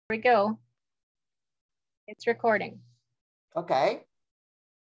we go. It's recording. Okay.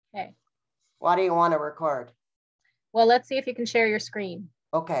 Okay. Why do you want to record? Well, let's see if you can share your screen.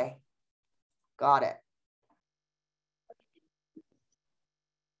 Okay. Got it.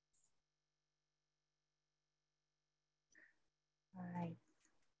 All right.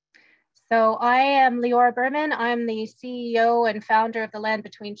 So I am Leora Berman. I'm the CEO and founder of the Land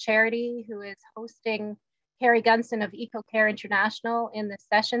Between charity, who is hosting Kari Gunson of EcoKare International in this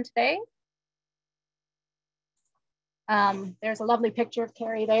session today. There's a lovely picture of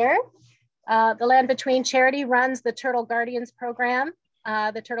Kari there. The Land Between charity runs the Turtle Guardians program.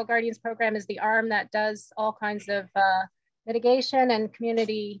 The Turtle Guardians program is the arm that does all kinds of mitigation and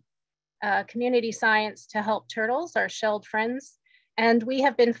community science to help turtles, our shelled friends. And we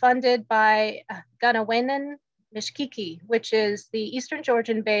have been funded by Gunson, which is the Eastern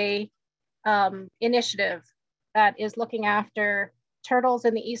Georgian Bay Initiative that is looking after turtles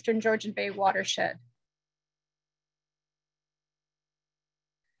in the Eastern Georgian Bay watershed.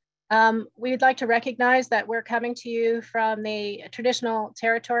 We'd like to recognize that we're coming to you from the traditional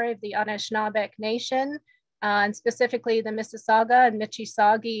territory of the Anishinaabe Nation, and specifically the Mississauga and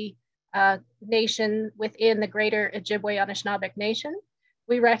Michisagi Nation within the greater Ojibwe Anishinaabe Nation.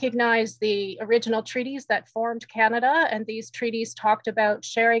 We recognize the original treaties that formed Canada, and these treaties talked about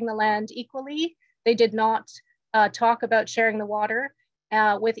sharing the land equally. They did not talk about sharing the water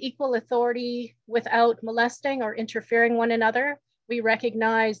with equal authority without molesting or interfering one another. We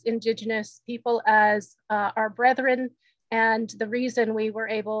recognize Indigenous people as our brethren, and the reason we were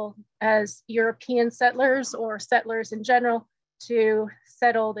able, as European settlers or settlers in general, to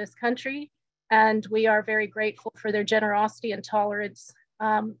settle this country. And we are very grateful for their generosity and tolerance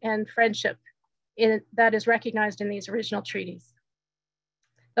and friendship that is recognized in these original treaties.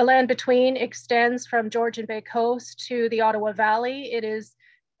 The Land Between extends from Georgian Bay coast to the Ottawa Valley. It is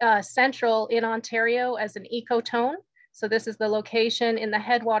central in Ontario as an ecotone. So this is the location in the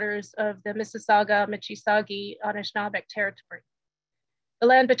headwaters of the Mississauga, Michisagi, Anishinaabe territory. The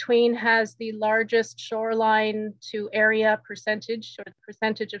Land Between has the largest shoreline to area percentage, or the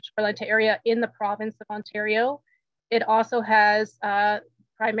percentage of shoreline to area in the province of Ontario. It also has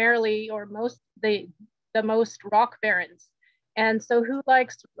primarily or the most rock barrens. And so who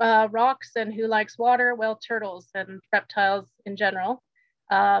likes rocks and who likes water? Well, turtles and reptiles in general.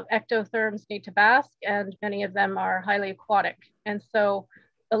 Ectotherms need to bask, and many of them are highly aquatic. And so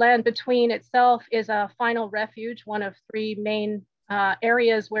the Land Between itself is a final refuge, one of three main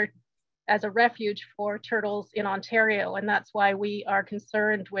areas as a refuge for turtles in Ontario. And that's why we are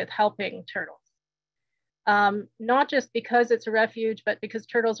concerned with helping turtles. Not just because it's a refuge, but because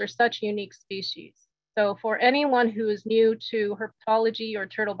turtles are such unique species. So for anyone who is new to herpetology or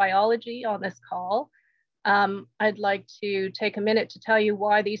turtle biology on this call, I'd like to take a minute to tell you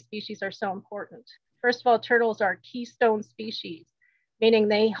why these species are so important. First of all, turtles are keystone species, meaning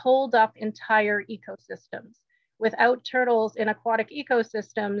they hold up entire ecosystems. Without turtles in aquatic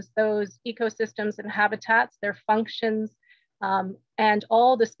ecosystems, those ecosystems and habitats, their functions, and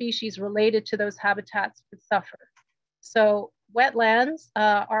all the species related to those habitats would suffer. So wetlands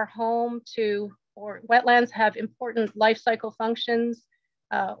are home to, or wetlands have important life cycle functions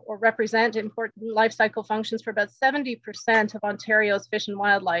or represent important life cycle functions for about 70% of Ontario's fish and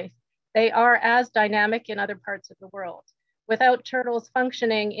wildlife. They are as dynamic in other parts of the world. Without turtles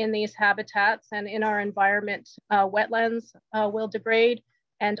functioning in these habitats and in our environment, wetlands will degrade,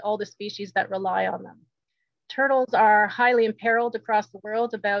 and all the species that rely on them. Turtles are highly imperiled across the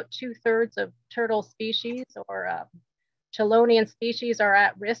world. About 2/3 of turtle species or chelonian species are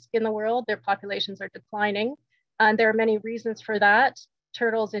at risk in the world. Their populations are declining, and there are many reasons for that.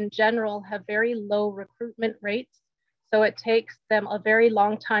 Turtles in general have very low recruitment rates, so it takes them a very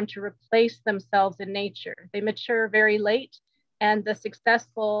long time to replace themselves in nature. They mature very late, and the success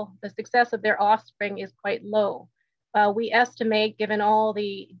of their offspring is quite low. We estimate, given all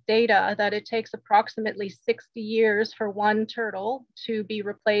the data, that it takes approximately 60 years for one turtle to be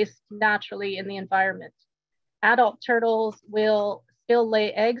replaced naturally in the environment. Adult turtles will still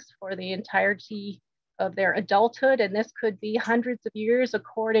lay eggs for the entirety of their adulthood, and this could be hundreds of years,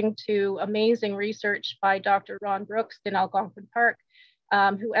 according to amazing research by Dr. Ron Brooks in Algonquin Park,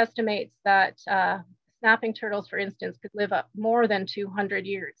 who estimates that snapping turtles, for instance, could live up more than 200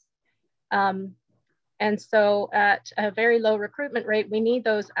 years. And so at a very low recruitment rate, we need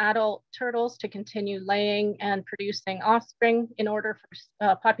those adult turtles to continue laying and producing offspring in order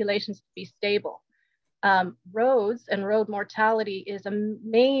for populations to be stable. Roads and road mortality is a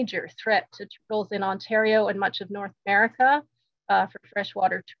major threat to turtles in Ontario and much of North America for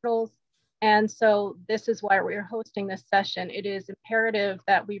freshwater turtles. And so this is why we're hosting this session. It is imperative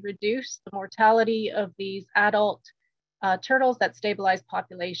that we reduce the mortality of these adult turtles that stabilize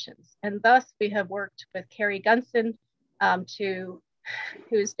populations. And thus we have worked with Kari Gunson,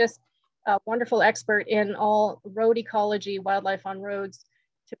 who's just a wonderful expert in all road ecology, wildlife on roads,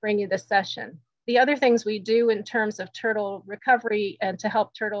 to bring you this session. The other things we do in terms of turtle recovery and to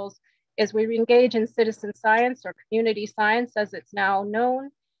help turtles is we engage in citizen science, or community science as it's now known.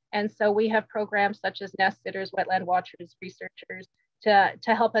 And so we have programs such as nest sitters, wetland watchers, researchers to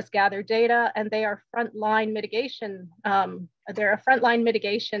help us gather data, and they are frontline mitigation. They're a frontline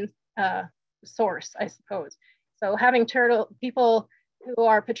mitigation source, I suppose. So having people who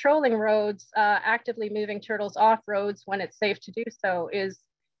are patrolling roads, actively moving turtles off roads when it's safe to do so is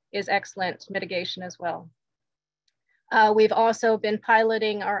excellent mitigation as well. We've also been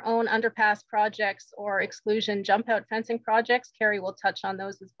piloting our own underpass projects or exclusion jump out fencing projects. Kari will touch on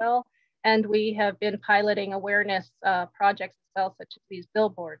those as well. And we have been piloting awareness projects as well, such as these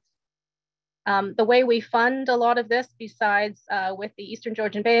billboards. The way we fund a lot of this, besides with the Eastern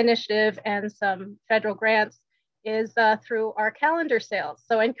Georgian Bay Initiative and some federal grants, is through our calendar sales.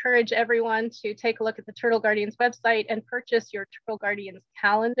 So I encourage everyone to take a look at the Turtle Guardians website and purchase your Turtle Guardians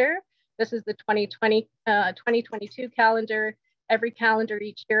calendar. This is the 2022 calendar. Every calendar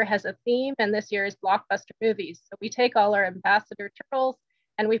each year has a theme, and this year is blockbuster movies. So we take all our ambassador turtles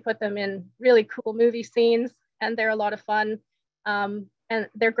and we put them in really cool movie scenes, and they're a lot of fun. And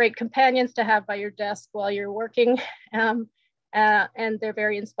they're great companions to have by your desk while you're working. And they're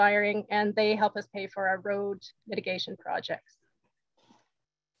very inspiring, and they help us pay for our road mitigation projects.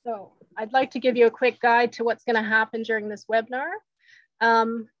 So I'd like to give you a quick guide to what's going to happen during this webinar.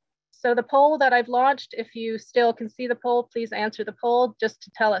 So the poll that I've launched, if you still can see the poll, please answer the poll just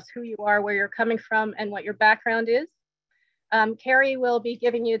to tell us who you are, where you're coming from, and what your background is. Kari will be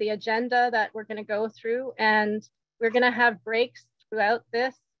giving you the agenda that we're going to go through, and we're going to have breaks throughout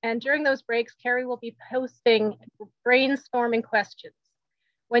this. And during those breaks, Kari will be posting brainstorming questions.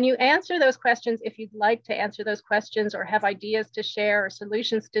 When you answer those questions, if you'd like to answer those questions or have ideas to share or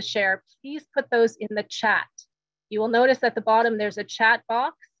solutions to share, please put those in the chat. You will notice at the bottom there's a chat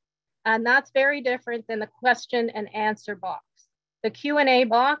box, and that's very different than the question and answer box. The Q&A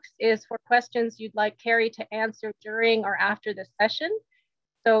box is for questions you'd like Kari to answer during or after this session.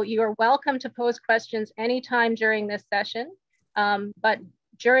 So you are welcome to pose questions anytime during this session, but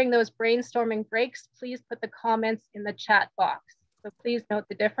during those brainstorming breaks, please put the comments in the chat box. So please note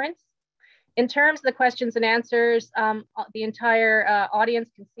the difference. In terms of the questions and answers, the entire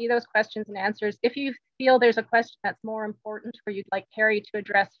audience can see those questions and answers. If you feel there's a question that's more important or you'd like Kari to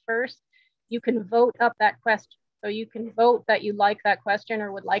address first, you can vote up that question. So you can vote that you like that question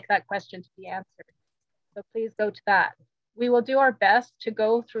or would like that question to be answered. So please go to that. We will do our best to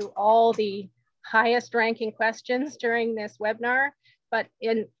go through all the highest ranking questions during this webinar, but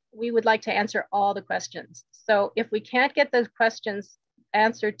we would like to answer all the questions. So if we can't get those questions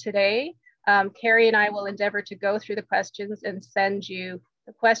answered today, Kari and I will endeavor to go through the questions and send you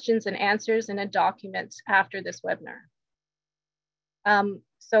the questions and answers in a document after this webinar.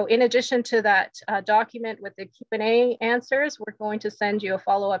 So in addition to that document with the Q&A answers, we're going to send you a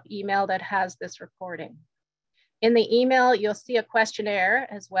follow-up email that has this recording. In the email, you'll see a questionnaire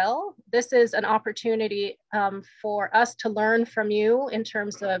as well. This is an opportunity for us to learn from you in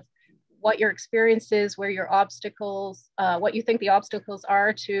terms of what your experience is, where your obstacles, what you think the obstacles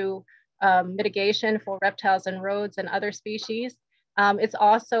are to mitigation for reptiles and roads and other species. It's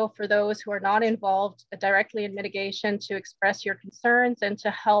also for those who are not involved directly in mitigation to express your concerns and to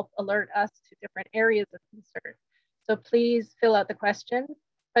help alert us to different areas of concern. So please fill out the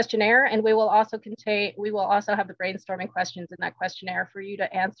questionnaire, and we will also have the brainstorming questions in that questionnaire for you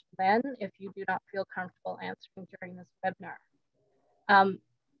to answer then if you do not feel comfortable answering during this webinar.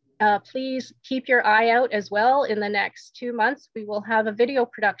 Please keep your eye out as well. In the next 2 months, we will have a video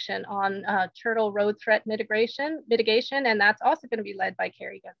production on turtle road threat mitigation, and that's also going to be led by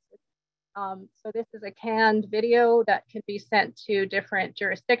Kari Gunson. So this is a canned video that can be sent to different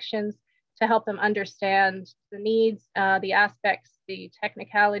jurisdictions to help them understand the needs, the aspects, the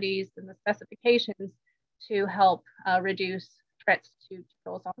technicalities, and the specifications to help reduce threats to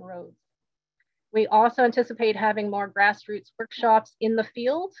turtles on roads. We also anticipate having more grassroots workshops in the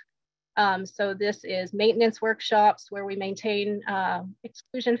field. So this is maintenance workshops where we maintain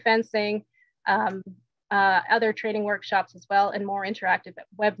exclusion fencing, other training workshops as well, and more interactive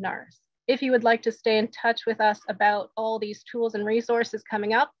webinars. If you would like to stay in touch with us about all these tools and resources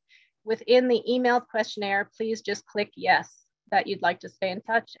coming up, within the email questionnaire, please just click yes that you'd like to stay in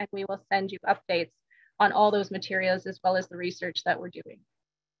touch, and we will send you updates on all those materials as well as the research that we're doing.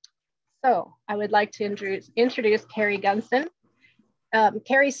 So I would like to introduce Kari Gunson.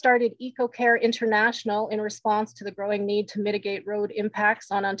 Kari started EcoKare International in response to the growing need to mitigate road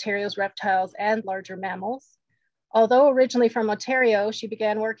impacts on Ontario's reptiles and larger mammals. Although originally from Ontario, she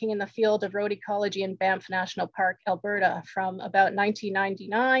began working in the field of road ecology in Banff National Park, Alberta, from about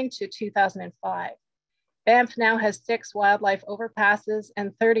 1999 to 2005. Banff now has 6 wildlife overpasses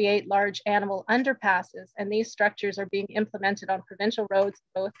and 38 large animal underpasses, and these structures are being implemented on provincial roads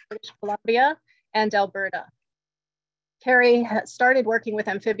in both British Columbia and Alberta. Kari started working with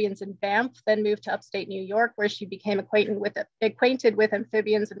amphibians in Banff, then moved to upstate New York, where she became acquainted with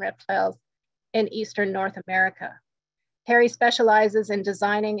amphibians and reptiles in Eastern North America. Kari specializes in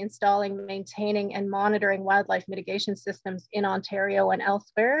designing, installing, maintaining, and monitoring wildlife mitigation systems in Ontario and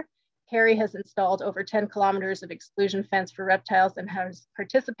elsewhere. Kari has installed over 10 kilometers of exclusion fence for reptiles and has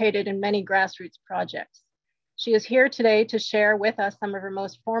participated in many grassroots projects. She is here today to share with us some of her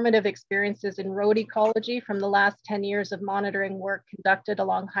most formative experiences in road ecology from the last 10 years of monitoring work conducted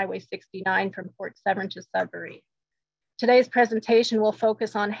along Highway 69 from Port Severn to Sudbury. Today's presentation will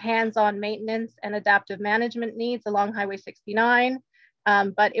focus on hands-on maintenance and adaptive management needs along Highway 69,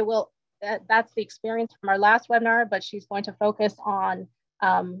 but that's the experience from our last webinar, but she's going to focus on,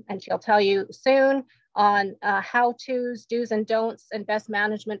 and she'll tell you soon, on how-tos, do's and don'ts, and best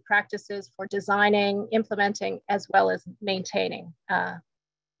management practices for designing, implementing, as well as maintaining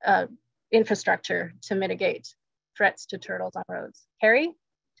infrastructure to mitigate threats to turtles on roads. Kari,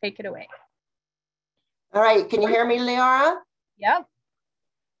 take it away. All right, can you hear me, Leora? Yep.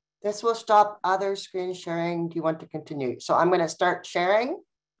 This will stop other screen sharing. Do you want to continue? So I'm going to start sharing.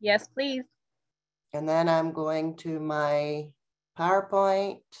 Yes, please. And then I'm going to my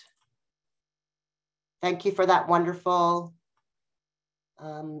PowerPoint. Thank you for that wonderful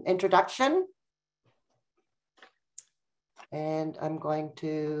introduction. And I'm going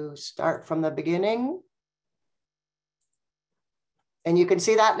to start from the beginning. And you can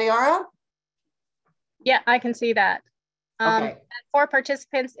see that, Leora? Yeah, I can see that. Okay. For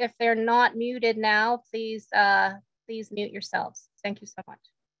participants, if they're not muted now, please mute yourselves. Thank you so much.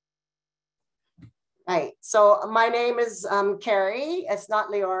 Right. So my name is Kari. It's not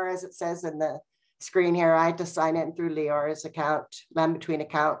Leora as it says in the screen here. I had to sign in through Leora's account, Land Between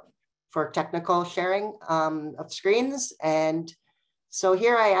account for technical sharing of screens. And so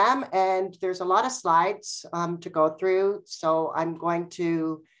here I am, and there's a lot of slides to go through. So I'm going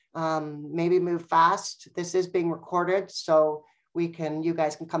to maybe move fast. This is being recorded, so you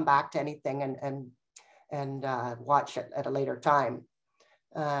guys can come back to anything and watch it at a later time.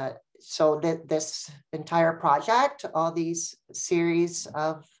 So this entire project, all these series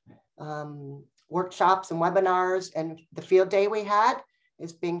of workshops and webinars and the field day we had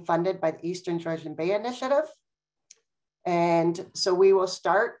is being funded by the Eastern Georgian Bay Initiative. And so we will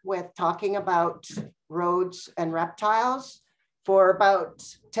start with talking about roads and reptiles for about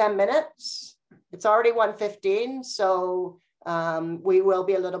 10 minutes. It's already 1:15, so we will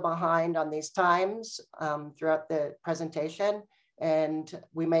be a little behind on these times throughout the presentation, and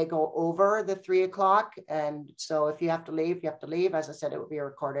we may go over the 3 o'clock. And so if you have to leave, you have to leave. As I said, it will be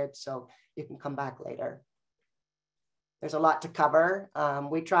recorded, so you can come back later. There's a lot to cover.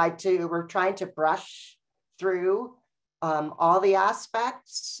 We're trying to brush through all the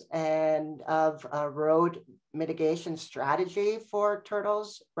aspects and of a road mitigation strategy for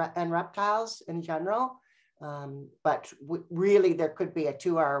turtles and reptiles in general. But really there could be a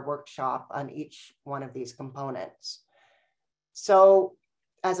 2-hour workshop on each one of these components. So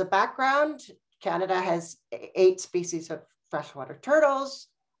as a background, Canada has 8 species of freshwater turtles.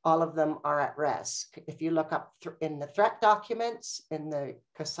 All of them are at risk. If you look up in the threat documents, in the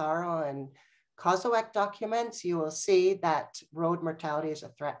CASARO and COSOEC documents, you will see that road mortality is a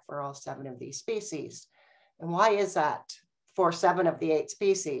threat for all 7 of these species. And why is that for 7 of the 8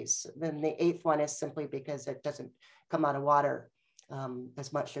 species? Then the 8th one is simply because it doesn't come out of water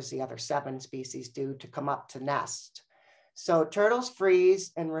as much as the other 7 species do to come up to nest. So turtles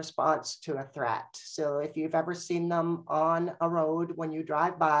freeze in response to a threat. So if you've ever seen them on a road when you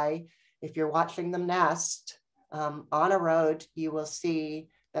drive by, if you're watching them nest on a road, you will see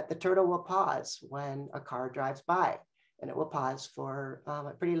that the turtle will pause when a car drives by, and it will pause for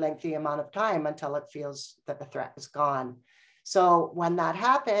a pretty lengthy amount of time until it feels that the threat is gone. So when that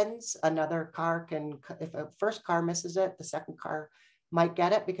happens, another car if a first car misses it, the second car might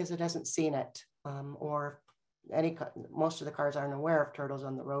get it because it hasn't seen it, or most of the cars aren't aware of turtles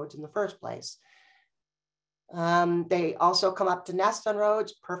on the roads in the first place. They also come up to nest on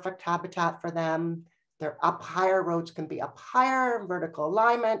roads, perfect habitat for them. They're up higher, roads can be up higher, vertical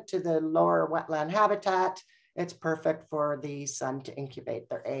alignment to the lower wetland habitat. it's perfect for the sun to incubate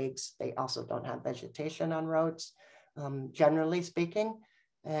their eggs. They also don't have vegetation on roads, generally speaking.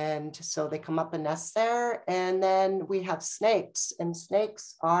 And so they come up and nest there. And then we have snakes, and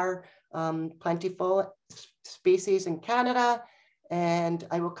snakes are plentiful species in Canada. And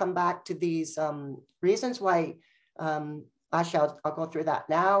I will come back to these reasons why. Actually, I'll go through that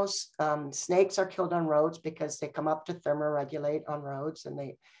now. Snakes are killed on roads because they come up to thermoregulate on roads, and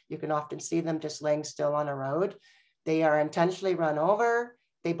you can often see them just laying still on a road. They are intentionally run over.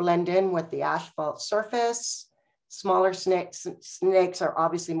 They blend in with the asphalt surface. Smaller snakes are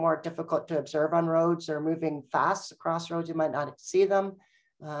obviously more difficult to observe on roads. They're moving fast across roads. You might not see them.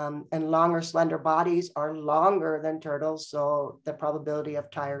 And longer, slender bodies are longer than turtles. So the probability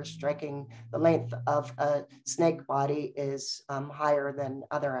of tires striking the length of a snake body is higher than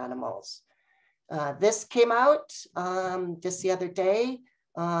other animals. This came out just the other day.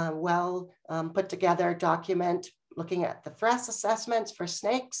 Put together document looking at the threat assessments for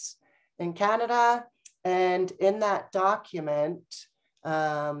snakes in Canada. And in that document,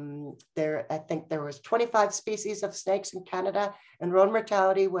 I think there was 25 species of snakes in Canada, and road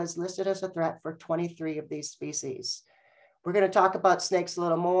mortality was listed as a threat for 23 of these species. We're going to talk about snakes a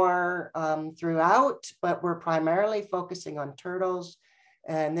little more throughout, but we're primarily focusing on turtles.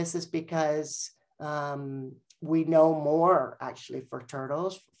 And this is because we know more actually for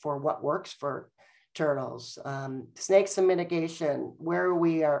turtles, for what works for turtles. Snakes and mitigation, where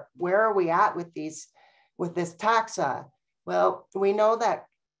are we at with this taxa? Well, we know that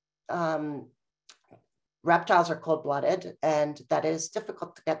reptiles are cold-blooded, and that it is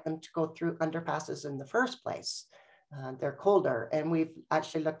difficult to get them to go through underpasses in the first place. They're colder, and we've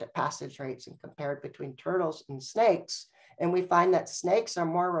actually looked at passage rates and compared between turtles and snakes, and we find that snakes are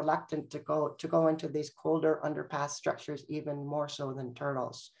more reluctant to go into these colder underpass structures, even more so than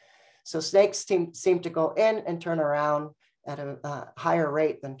turtles. So snakes seem to go in and turn around at a higher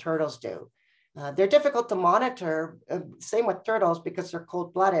rate than turtles do. They're difficult to monitor, same with turtles because they're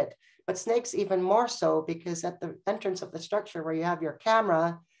cold-blooded, but snakes even more so because at the entrance of the structure where you have your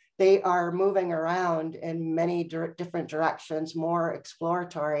camera, they are moving around in many different directions, more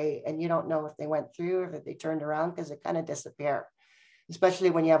exploratory, and you don't know if they went through or if they turned around because they kind of disappear,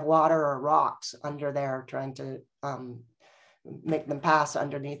 especially when you have water or rocks under there trying to make them pass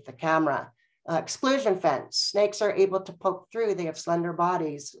underneath the camera. Exclusion fence, snakes are able to poke through. They have slender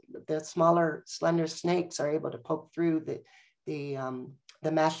bodies. The smaller, slender snakes are able to poke through the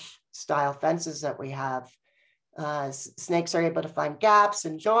mesh style fences that we have. Snakes are able to find gaps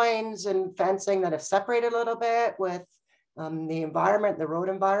and joins and fencing that have separated a little bit with the environment, the road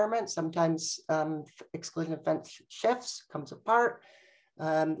environment. Sometimes exclusion fence shifts, comes apart.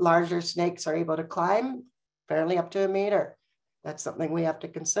 Larger snakes are able to climb fairly up to 1 meter. That's something we have to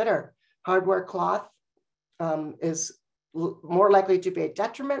consider. Hardware cloth is more likely to be a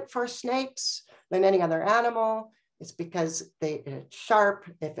detriment for snakes than any other animal. It's because it's sharp.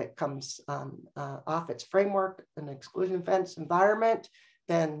 If it comes off its framework, an exclusion fence environment,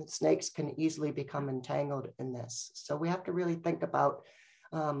 then snakes can easily become entangled in this. So we have to really think about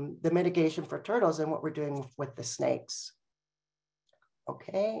the mitigation for turtles and what we're doing with the snakes.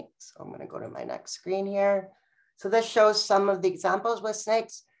 Okay, so I'm going to go to my next screen here. So this shows some of the examples with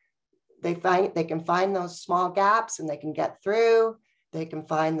snakes. They can find those small gaps and they can get through. They can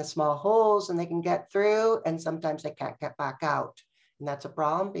find the small holes and they can get through, and sometimes they can't get back out. And that's a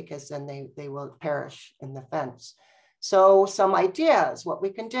problem because then they will perish in the fence. So some ideas, what we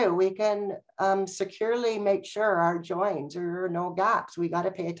can do, we can securely make sure our joins, there are no gaps. We got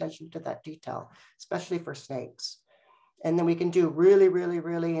to pay attention to that detail, especially for snakes. And then we can do really, really,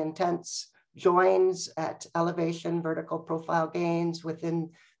 really intense joins at elevation, vertical profile gains within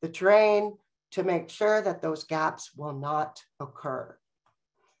the terrain to make sure that those gaps will not occur.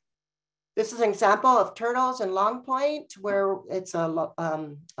 This is an example of turtles in Long Point, where it's a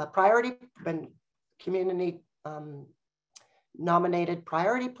priority, community nominated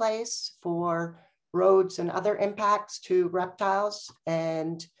priority place for roads and other impacts to reptiles.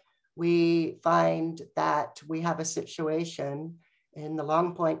 And we find that we have a situation in the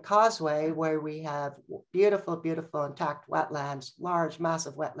Long Point Causeway where we have beautiful, beautiful intact wetlands, large,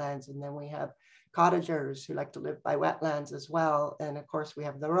 massive wetlands. And then we have cottagers who like to live by wetlands as well. And of course we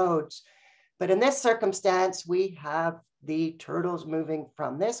have the roads. But in this circumstance, we have the turtles moving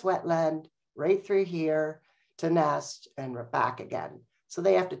from this wetland right through here to nest and back again. So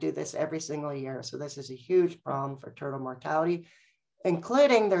they have to do this every single year. So this is a huge problem for turtle mortality,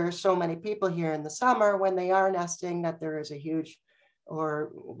 including there are so many people here in the summer when they are nesting that there is a huge,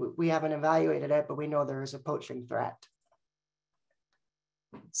 or we haven't evaluated it, but we know there is a poaching threat.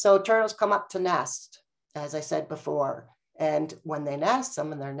 So turtles come up to nest. as I said before. And when they nest,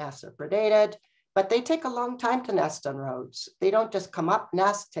 some of their nests are predated, but they take a long time to nest on roads. They don't just come up,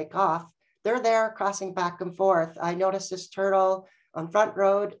 nest, take off. They're there crossing back and forth. I noticed this turtle on Front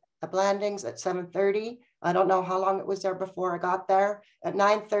Road at Blandings at 7:30. I don't know how long it was there before I got there. At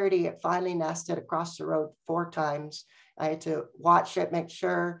 9:30, it finally nested across the road 4 times. I had to watch it, make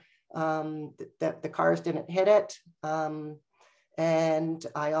sure that the cars didn't hit it. And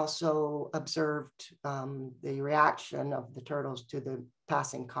I also observed the reaction of the turtles to the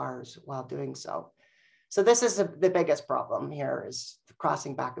passing cars while doing so. So this is the biggest problem here, is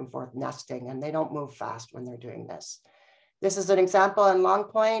crossing back and forth nesting, and they don't move fast when they're doing this. This is an example in Long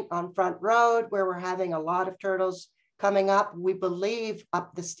Point on Front Road where we're having a lot of turtles coming up. We believe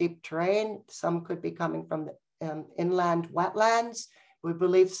up the steep terrain. Some could be coming from the inland wetlands. We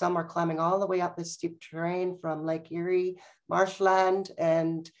believe some are climbing all the way up the steep terrain from Lake Erie marshland,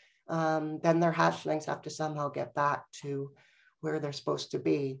 and then their hatchlings have to somehow get back to where they're supposed to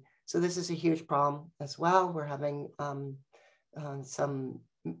be. So this is a huge problem as well. We're having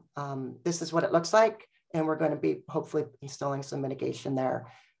this is what it looks like, and we're going to be hopefully installing some mitigation there.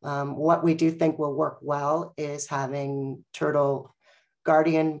 What we do think will work well is having turtle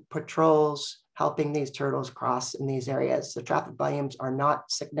guardian patrols helping these turtles cross in these areas. The traffic volumes are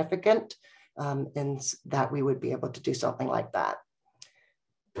not significant, and that we would be able to do something like that.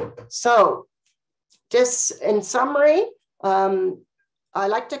 So just in summary, I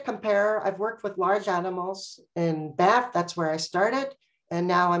like to compare. I've worked with large animals in Banff, that's where I started. And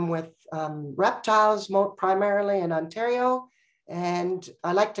now I'm with reptiles, primarily in Ontario. And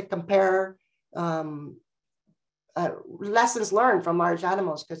I like to compare lessons learned from large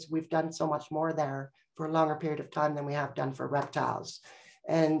animals, because we've done so much more there for a longer period of time than we have done for reptiles.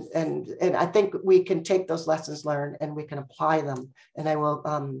 And I think we can take those lessons learned and we can apply them. And I will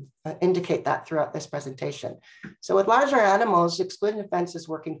indicate that throughout this presentation. So with larger animals, exclusion fence is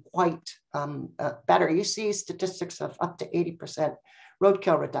working quite better. You see statistics of up to 80%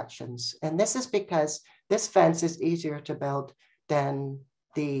 roadkill reductions. And this is because this fence is easier to build than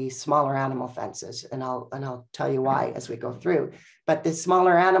the smaller animal fences. And I'll tell you why as we go through. But the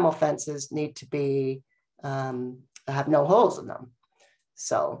smaller animal fences need to be, have no holes in them.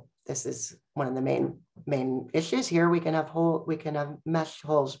 So this is one of the main issues here. We can have mesh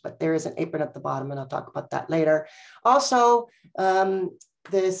holes, but there is an apron at the bottom, and I'll talk about that later. Also,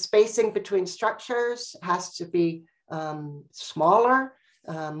 the spacing between structures has to be smaller,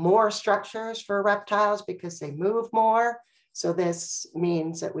 more structures for reptiles because they move more. So this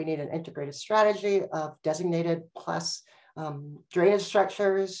means that we need an integrated strategy of designated plus drainage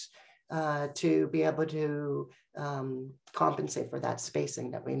structures to be able to compensate for that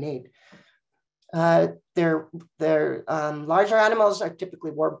spacing that we need. Larger animals are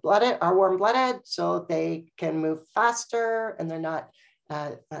typically warm-blooded, so they can move faster, and they're not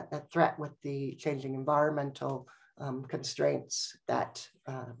a threat with the changing environmental constraints that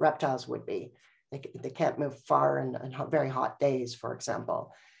reptiles would be. They can't move far in very hot days, for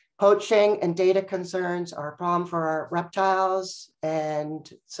example. Poaching and data concerns are a problem for our reptiles.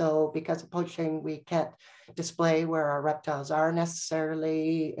 And so because of poaching, we can't display where our reptiles are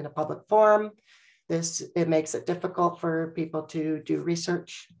necessarily in a public forum. It makes it difficult for people to do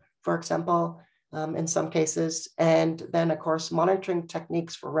research, for example, in some cases. And then of course, monitoring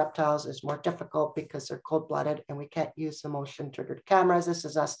techniques for reptiles is more difficult because they're cold-blooded and we can't use the motion triggered cameras. This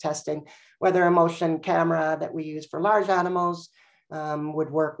is us testing whether a motion camera that we use for large animals would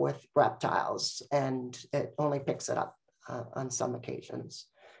work with reptiles, and it only picks it up on some occasions,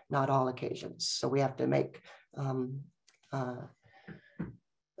 not all occasions. So we have to make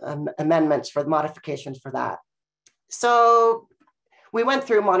amendments for the modifications for that. So we went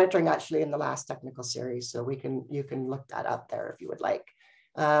through monitoring actually in the last technical series, so you can look that up there if you would like.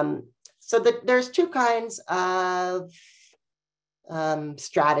 So there's 2 kinds of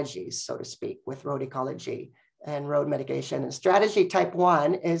strategies, so to speak, with road ecology and road mitigation. And strategy type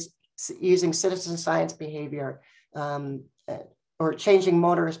 1 is using citizen science behavior or changing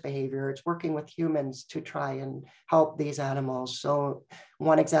motorist behavior. It's working with humans to try and help these animals. So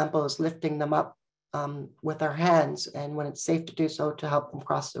one example is lifting them up with our hands, and when it's safe to do so, to help them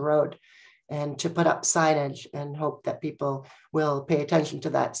cross the road, and to put up signage and hope that people will pay attention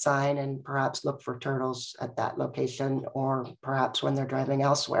to that sign and perhaps look for turtles at that location, or perhaps when they're driving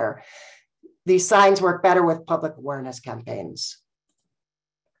elsewhere. These signs work better with public awareness campaigns.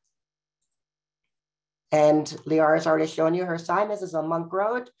 And Liara has already shown you her sign. This is on Monk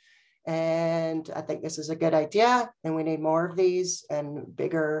Road. And I think this is a good idea. And we need more of these, and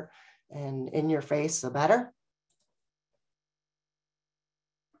bigger and in your face, the better.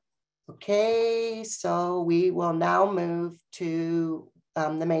 Okay, so we will now move to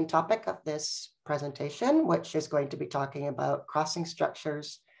the main topic of this presentation, which is going to be talking about crossing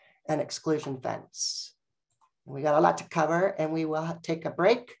structures and exclusion fence. We got a lot to cover, and we will take a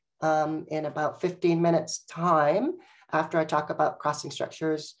break in about 15 minutes time after I talk about crossing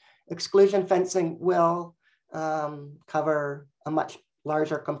structures. Exclusion fencing will cover a much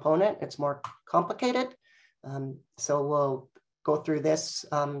larger component. It's more complicated. So we'll go through this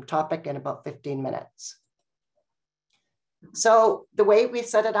topic in about 15 minutes. So the way we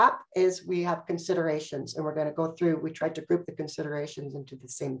set it up is we have considerations, and we're going to go through, we tried to group the considerations into the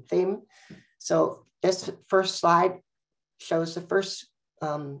same theme. So this first slide shows the first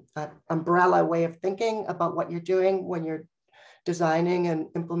umbrella way of thinking about what you're doing when you're designing and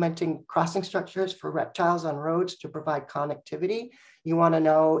implementing crossing structures for reptiles on roads to provide connectivity. You want to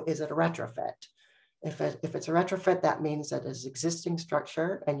know, is it a retrofit? If it's a retrofit, that means that it's an existing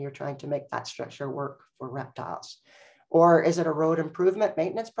structure and you're trying to make that structure work for reptiles. Or is it a road improvement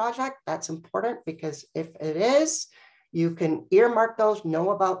maintenance project? That's important, because if it is, you can earmark those,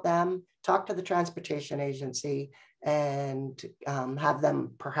 know about them, talk to the transportation agency, and have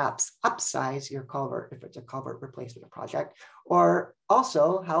them perhaps upsize your culvert if it's a culvert replacement project, or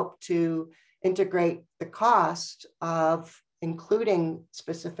also help to integrate the cost of including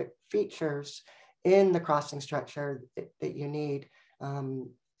specific features in the crossing structure that you need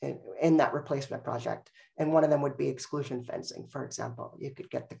in that replacement project. And one of them would be exclusion fencing, for example. You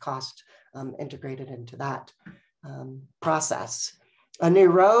could get the cost integrated into that process. A new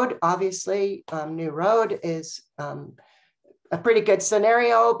road, obviously, new road is a pretty good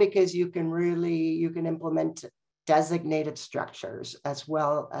scenario, because you can implement designated structures as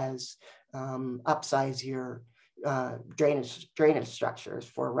well as upsize your drainage structures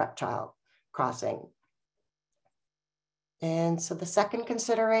for reptile crossing. And so the second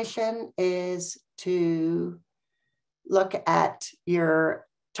consideration is to look at your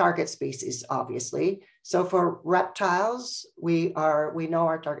target species, obviously. So for reptiles, we know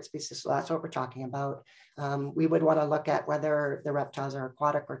our target species, so that's what we're talking about. We would want to look at whether the reptiles are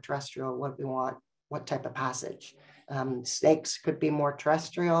aquatic or terrestrial, what we want, what type of passage. Snakes could be more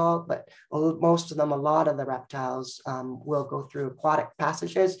terrestrial, but most of them, a lot of the reptiles will go through aquatic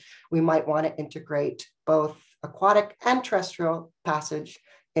passages. We might want to integrate both aquatic and terrestrial passage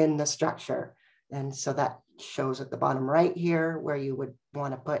in the structure. And so that shows at the bottom right here where you would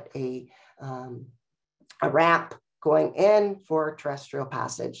want to put a ramp going in for terrestrial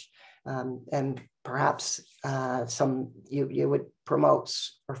passage. And perhaps you would promote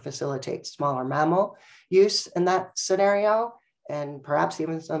or facilitate smaller mammal use in that scenario, and perhaps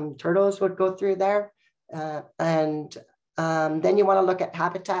even some turtles would go through there. Then you want to look at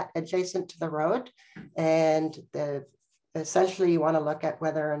habitat adjacent to the road, and essentially you want to look at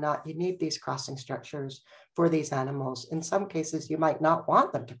whether or not you need these crossing structures for these animals. In some cases, you might not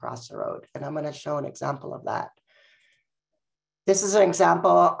want them to cross the road, and I'm going to show an example of that. This is an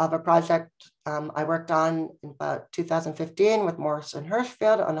example of a project I worked on in about 2015 with Morrison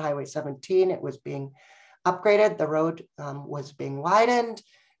Hirschfield on Highway 17. It was being upgraded. The road was being widened,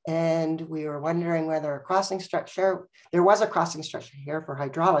 and we were wondering whether a crossing structure, there was a crossing structure here for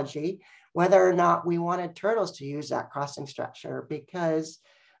hydrology, whether or not we wanted turtles to use that crossing structure, because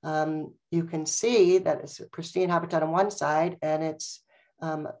you can see that it's a pristine habitat on one side, and it's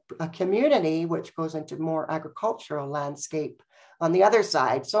a community which goes into more agricultural landscape on the other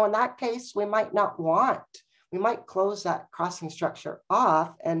side. So in that case, we might close that crossing structure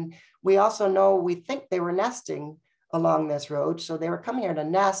off. And we also know, we think they were nesting along this road. So they were coming here to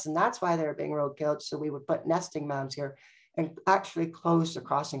nest, and that's why they were being road killed. So we would put nesting mounds here and actually close the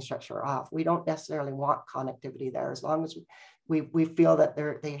crossing structure off. We don't necessarily want connectivity there, as long as we feel that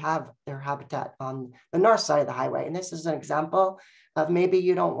they have their habitat on the north side of the highway. And this is an example of maybe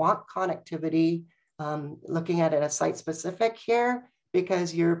you don't want connectivity, looking at it as site specific here,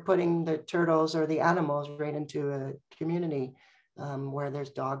 because you're putting the turtles or the animals right into a community where there's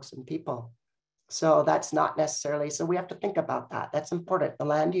dogs and people. So that's not necessarily, so we have to think about that. That's important, the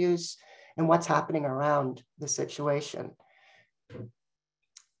land use and what's happening around the situation.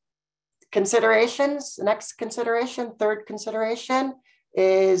 Considerations, the next consideration, third consideration,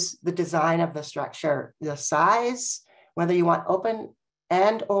 is the design of the structure, the size, whether you want open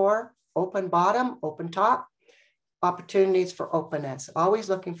and or open bottom, open top, opportunities for openness, always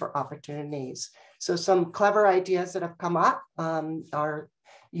looking for opportunities. So some clever ideas that have come up are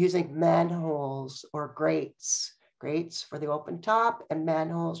using manholes or grates for the open top, and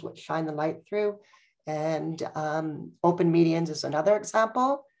manholes which shine the light through, and open medians is another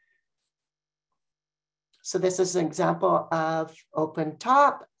example. So this is an example of open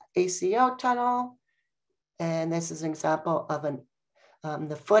top. ACO tunnel. And this is an example of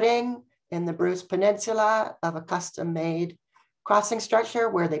the footing in the Bruce Peninsula of a custom-made crossing structure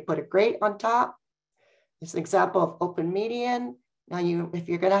where they put a grate on top. It's an example of open median. Now, if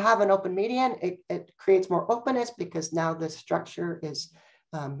you're going to have an open median, it creates more openness because now the structure is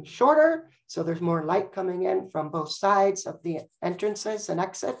shorter. So there's more light coming in from both sides of the entrances and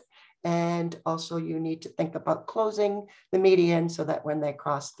exit. And also you need to think about closing the median so that when they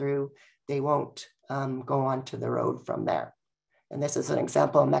cross through, they won't go onto the road from there. And this is an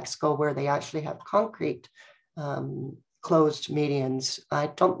example of Mexico where they actually have concrete closed medians. I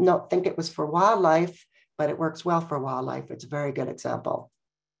don't think it was for wildlife, but it works well for wildlife. It's a very good example.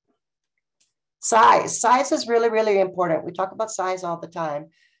 Size is really, really important. We talk about size all the time.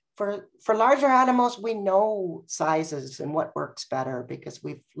 For larger animals, we know sizes and what works better because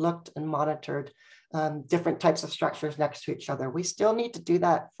we've looked and monitored different types of structures next to each other. We still need to do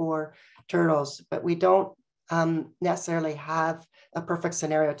that for turtles, but we don't necessarily have a perfect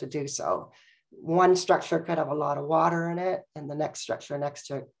scenario to do so. One structure could have a lot of water in it, and the next structure next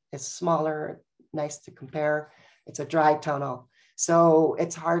to it is smaller, nice to compare. It's a dry tunnel. So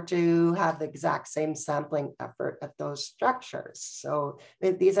it's hard to have the exact same sampling effort at those structures. So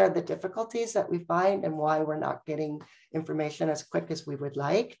these are the difficulties that we find and why we're not getting information as quick as we would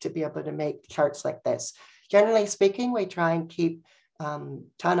like to be able to make charts like this. Generally speaking, we try and keep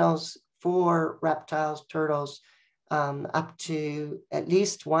tunnels for reptiles, turtles, up to at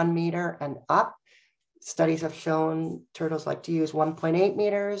least 1 meter and up. Studies have shown turtles like to use 1.8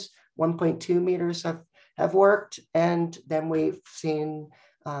 meters, 1.2 meters have worked. And then we've seen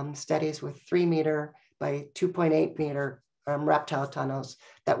studies with 3 meter by 2.8 meter reptile tunnels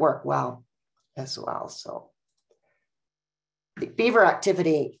that work well as well. So the beaver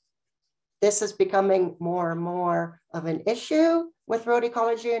activity, this is becoming more and more of an issue with road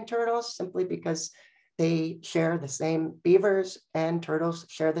ecology and turtles simply because they share the same, beavers and turtles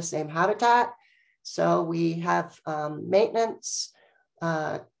share the same habitat. So we have maintenance,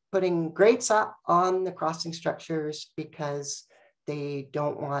 putting grates up on the crossing structures because they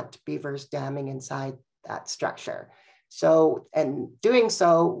don't want beavers damming inside that structure. So, and doing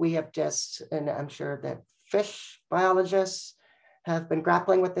so, we have just, and I'm sure that fish biologists have been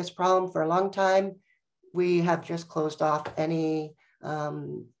grappling with this problem for a long time. We have just closed off any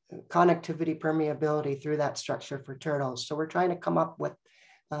connectivity permeability through that structure for turtles. So we're trying to come up with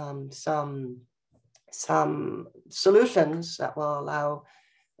some solutions that will allow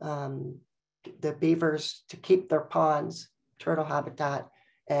the beavers to keep their ponds, turtle habitat,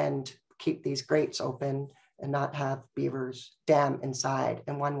 and keep these grates open and not have beavers dam inside.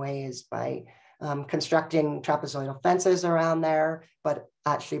 And one way is by constructing trapezoidal fences around there, but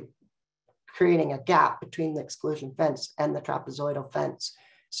actually creating a gap between the exclusion fence and the trapezoidal fence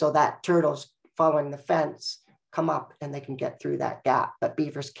so that turtles following the fence come up and they can get through that gap, but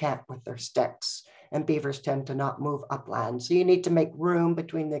beavers can't with their sticks. And beavers tend to not move upland. So you need to make room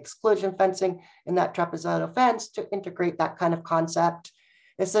between the exclusion fencing and that trapezoidal fence to integrate that kind of concept.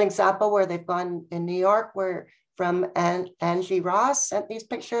 It's an example where they've gone in New York, where from Angie Ross sent these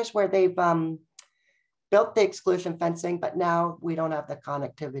pictures where they've built the exclusion fencing, but now we don't have the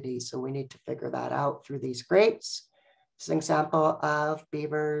connectivity. So we need to figure that out through these grates. It's an example of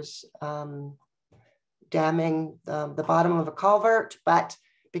beavers damming the bottom of a culvert, but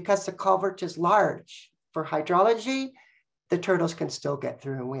because the culvert is large for hydrology, the turtles can still get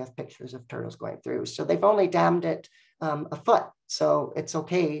through, and we have pictures of turtles going through. So they've only dammed it a foot, so it's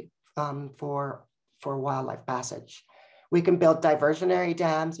okay for wildlife passage. We can build diversionary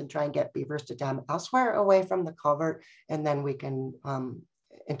dams and try and get beavers to dam elsewhere away from the culvert, and then we can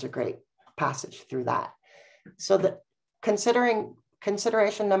integrate passage through that. So the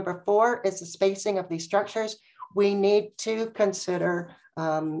consideration number 4 is the spacing of these structures. We need to consider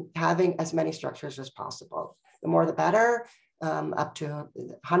having as many structures as possible. The more the better, up to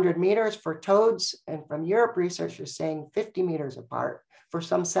 100 meters for toads. And from Europe, researchers saying 50 meters apart. For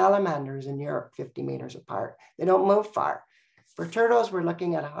some salamanders in Europe, 50 meters apart. They don't move far. For turtles, we're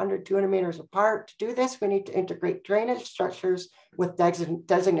looking at 100, 200 meters apart. To do this, we need to integrate drainage structures with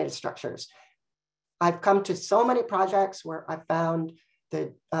designated structures. I've come to so many projects where I found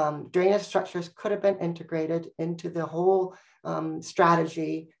the drainage structures could have been integrated into the whole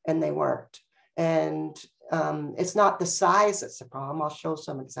strategy, and they weren't. And it's not the size that's the problem. I'll show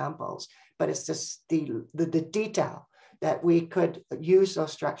some examples, but it's just the detail that we could use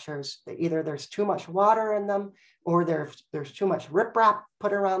those structures. Either there's too much water in them, or there's too much riprap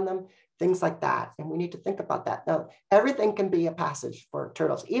put around them, things like that. And we need to think about that. Now, everything can be a passage for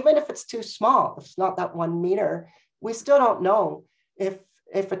turtles, even if it's too small. If it's not that 1 meter, we still don't know if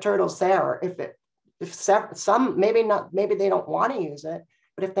if a turtle's there, if some, maybe not, maybe they don't want to use it,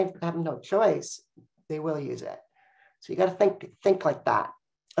 but if they have no choice, they will use it. So you got to think like that.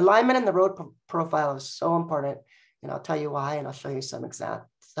 Alignment in the road profile is so important, and I'll tell you why, and I'll show you some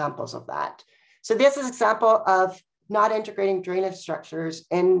examples of that. So this is an example of not integrating drainage structures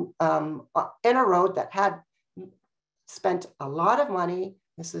in a road that had spent a lot of money.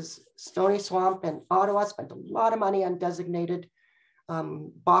 This is Stony Swamp in Ottawa, spent a lot of money on designated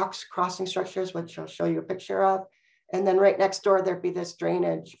box crossing structures, which I'll show you a picture of. And then right next door, there'd be this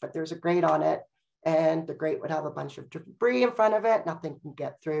drainage, but there's a grate on it, and the grate would have a bunch of debris in front of it. Nothing can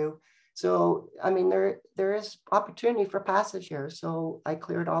get through. So, I mean, there is opportunity for passage here. So I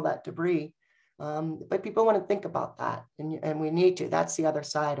cleared all that debris. But people want to think about that, and we need to. That's the other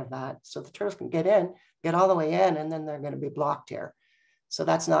side of that. So the turtles can get all the way in, and then they're going to be blocked here. So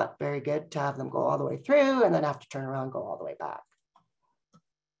that's not very good to have them go all the way through and then have to turn around and go all the way back.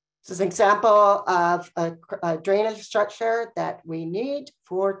 This is an example of a drainage structure that we need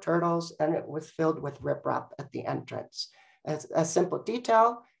for turtles, and it was filled with riprap at the entrance. As a simple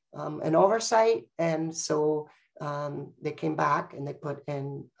detail, an oversight, and so they came back and they put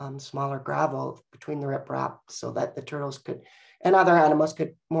in smaller gravel between the riprap so that the turtles could, and other animals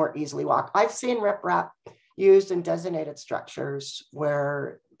could more easily walk. I've seen riprap used in designated structures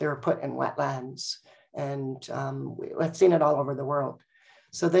where they're put in wetlands, and I've seen it all over the world.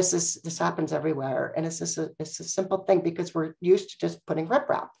 So this happens everywhere, and it's a simple thing because we're used to just putting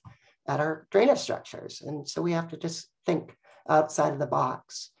riprap at our drainage structures, and so we have to just think outside of the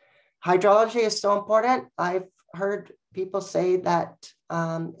box. Hydrology is so important. I've heard people say that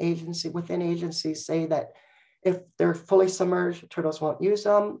within agencies say that if they're fully submerged, turtles won't use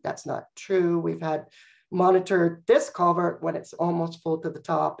them. That's not true. We've had monitored this culvert when it's almost full to the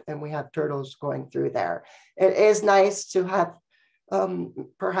top, and we have turtles going through there. It is nice to have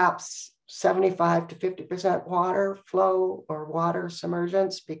perhaps 75 to 50% water flow or water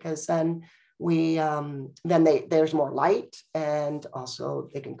submergence, because then there's more light, and also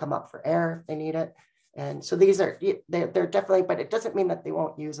they can come up for air if they need it. And so they're definitely, but it doesn't mean that they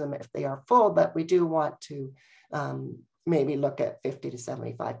won't use them if they are full, but we do want to maybe look at 50 to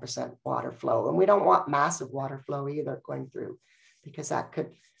 75% water flow. And we don't want massive water flow either going through, because that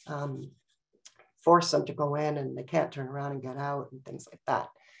could force them to go in and they can't turn around and get out and things like that.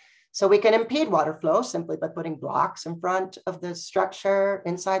 So we can impede water flow simply by putting blocks in front of the structure,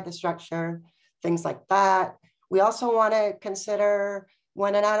 inside the structure, things like that. We also want to consider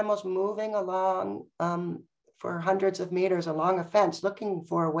when an animal's moving along for hundreds of meters along a fence, looking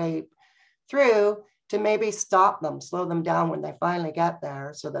for a way through, to maybe stop them, slow them down when they finally get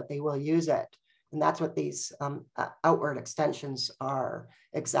there so that they will use it. And that's what these outward extensions are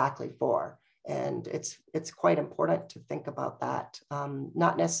exactly for. And it's quite important to think about that,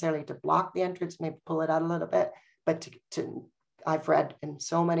 not necessarily to block the entrance, maybe pull it out a little bit, but I've read in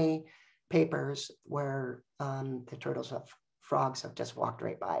so many papers where frogs have just walked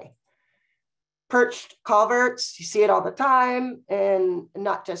right by. Perched culverts, you see it all the time, and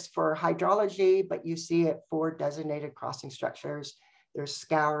not just for hydrology, but you see it for designated crossing structures. There's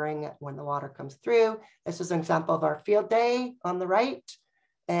scouring when the water comes through. This is an example of our field day on the right.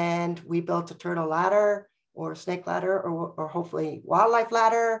 And we built a turtle ladder or snake ladder or hopefully wildlife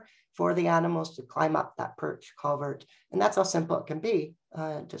ladder for the animals to climb up that perch culvert. And that's how simple it can be.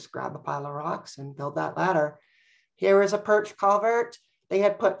 Just grab a pile of rocks and build that ladder. Here is a perch culvert. They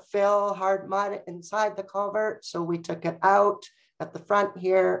had put fill, hard mud inside the culvert. So we took it out at the front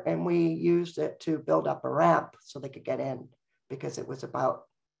here and we used it to build up a ramp so they could get in, because it was about,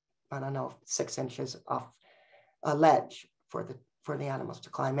 I don't know, 6 inches off a ledge for the animals to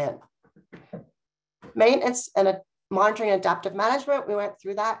climb in. Maintenance and monitoring and adaptive management, we went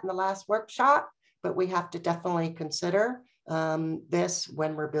through that in the last workshop, but we have to definitely consider this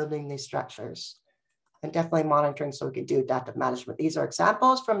when we're building these structures, and definitely monitoring so we can do adaptive management. These are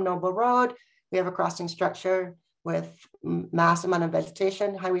examples from Noble Road. We have a crossing structure with massive amount of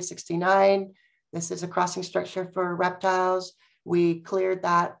vegetation, Highway 69. This is a crossing structure for reptiles. We cleared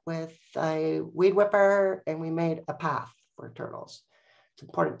that with a weed whipper and we made a path for turtles. It's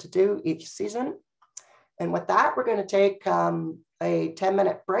important to do each season. And with that, we're going to take a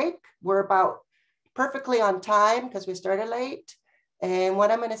 10-minute break. We're about perfectly on time because we started late. And what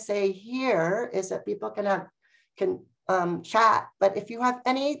I'm going to say here is that people can chat, but if you have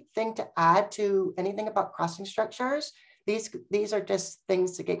anything to add to anything about crossing structures, these are just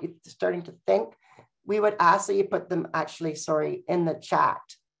things to get you starting to think. We would ask that you put them in the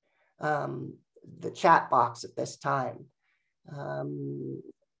chat box at this time.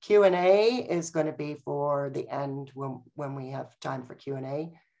 Q&A is going to be for the end when we have time for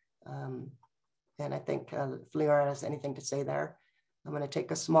Q&A. And I think if Leora has anything to say there, I'm going to take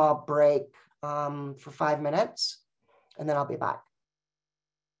a small break for 5 minutes, and then I'll be back.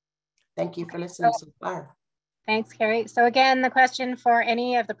 Thank you for listening so far. Thanks, Kari. So again, the question for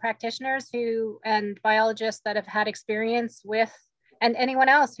any of the practitioners and biologists that have had experience with, and anyone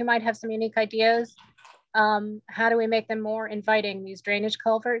else who might have some unique ideas, how do we make them more inviting, these drainage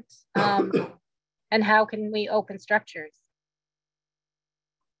culverts? And how can we open structures?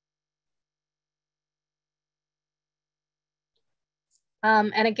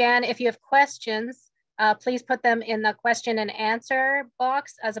 And again, if you have questions, please put them in the question and answer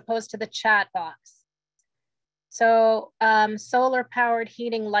box as opposed to the chat box. So solar powered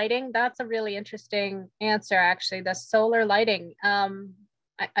heating lighting, that's a really interesting answer, actually, the solar lighting.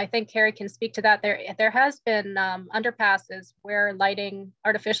 I think Kari can speak to that. There has been underpasses where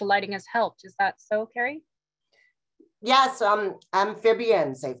artificial lighting has helped. Is that so, Kari? Yes,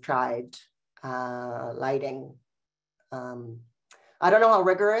 amphibians, they've tried lighting. I don't know how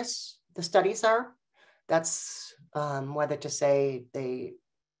rigorous the studies are. That's whether to say the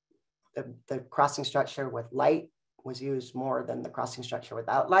crossing structure with light was used more than the crossing structure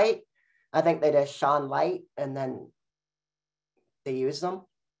without light. I think they just shone light and then they use them.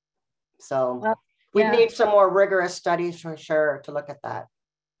 So we need some more rigorous studies for sure to look at that.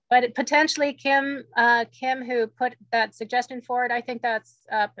 But potentially Kim, who put that suggestion forward, I think that's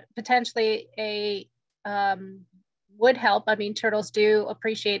potentially would help. I mean, turtles do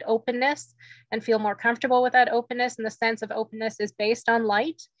appreciate openness and feel more comfortable with that openness, and the sense of openness is based on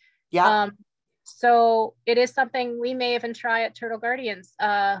light. Yeah. So it is something we may even try at Turtle Guardians,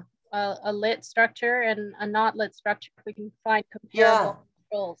 a lit structure and a not lit structure. If we can find comparable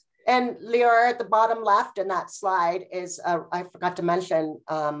controls. And Leora, at the bottom left in that slide is, I forgot to mention,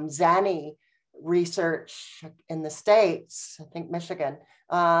 Zani research in the States, I think Michigan,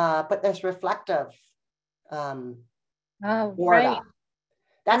 but there's reflective right.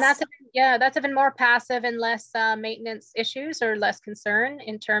 That's even more passive and less maintenance issues or less concern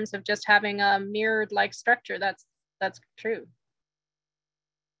in terms of just having a mirrored like structure. That's true.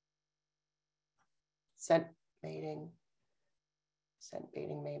 Scent baiting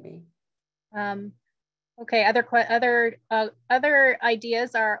maybe. Okay, other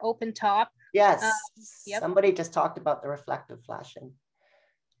ideas are open top. Yes, Somebody just talked about the reflective flashing.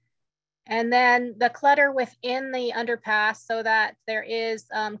 And then the clutter within the underpass so that there is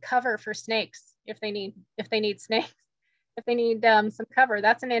cover for snakes if they need snakes, if they need some cover.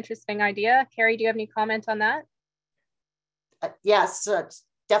 That's an interesting idea. Kari, do you have any comment on that? Yes,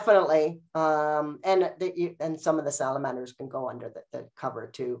 definitely. And some of the salamanders can go under the cover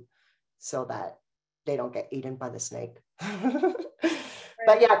too, so that they don't get eaten by the snake.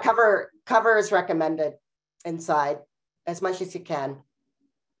 But yeah, cover is recommended inside as much as you can.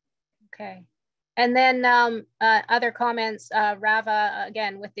 Okay. And then other comments, Rava,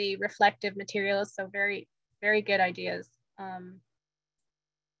 again, with the reflective materials. So very, very good ideas.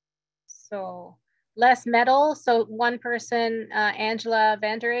 So less metal. So one person, Angela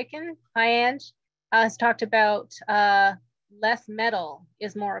Vanderaken, hi Ange, has talked about less metal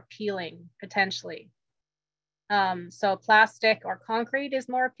is more appealing potentially. So plastic or concrete is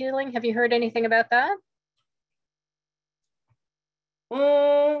more appealing. Have you heard anything about that?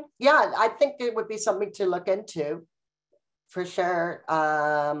 Yeah, I think it would be something to look into for sure.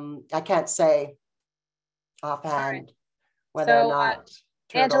 I can't say offhand whether or not.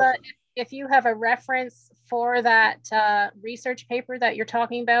 Angela, if you have a reference for that research paper that you're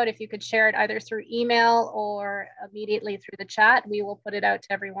talking about, if you could share it either through email or immediately through the chat, we will put it out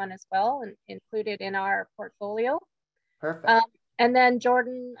to everyone as well and include it in our portfolio. Perfect. And then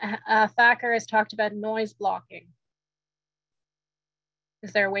Jordan Thacker has talked about noise blocking.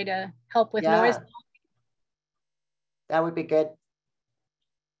 Is there a way to help with noise blocking? That would be good.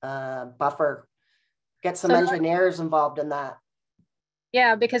 Buffer. Get some engineers involved in that.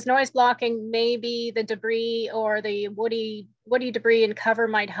 Yeah, because noise blocking, maybe the debris or the woody debris and cover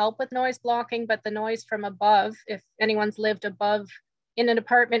might help with noise blocking, but the noise from above, if anyone's lived above in an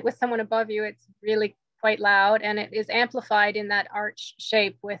apartment with someone above you, it's really quite loud, and it is amplified in that arch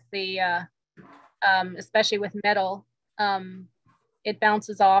shape with the, especially with metal. It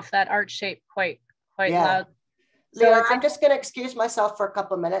bounces off that arch shape quite loud. So I'm just going to excuse myself for a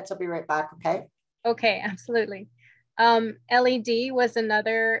couple of minutes. I'll be right back. Okay. Okay, absolutely. LED was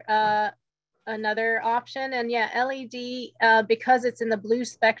another option, and yeah, LED because it's in the blue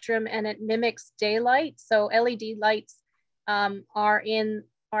spectrum and it mimics daylight. So LED lights are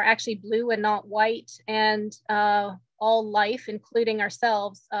actually blue and not white, and all life, including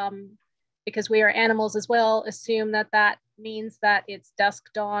ourselves, because we are animals as well, assume that that means that it's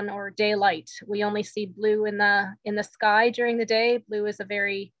dusk, dawn, or daylight. We only see blue in the sky during the day. Blue is a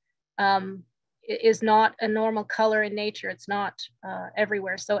very is not a normal color in nature. It's not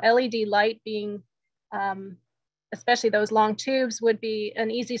everywhere. So LED light being, especially those long tubes, would be an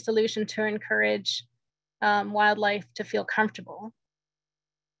easy solution to encourage wildlife to feel comfortable.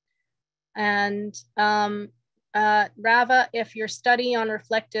 And Rava, if your study on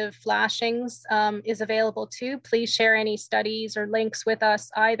reflective flashings is available too, please share any studies or links with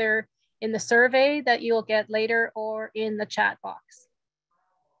us, either in the survey that you'll get later or in the chat box.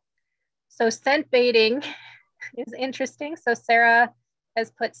 So scent baiting is interesting. So Sarah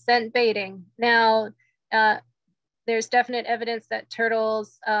has put scent baiting. Now, there's definite evidence that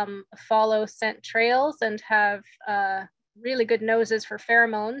turtles follow scent trails and have really good noses for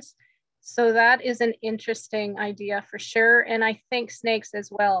pheromones. So that is an interesting idea for sure. And I think snakes as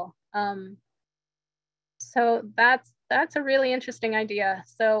well. So that's a really interesting idea.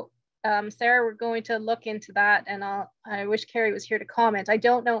 So Sarah, we're going to look into that, and I wish Kari was here to comment. I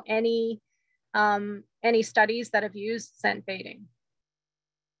don't know any studies that have used scent baiting.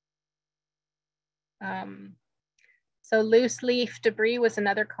 So loose leaf debris was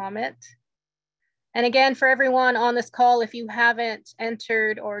another comment. And again, for everyone on this call, if you haven't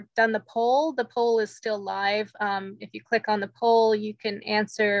entered or done the poll is still live. If you click on the poll, you can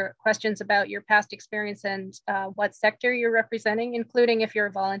answer questions about your past experience and what sector you're representing, including if you're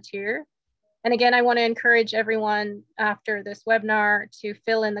a volunteer. And again, I want to encourage everyone after this webinar to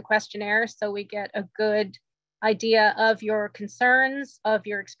fill in the questionnaire so we get a good idea of your concerns, of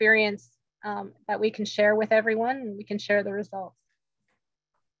your experience, that we can share with everyone, and we can share the results.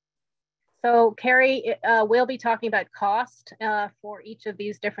 So Kari will be talking about cost for each of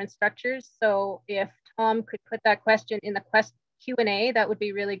these different structures. So if Tom could put that question in the Q&A, that would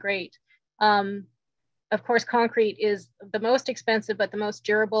be really great. Of course, concrete is the most expensive, but the most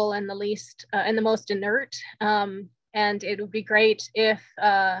durable and the least and the most inert. And it would be great if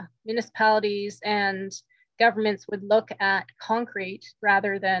municipalities and governments would look at concrete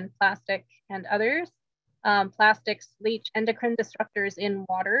rather than plastic and others. Plastics leach endocrine disruptors in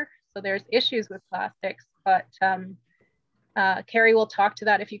water. So there's issues with plastics, but Kari will talk to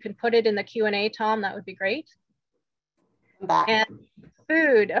that. If you can put it in the Q&A, Tom, that would be great. Back. And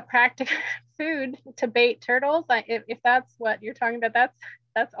food, a practical food to bait turtles. If that's what you're talking about,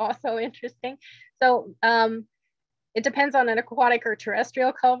 that's also interesting. So it depends on an aquatic or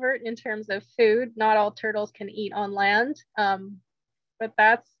terrestrial culvert in terms of food. Not all turtles can eat on land, but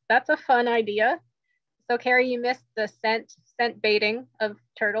that's a fun idea. So Kari, you missed the scent baiting of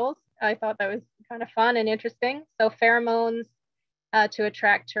turtles. I thought that was kind of fun and interesting. So pheromones to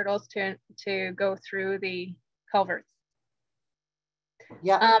attract turtles to go through the culverts.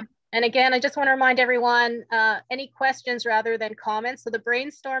 Yeah. And again, I just want to remind everyone, any questions rather than comments. So the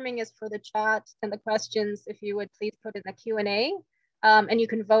brainstorming is for the chat, and the questions, if you would please put in the Q&A, and you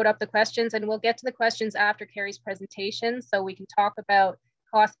can vote up the questions, and we'll get to the questions after Kari's presentation, so we can talk about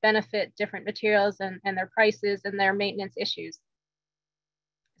cost benefit, different materials and their prices and their maintenance issues.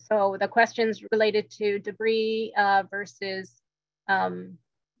 So the questions related to debris versus and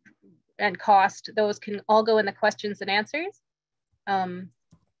cost, those can all go in the questions and answers. And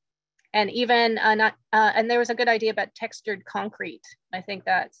even and there was a good idea about textured concrete. I think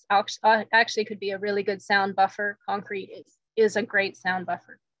that's actually could be a really good sound buffer. Concrete is a great sound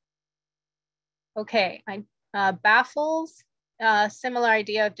buffer. Okay, baffles. Similar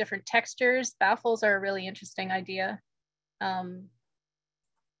idea of different textures. Baffles are a really interesting idea.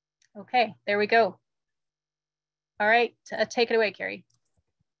 Okay, there we go. All right, take it away, Kari.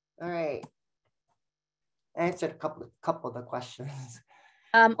 All right. I answered a couple of the questions.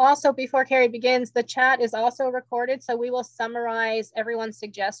 Also, before Kari begins, the chat is also recorded, so we will summarize everyone's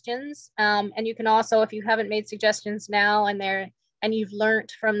suggestions. And you can also, if you haven't made suggestions now and you've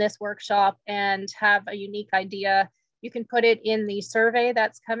learned from this workshop and have a unique idea, you can put it in the survey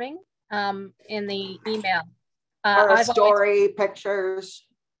that's coming in the email. Or pictures.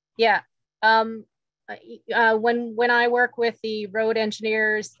 Yeah. When I work with the road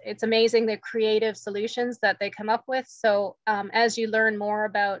engineers, it's amazing the creative solutions that they come up with. So as you learn more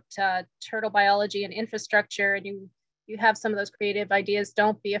about turtle biology and infrastructure, and you have some of those creative ideas,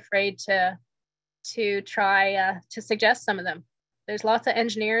 don't be afraid to try to suggest some of them. There's lots of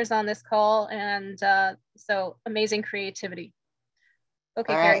engineers on this call, and so amazing creativity.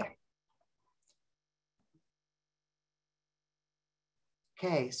 Okay, Kari.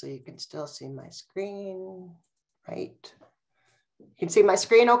 Okay, so you can still see my screen, right? You can see my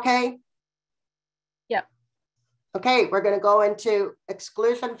screen okay? Yep. Okay, we're going to go into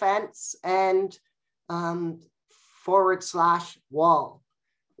exclusion fence and /wall.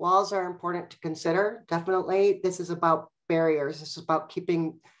 Walls are important to consider, definitely. This is about barriers. This is about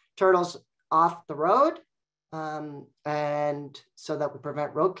keeping turtles off the road, and so that we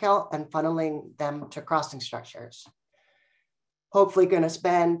prevent roadkill and funneling them to crossing structures. Hopefully going to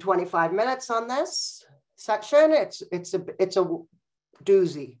spend 25 minutes on this section. It's a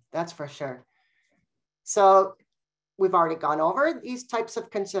doozy, that's for sure. So we've already gone over these types of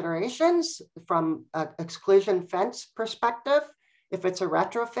considerations from an exclusion fence perspective. If it's a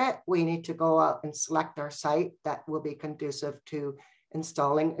retrofit, we need to go out and select our site that will be conducive to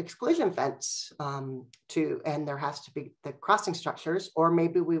installing exclusion fence and there has to be the crossing structures, or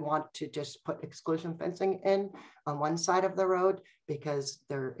maybe we want to just put exclusion fencing in on one side of the road because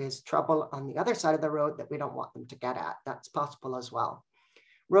there is trouble on the other side of the road that we don't want them to get at. That's possible as well.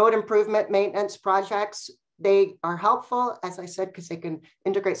 Road improvement maintenance projects, they are helpful, as I said, because they can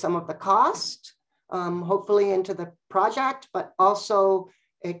integrate some of the cost, hopefully into the project, but also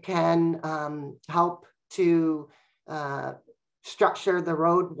it can help to structure the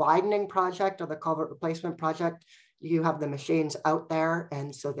road widening project or the culvert replacement project. You have the machines out there,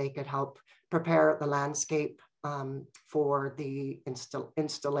 and so they could help prepare the landscape for the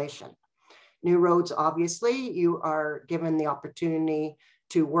installation. New roads, obviously, you are given the opportunity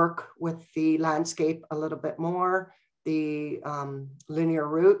to work with the landscape a little bit more, the linear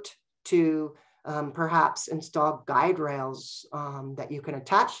route, to perhaps install guide rails that you can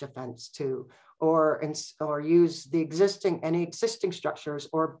attach the fence to, or use the any existing structures,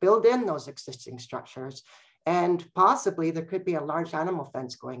 or build in those existing structures. And possibly there could be a large animal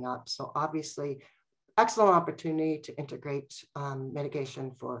fence going up. So obviously, excellent opportunity to integrate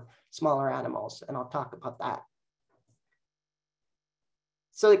mitigation for smaller animals. And I'll talk about that.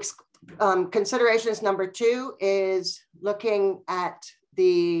 So considerations number 2 is looking at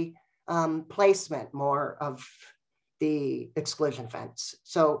the placement more of the exclusion fence.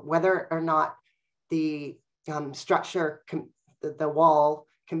 So whether or not the structure, the wall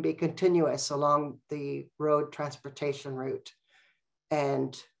can be continuous along the road transportation route.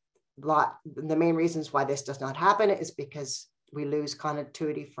 And the main reasons why this does not happen is because we lose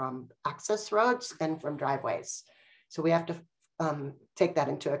continuity from access roads and from driveways. So we have to take that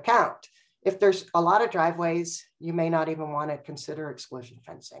into account. If there's a lot of driveways, you may not even want to consider exclusion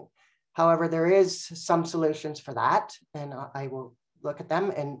fencing. However, there is some solutions for that, and I will look at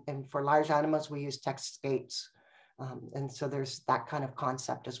them. And for large animals, we use Texas gates. And so there's that kind of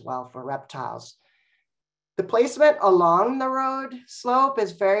concept as well for reptiles. The placement along the road slope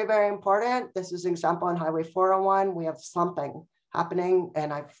is very, very important. This is an example on Highway 401. We have slumping happening,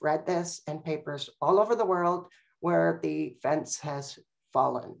 and I've read this in papers all over the world where the fence has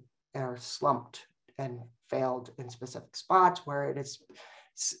fallen or slumped and failed in specific spots where it is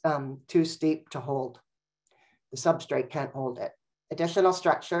too steep to hold. The substrate can't hold it. Additional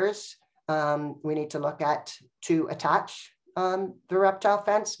structures we need to look at to attach the reptile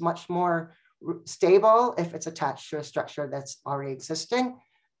fence, much more stable if it's attached to a structure that's already existing,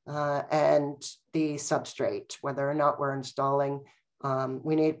 and the substrate, whether or not we're installing,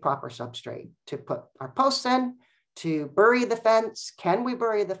 we need proper substrate to put our posts in, to bury the fence. Can we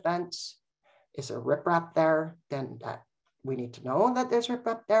bury the fence? Is there riprap there? Then that we need to know that there's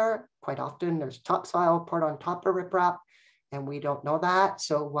riprap there. Quite often there's topsoil poured on top of riprap, and we don't know that.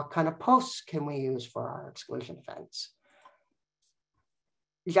 So what kind of posts can we use for our exclusion fence?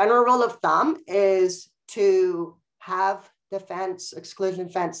 General rule of thumb is to have the fence, exclusion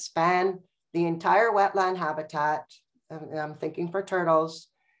fence, span the entire wetland habitat. I'm thinking for turtles,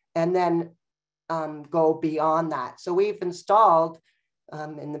 and then go beyond that. So we've installed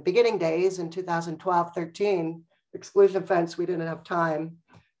in the beginning days in 2012, 13, exclusion fence. We didn't have time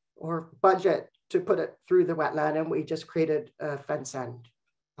or budget to put it through the wetland, and we just created a fence end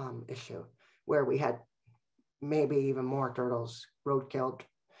issue where we had maybe even more turtles road killed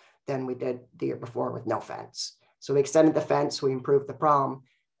than we did the year before with no fence. So we extended the fence, we improved the problem.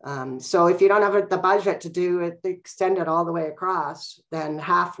 So if you don't have the budget to do it, extend it all the way across, then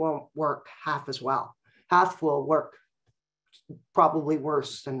half won't work, half as well. Half will work probably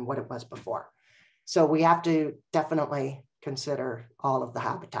worse than what it was before. So we have to definitely consider all of the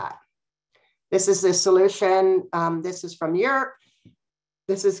habitat. This is the solution. This is from Europe.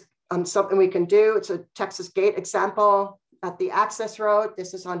 This is something we can do. It's a Texas gate example at the access road.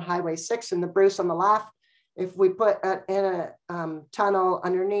 This is on Highway 6 in the Bruce on the left. If we put in a tunnel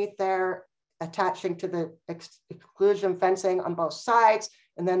underneath there, attaching to the exclusion fencing on both sides,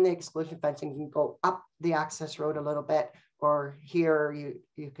 and then the exclusion fencing can go up the access road a little bit, or here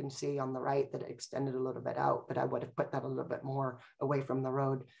you can see on the right that it extended a little bit out, but I would have put that a little bit more away from the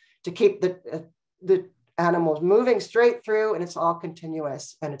road to keep the animals moving straight through, and it's all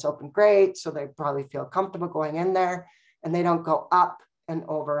continuous and it's open grade. So they probably feel comfortable going in there and they don't go up and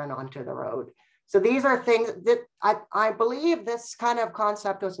over and onto the road. So these are things that I believe this kind of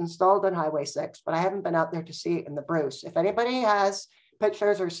concept was installed on Highway 6, but I haven't been out there to see it in the Bruce. If anybody has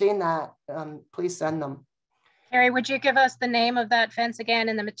pictures or seen that, please send them. Kari, would you give us the name of that fence again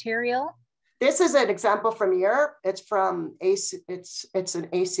and the material? This is an example from Europe. It's from it's an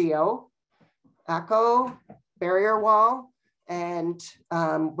ACO, ACO barrier wall. And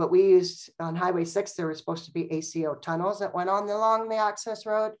what we used on Highway 6, there were supposed to be ACO tunnels that went on along the access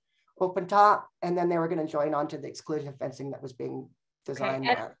road, open top, and then they were going to join onto the exclusion fencing that was being designed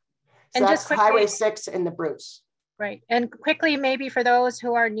there. So that's quickly, Highway 6 in the Bruce. Right. And quickly, maybe for those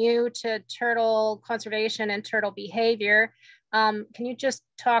who are new to turtle conservation and turtle behavior, can you just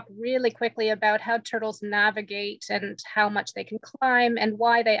talk really quickly about how turtles navigate and how much they can climb and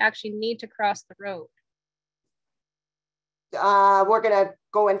why they actually need to cross the road? We're going to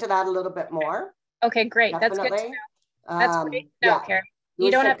go into that a little bit more. Okay, great. Definitely. That's good to know. That's great to know, Kari.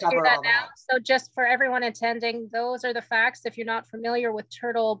 You don't have to do that now. So just for everyone attending, those are the facts. If you're not familiar with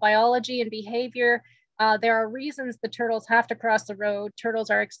turtle biology and behavior, there are reasons the turtles have to cross the road. Turtles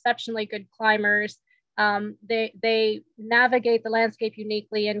are exceptionally good climbers. They navigate the landscape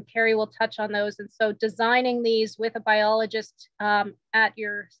uniquely, and Kari will touch on those. And so designing these with a biologist at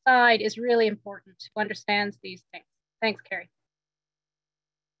your side is really important who understands these things. Thanks, Kari.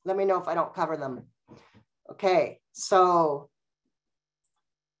 Let me know if I don't cover them. Okay, so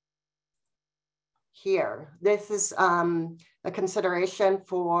here, this is a consideration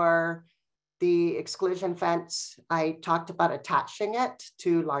for the exclusion fence. I talked about attaching it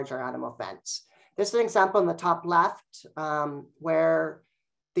to larger animal fence. This is an example in the top left where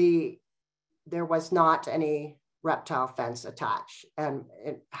there was not any reptile fence attached. And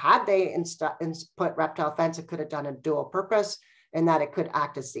had they put reptile fence, it could have done a dual purpose in that it could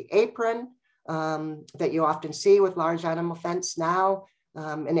act as the apron that you often see with large animal fence now.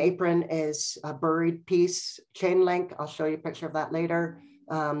 An apron is a buried piece, chain link. I'll show you a picture of that later.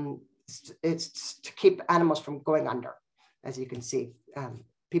 It's to keep animals from going under. As you can see,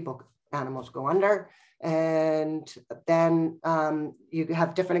 animals go under. And then you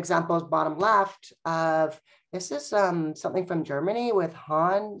have different examples, bottom left, of this is something from Germany with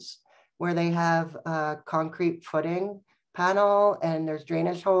Hans, where they have a concrete footing panel and there's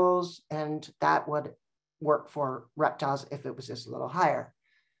drainage holes, and that would work for reptiles if it was just a little higher.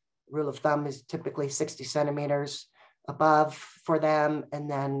 Rule of thumb is typically 60 centimeters above for them. And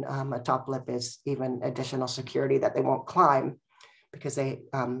then a top lip is even additional security that they won't climb because they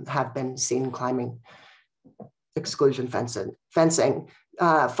have been seen climbing exclusion fencing.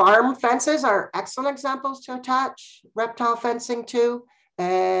 Farm fences are excellent examples to attach reptile fencing to.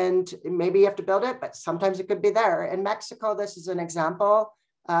 And maybe you have to build it, but sometimes it could be there. In Mexico, this is an example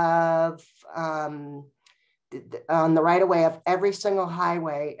of on the right of way of every single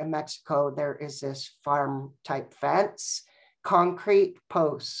highway in Mexico, there is this farm type fence, concrete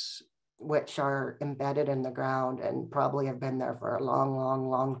posts, which are embedded in the ground and probably have been there for a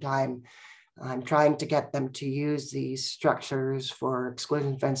long time. I'm trying to get them to use these structures for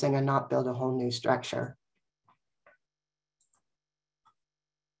exclusion fencing and not build a whole new structure.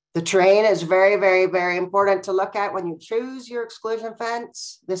 The terrain is very important to look at when you choose your exclusion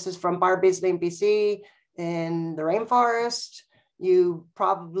fence. This is from Barbeasley, BC. In the rainforest, you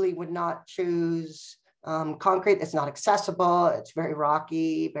probably would not choose concrete. It's not accessible. It's very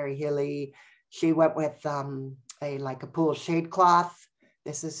rocky, very hilly. She went with like a pool shade cloth.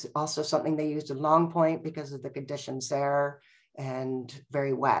 This is also something they used in Long Point because of the conditions there, and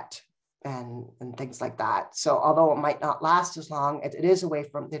very wet and things like that. So although it might not last as long, it is away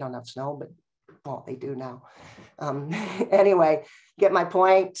from, they don't have snow, but well, they do now. Anyway, get my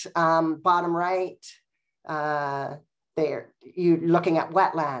point. Bottom right, there, you're looking at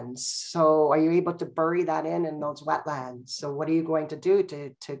wetlands. So are you able to bury that in those wetlands? So what are you going to do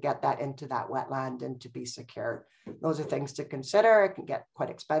to get that into that wetland and to be secure? Those are things to consider. It can get quite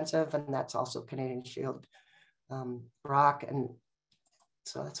expensive, and that's also Canadian Shield rock. And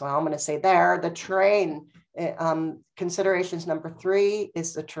so that's what I'm going to say there. The terrain, considerations number 3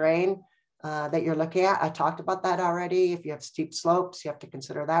 is the terrain that you're looking at. I talked about that already. If you have steep slopes, you have to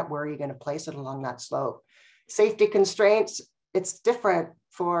consider that. Where are you going to place it along that slope? Safety constraints, it's different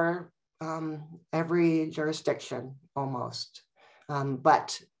for every jurisdiction almost.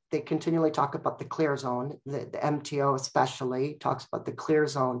 But they continually talk about the clear zone. The MTO especially talks about the clear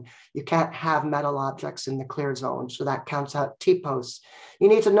zone. You can't have metal objects in the clear zone, so that counts out T-posts. You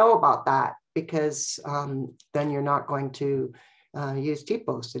need to know about that because then you're not going to use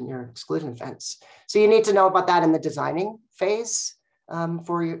T-posts in your exclusion fence. So you need to know about that in the designing phase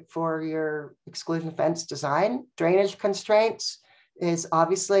for your exclusion fence design. Drainage constraints is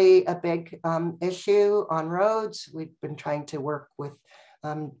obviously a big issue on roads. We've been trying to work with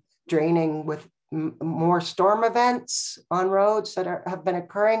draining with more storm events on roads that have been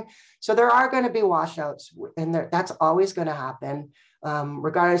occurring. So there are going to be washouts, and that's always going to happen,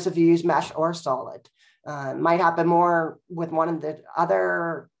 regardless if you use mesh or solid. Might happen more with one and the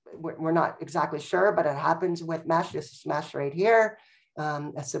other. We're not exactly sure, but it happens with mesh. This is mesh right here.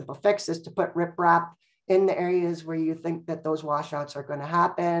 A simple fix is to put riprap in the areas where you think that those washouts are going to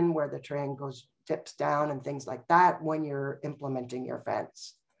happen, where the terrain dips down and things like that when you're implementing your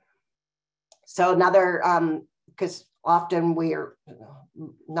fence. So another, because often we're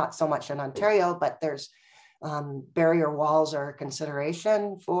not so much in Ontario, but there's barrier walls are a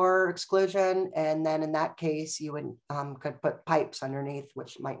consideration for exclusion. And then in that case, you would could put pipes underneath,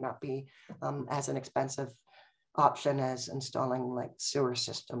 which might not be as an expensive option as installing like sewer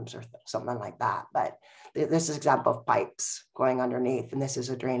systems or something like that. But this is an example of pipes going underneath, and this is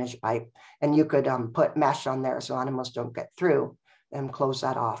a drainage pipe. And you could put mesh on there so animals don't get through and close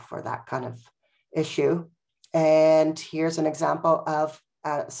that off for that kind of issue. And here's an example of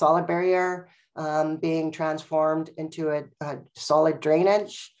a solid barrier being transformed into a solid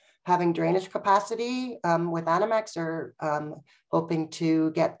drainage, having drainage capacity with Animex are hoping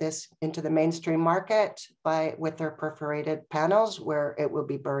to get this into the mainstream market with their perforated panels where it will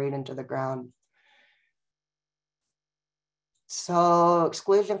be buried into the ground. So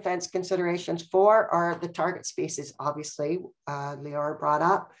exclusion fence considerations 4 are the target species, obviously, Leora brought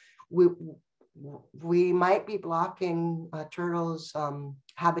up. We might be blocking turtles'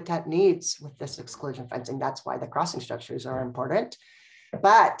 habitat needs with this exclusion fencing. That's why the crossing structures are important.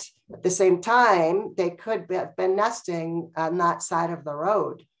 But at the same time, they could have been nesting on that side of the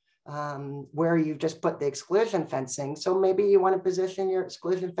road where you just put the exclusion fencing. So maybe you want to position your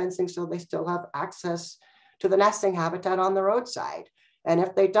exclusion fencing so they still have access to the nesting habitat on the roadside. And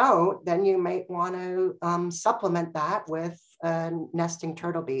if they don't, then you might want to supplement that with a nesting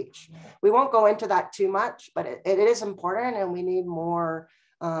turtle beach. We won't go into that too much, but it is important, and we need more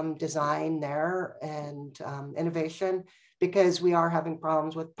design there and innovation, because we are having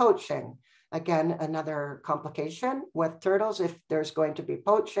problems with poaching. Again, another complication with turtles. If there's going to be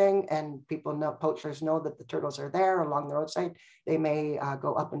poaching and poachers know that the turtles are there along the roadside, they may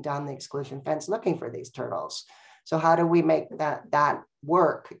go up and down the exclusion fence looking for these turtles. So how do we make that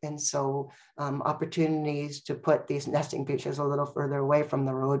work? And so opportunities to put these nesting beaches a little further away from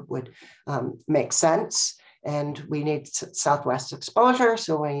the road would make sense. And we need southwest exposure.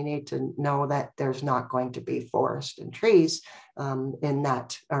 So we need to know that there's not going to be forest and trees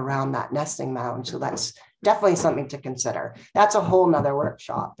around that nesting mound. So that's definitely something to consider. That's a whole nother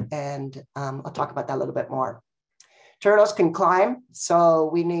workshop. And I'll talk about that a little bit more. Turtles can climb.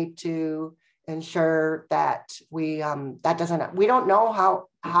 So we need to ensure that we don't know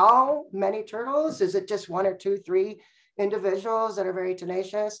how many turtles. Is it just 1 or 2, 3 individuals that are very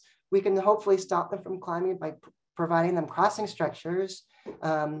tenacious? We can hopefully stop them from climbing by providing them crossing structures.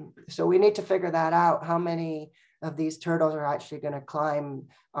 So we need to figure that out, how many of these turtles are actually going to climb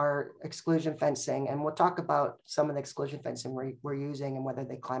our exclusion fencing. And we'll talk about some of the exclusion fencing we're using and whether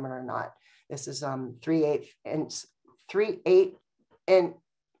they climb it or not. This is 3/8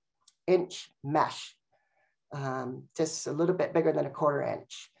 inch mesh, just a little bit bigger than 1/4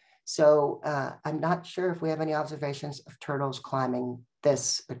 inch. So I'm not sure if we have any observations of turtles climbing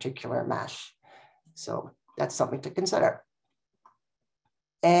this particular mesh. So that's something to consider.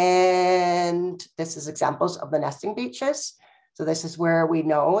 And this is examples of the nesting beaches. So this is where we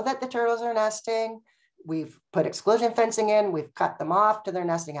know that the turtles are nesting. We've put exclusion fencing in, we've cut them off to their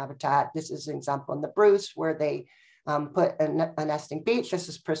nesting habitat. This is an example in the Bruce where they put a nesting beach. This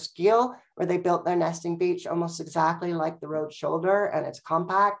is Presqu'île, where they built their nesting beach almost exactly like the road shoulder, and it's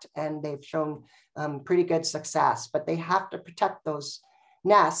compact, and they've shown pretty good success. But they have to protect those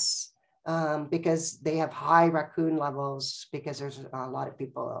nests because they have high raccoon levels, because there's a lot of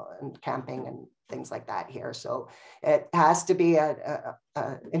people and camping and things like that here. So it has to be a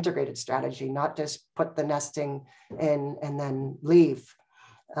integrated strategy, not just put the nesting in and then leave.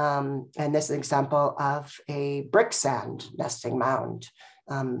 And this is an example of a brick sand nesting mound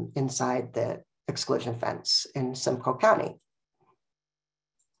inside the exclusion fence in Simcoe County.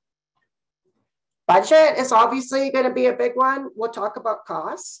 Budget is obviously going to be a big one. We'll talk about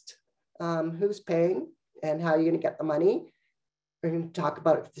cost, who's paying and how you're going to get the money. We're going to talk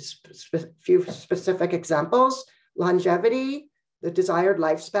about a few specific examples. Longevity, the desired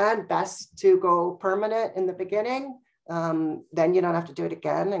lifespan, best to go permanent in the beginning. Then you don't have to do it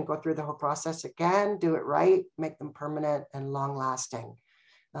again and go through the whole process again. Do it right, make them permanent and long lasting.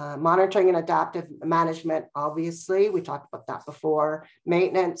 Monitoring and adaptive management, obviously, we talked about that before.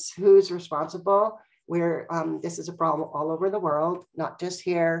 Maintenance, who's responsible? This is a problem all over the world, not just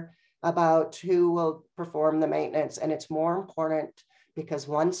here, about who will perform the maintenance. And it's more important because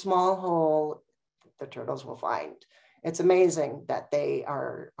one small hole, the turtles will find. It's amazing that they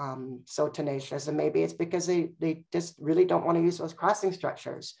are so tenacious, and maybe it's because they just really don't want to use those crossing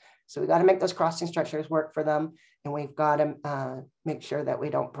structures. So we got to make those crossing structures work for them, and we've got to make sure that we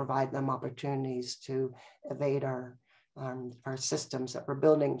don't provide them opportunities to evade our systems that we're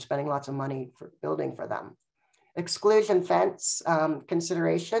building, spending lots of money for building for them. Exclusion fence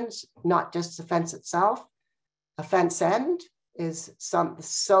considerations, not just the fence itself. A fence end is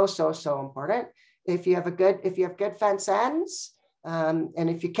so important. If you have good fence ends, and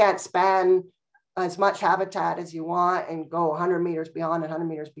if you can't span as much habitat as you want and go 100 meters beyond and 100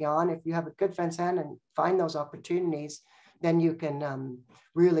 meters beyond, if you have a good fence end and find those opportunities, then you can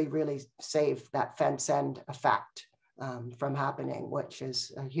really, really save that fence end effect from happening, which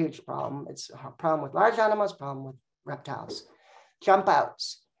is a huge problem. It's a problem with large animals, problem with reptiles. Jump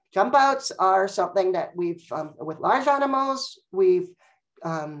outs. Jump outs are something that we've, with large animals, we've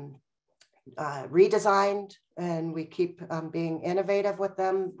redesigned, and we keep being innovative with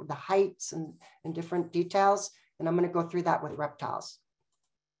them, the heights and different details. And I'm going to go through that with reptiles.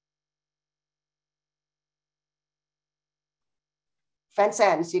 Fence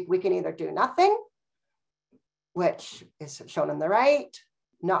ends, we can either do nothing, which is shown on the right,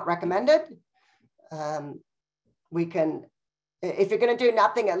 not recommended. We can, if you're going to do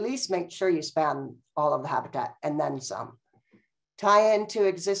nothing, at least make sure you span all of the habitat and then some. Tie into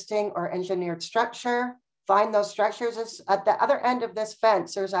existing or engineered structure, find those structures. At the other end of this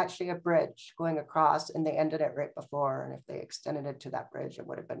fence, there's actually a bridge going across, and they ended it right before. And if they extended it to that bridge, it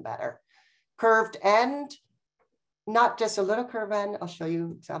would have been better. Curved end, not just a little curved end. I'll show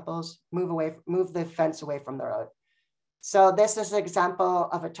you examples. Move the fence away from the road. So this is an example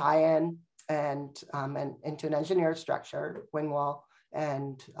of a tie-in and into an engineered structure, wing wall,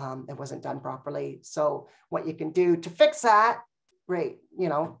 and it wasn't done properly. So what you can do to fix that, great,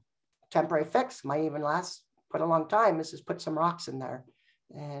 temporary fix, might even last quite a long time, is just put some rocks in there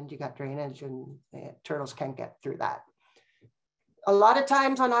and you got drainage, and turtles can't get through that. A lot of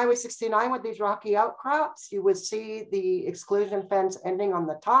times on Highway 69 with these rocky outcrops, you would see the exclusion fence ending on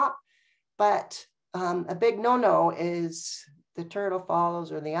the top, but a big no-no is the turtle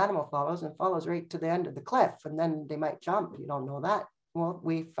follows, or the animal follows, and follows right to the end of the cliff, and then they might jump. You don't know that. Well,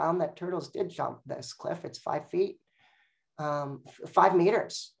 we found that turtles did jump this cliff. It's 5 feet. 5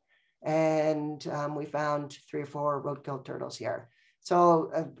 meters. And we found 3 or 4 roadkill turtles here.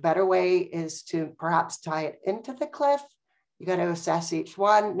 So a better way is to perhaps tie it into the cliff. You got to assess each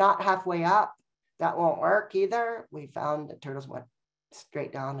one, not halfway up. That won't work either. We found that turtles went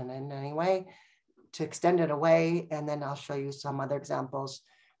straight down and in anyway. To extend it away, and then I'll show you some other examples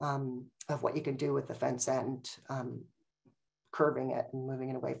of what you can do with the fence end, curving it and moving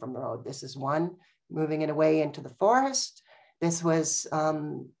it away from the road. This is one, moving it away into the forest. This was,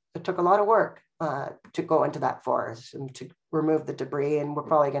 it took a lot of work to go into that forest and to remove the debris. And we're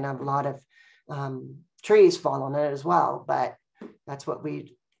probably going to have a lot of trees fall on it as well. But that's what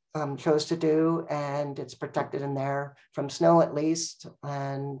we chose to do. And it's protected in there from snow at least.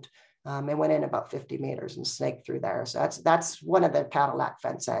 And it went in about 50 meters and snaked through there. So that's one of the Cadillac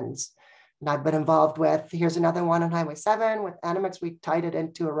fence ends. And I've been involved with, here's another one on Highway 7 with Animix. We tied it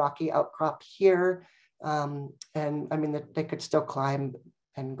into a rocky outcrop here. And I mean, they could still climb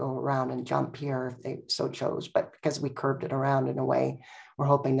and go around and jump here if they so chose, but because we curved it around in a way, we're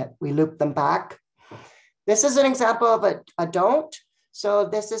hoping that we loop them back. This is an example of a don't. So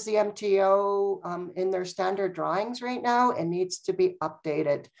this is the MTO in their standard drawings right now. It needs to be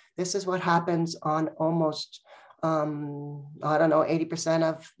updated. This is what happens on almost, I don't know, 80%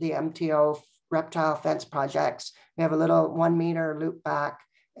 of the MTO reptile fence projects. We have a little 1 meter loop back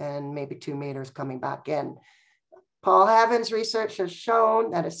and maybe 2 meters coming back in. Paul Haven's research has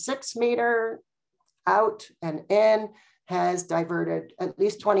shown that a 6 meter out and in has diverted at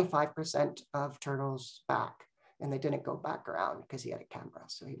least 25% of turtles back, and they didn't go back around because he had a camera.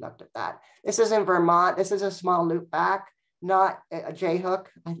 So he looked at that. This is in Vermont. This is a small loop back, not a J hook.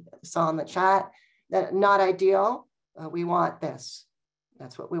 I saw in the chat that not ideal. We want this.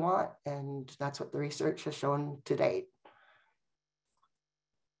 That's what we want. And that's what the research has shown to date.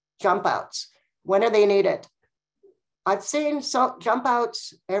 Jump outs. When are they needed? I've seen jump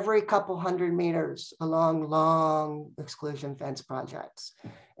outs every couple 100 meters along long exclusion fence projects.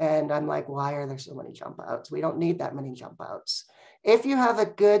 And I'm like, why are there so many jump outs? We don't need that many jump outs. If you have a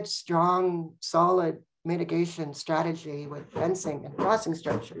good, strong, solid mitigation strategy with fencing and crossing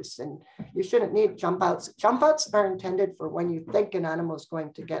structures, and you shouldn't need jump outs. Jump outs are intended for when you think an animal is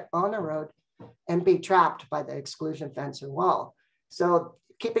going to get on a road and be trapped by the exclusion fence or wall. So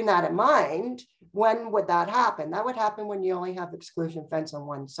keeping that in mind, when would that happen? That would happen when you only have exclusion fence on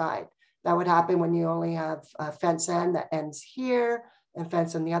one side. That would happen when you only have a fence end that ends here and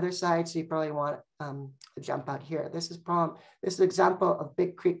fence on the other side. So you probably want a jump out here. This is an example of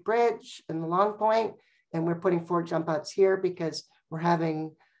Big Creek Bridge in the Long Point. And we're putting 4 jump outs here because we're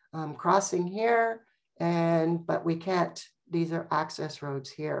having crossing here, but we can't, these are access roads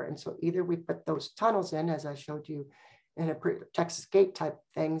here. And so either we put those tunnels in, as I showed you in a Texas gate type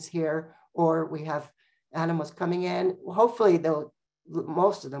things here, or we have animals coming in. Hopefully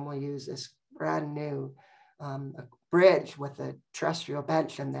most of them will use this brand new bridge with a terrestrial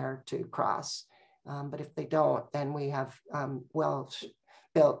bench in there to cross. But if they don't, then we have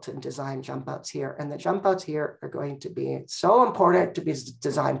well-built and designed jump outs here. And the jump outs here are going to be so important to be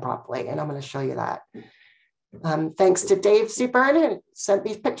designed properly. And I'm going to show you that. Thanks to Dave Seaburn, who sent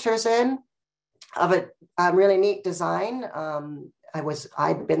these pictures in of a really neat design.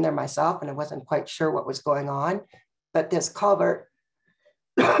 I'd been there myself and I wasn't quite sure what was going on, but this culvert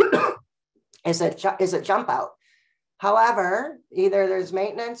is a jump out. However, either there's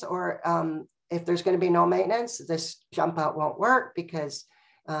maintenance or if there's going to be no maintenance, this jump out won't work because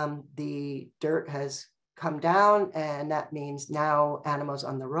the dirt has come down, and that means now animals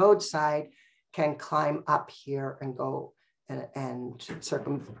on the roadside can climb up here and go and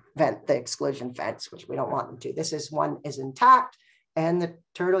circumvent the exclusion fence, which we don't want them to. This one is intact, and the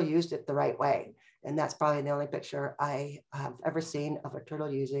turtle used it the right way. And that's probably the only picture I have ever seen of a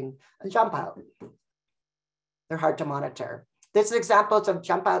turtle using a jump out. They're hard to monitor. This is examples of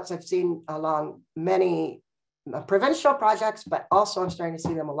jump outs I've seen along many provincial projects, but also I'm starting to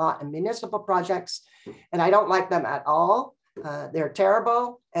see them a lot in municipal projects. And I don't like them at all. They're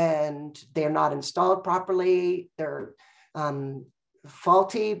terrible and they're not installed properly. They're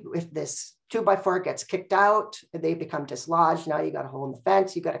faulty. If this 2x4 gets kicked out, they become dislodged. Now you got a hole in the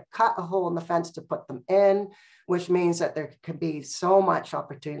fence. You got to cut a hole in the fence to put them in, which means that there can be so much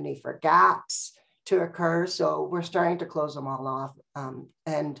opportunity for gaps to occur. So we're starting to close them all off.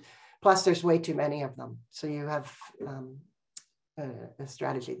 And plus there's way too many of them. So you have a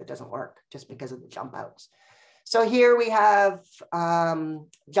strategy that doesn't work just because of the jump outs. So here we have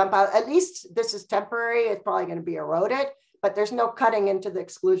jump out. At least this is temporary. It's probably going to be eroded, but there's no cutting into the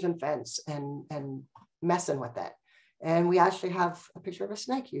exclusion fence and messing with it. And we actually have a picture of a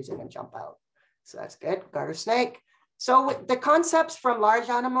snake using a jump out. So that's good, garter snake. So the concepts from large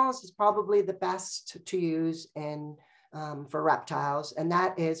animals is probably the best to use for reptiles. And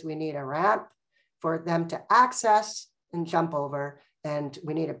that is we need a ramp for them to access and jump over. And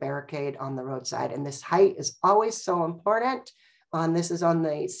we need a barricade on the roadside. And this height is always so important. This is on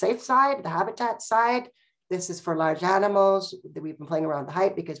the safe side, the habitat side. This is for large animals. We've been playing around the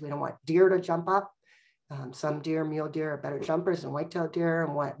height because we don't want deer to jump up. Some deer, mule deer are better jumpers than white-tailed deer.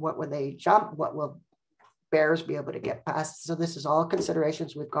 And what will they jump? What will bears be able to get past? So this is all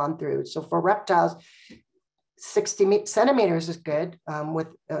considerations we've gone through. So for reptiles, 60 centimeters is good with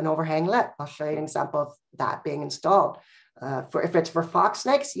an overhang lip. I'll show you an example of that being installed. If it's for fox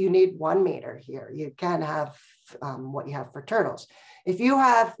snakes, you need 1 meter here. You can't have what you have for turtles. If you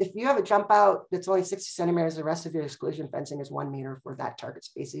have a jump out that's only 60 centimeters, the rest of your exclusion fencing is 1 meter for that target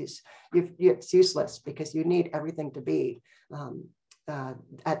species. It's useless because you need everything to be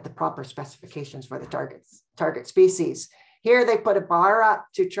at the proper specifications for the target species. Here they put a bar up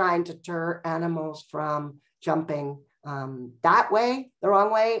to try and deter animals from jumping that way, the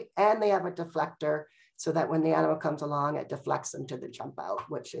wrong way, and they have a deflector so that when the animal comes along, it deflects them to the jump out,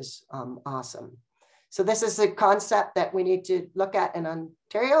 which is awesome. So this is a concept that we need to look at in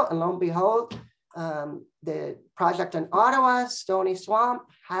Ontario, and lo and behold, the project in Ottawa, Stony Swamp,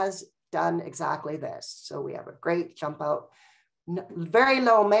 has done exactly this. So we have a great jump out, very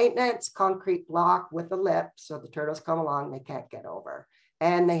low maintenance, concrete block with a lip. So the turtles come along, they can't get over.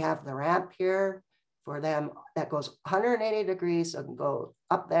 And they have the ramp here for them that goes 180 degrees, so it can go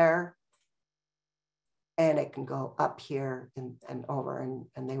up there and it can go up here and over,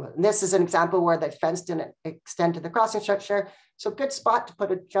 and they will. And this is an example where the fence didn't extend to the crossing structure. So good spot to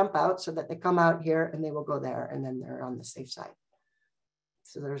put a jump out so that they come out here and they will go there and then they're on the safe side.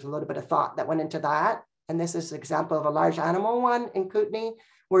 So there's a little bit of thought that went into that. And this is an example of a large animal one in Kootenai,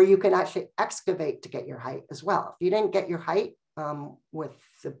 where you can actually excavate to get your height as well. If you didn't get your height with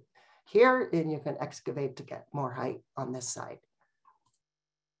the here, then you can excavate to get more height on this side.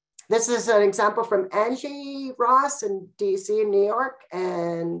 This is an example from Angie Ross in DC, New York.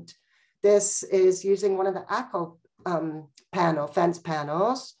 And this is using one of the Eco fence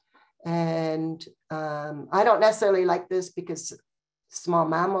panels. And I don't necessarily like this because small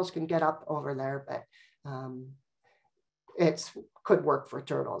mammals can get up over there, but it could work for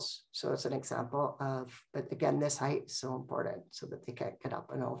turtles. So it's an example of, but again, this height is so important so that they can't get up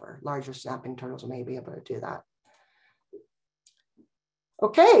and over. Larger snapping turtles may be able to do that.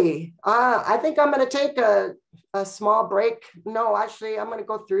 Okay, I think I'm going to take a small break. No, actually, I'm going to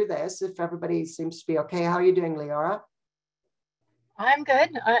go through this if everybody seems to be okay. How are you doing, Leora? I'm good.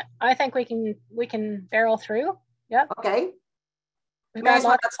 I think we can barrel through. Yep. Okay. That's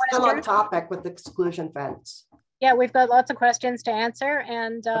still on topic with the exclusion fence. Yeah, we've got lots of questions to answer,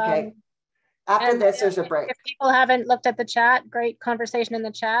 and okay. After this, there's a break. If people haven't looked at the chat, great conversation in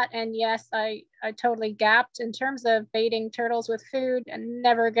the chat. And yes, I totally gapped in terms of baiting turtles with food, and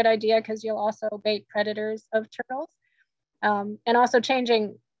never a good idea because you'll also bait predators of turtles. And also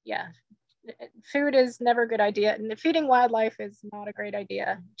changing, yeah, food is never a good idea. And feeding wildlife is not a great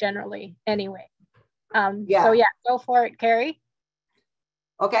idea generally anyway. Yeah. So yeah, go for it, Kari.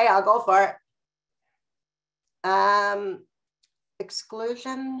 Okay, I'll go for it.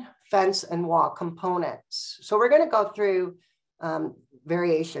 Exclusion, fence, and wall components. So we're going to go through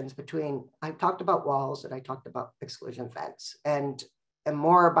variations between, I talked about walls and I talked about exclusion fence, and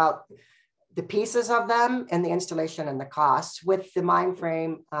more about the pieces of them and the installation and the costs, with the mind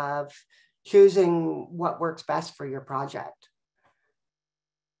frame of choosing what works best for your project.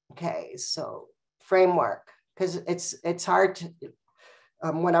 Okay, so framework, because it's hard to,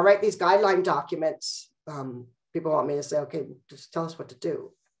 when I write these guideline documents, people want me to say, okay, just tell us what to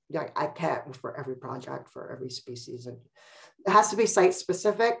do. Yeah, I can't for every project, for every species. And it has to be site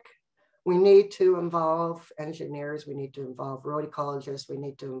specific. We need to involve engineers. We need to involve road ecologists. We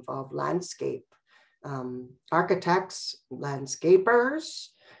need to involve landscape architects, landscapers,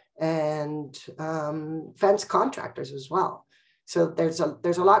 and fence contractors as well. So there's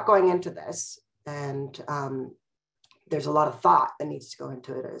a lot going into this, and there's a lot of thought that needs to go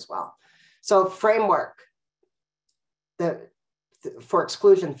into it as well. So framework. For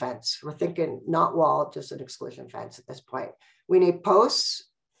exclusion fence, we're thinking not wall, just an exclusion fence at this point. We need posts,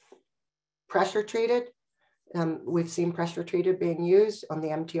 pressure treated. We've seen pressure treated being used on the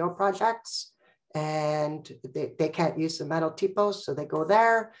MTO projects, and they can't use the metal T-posts, so they go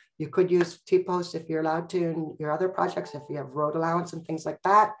there. You could use T-posts if you're allowed to in your other projects, if you have road allowance and things like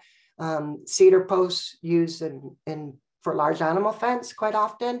that. Cedar posts used for large animal fence quite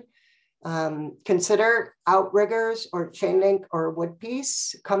often. Consider outriggers or chain link or wood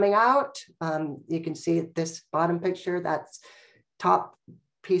piece coming out. You can see this bottom picture, that's top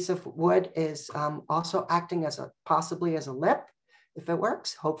piece of wood is also acting as possibly as a lip, if it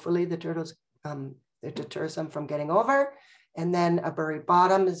works. Hopefully the turtles, it deters them from getting over. And then a buried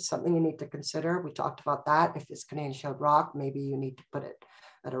bottom is something you need to consider. We talked about that. If it's Canadian shield rock, maybe you need to put it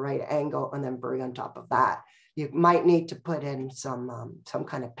at a right angle and then bury on top of that. You might need to put in some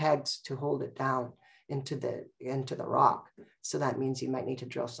kind of pegs to hold it down into the rock. So that means you might need to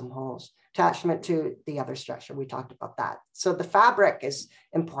drill some holes. Attachment to the other structure, we talked about that. So the fabric is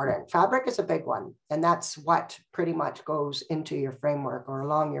important. Fabric is a big one, and that's what pretty much goes into your framework or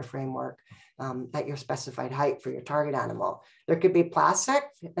along your framework at your specified height for your target animal. There could be plastic,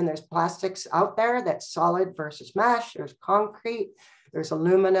 and there's plastics out there that's solid versus mesh. There's concrete, there's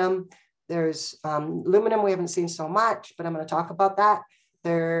aluminum. There's aluminum, we haven't seen so much, but I'm going to talk about that.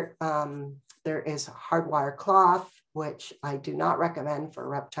 There is hardwire cloth, which I do not recommend for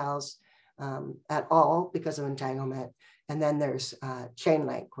reptiles at all because of entanglement. And then there's chain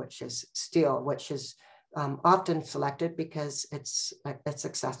link, which is steel, which is often selected because it's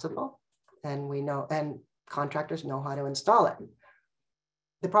accessible, and we know, and contractors know how to install it.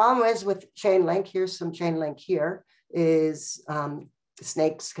 The problem is with chain link, here's some chain link here, is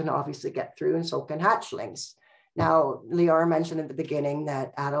snakes can obviously get through, and so can hatchlings. Now, Leora mentioned at the beginning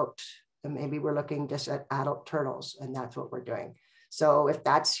that maybe we're looking just at adult turtles, and that's what we're doing. So if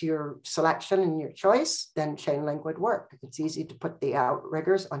that's your selection and your choice, then chain link would work. It's easy to put the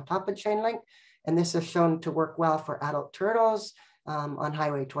outriggers on top of chain link, and this is shown to work well for adult turtles on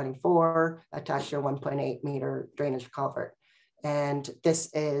Highway 24, attached to a 1.8 meter drainage culvert. And this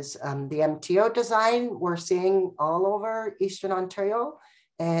is the MTO design we're seeing all over Eastern Ontario.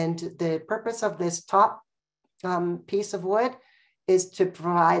 And the purpose of this top piece of wood is to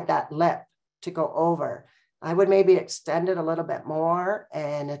provide that lip to go over. I would maybe extend it a little bit more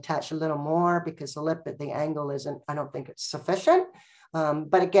and attach a little more, because the lip at the angle isn't, I don't think it's sufficient.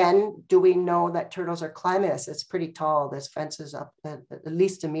 But again, do we know that turtles are climbing this? It's pretty tall. This fence is up at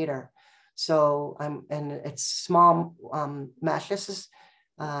least 1 meter. So, and it's small mesh. This is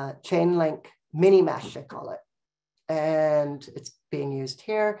chain link mini mesh, I call it. And it's being used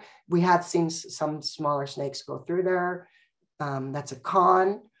here. We have seen some smaller snakes go through there. That's a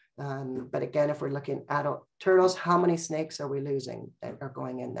con. But again, if we're looking at adult turtles, how many snakes are we losing that are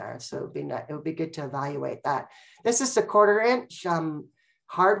going in there? So it would be good to evaluate that. This is the 1/4 inch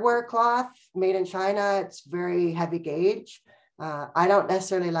hardware cloth made in China. It's very heavy gauge. I don't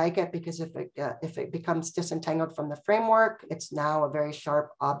necessarily like it, because if it becomes disentangled from the framework, it's now a very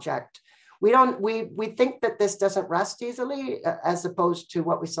sharp object. We think that this doesn't rust easily, as opposed to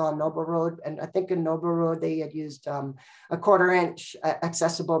what we saw on Noble Road. And I think in Noble Road, they had used a 1/4 inch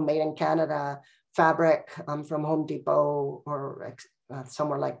accessible made in Canada fabric from Home Depot or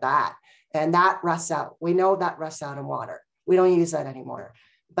somewhere like that. And that rusts out. We know that rusts out in water. We don't use that anymore.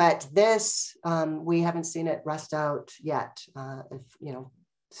 But this, we haven't seen it rust out yet,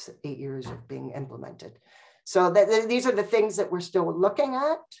 8 years of being implemented. So these are the things that we're still looking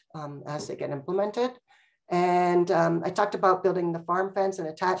at as they get implemented. And I talked about building the farm fence and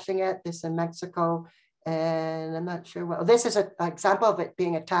attaching it, this in Mexico. And I'm not sure, well, this is an example of it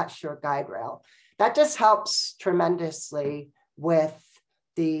being attached to a guide rail. That just helps tremendously with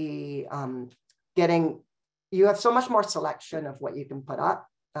the you have so much more selection of what you can put up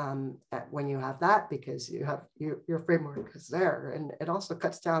when you have that, because you have your framework is there. And it also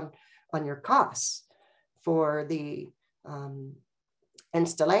cuts down on your costs for the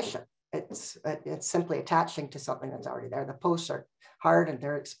installation. It's simply attaching to something that's already there. The posts are hard and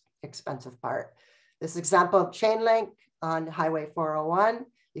they're expensive part. This example of chain link on Highway 401,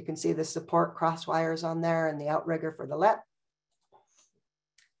 you can see the support cross wires on there and the outrigger for the lip.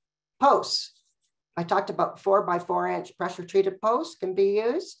 Posts. I talked about 4x4 inch pressure treated posts can be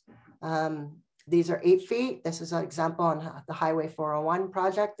used. These are 8 feet. This is an example on the Highway 401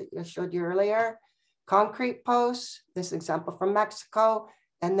 project that I showed you earlier. Concrete posts, this example from Mexico.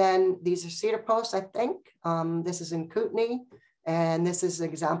 And then these are cedar posts, I think. This is in Kootenai. And this is an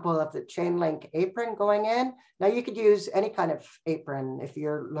example of the chain link apron going in. Now you could use any kind of apron. If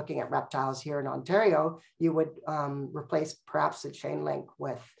you're looking at reptiles here in Ontario, you would replace perhaps the chain link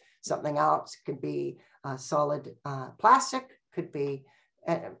with something else. It could be solid plastic, could be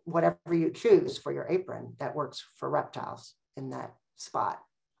whatever you choose for your apron that works for reptiles in that spot.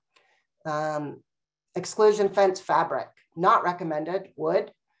 Exclusion fence fabric, not recommended,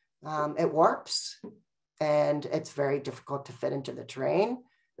 wood. It warps and it's very difficult to fit into the terrain.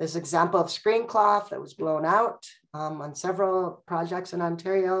 This example of screen cloth that was blown out on several projects in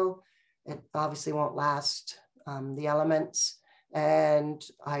Ontario. It obviously won't last the elements. And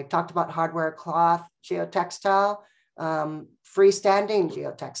I talked about hardware cloth, geotextile. Freestanding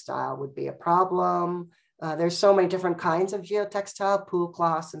geotextile would be a problem. There's so many different kinds of geotextile, pool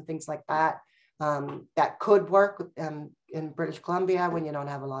cloths and things like that. That could work in British Columbia when you don't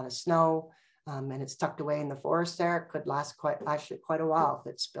have a lot of snow and it's tucked away in the forest there. It could last quite a while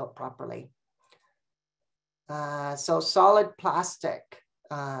if it's built properly. So solid plastic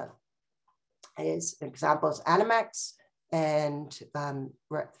is examples Animex. And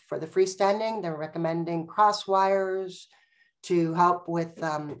for the freestanding, they're recommending cross wires to help with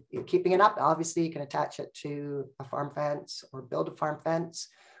keeping it up. Obviously, you can attach it to a farm fence or build a farm fence,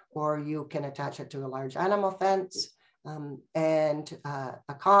 or you can attach it to a large animal fence. And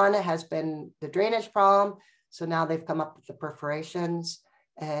a con has been the drainage problem. So now they've come up with the perforations,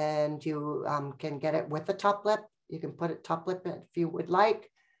 and you can get it with a top lip. You can put it top lip if you would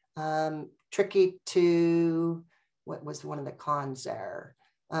like. Tricky to, what was one of the cons there?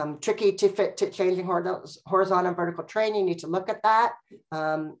 Tricky to fit to changing horizontal and vertical terrain. You need to look at that.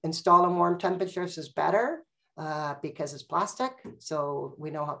 Install in warm temperatures is better because it's plastic. So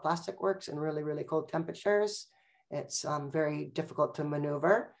we know how plastic works in really, really cold temperatures. It's very difficult to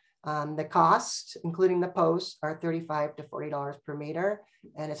maneuver. The cost, including the posts, are $35 to $40 per meter,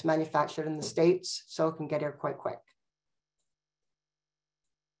 and it's manufactured in the States, so it can get here quite quick.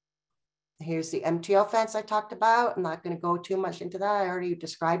 Here's the MTL fence I talked about. I'm not going to go too much into that. I already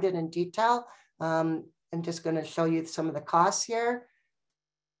described it in detail. I'm just going to show you some of the costs here.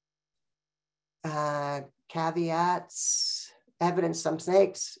 Caveats, evidence some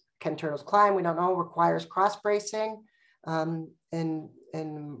snakes. Can turtles climb? We don't know. Requires cross bracing in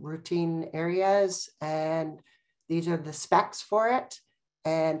routine areas. And these are the specs for it.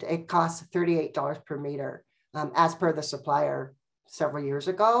 And it costs $38 per meter as per the supplier. several years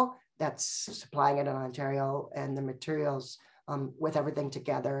ago that's supplying it in Ontario, and the materials with everything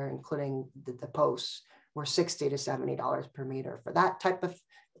together, including the posts, were $60 to $70 per meter for that type of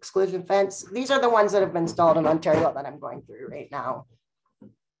exclusion fence. These are the ones that have been installed in Ontario that I'm going through right now.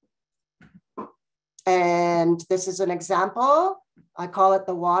 And this is an example. I call it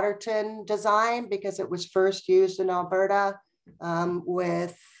the Waterton design because it was first used in Alberta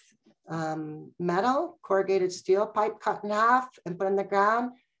with metal, corrugated steel pipe cut in half and put in the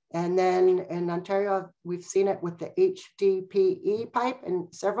ground. And then in Ontario, we've seen it with the HDPE pipe in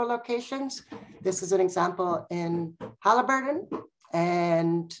several locations. This is an example in Halliburton,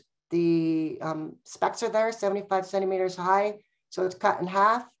 and the specs are there, 75 centimeters high. So it's cut in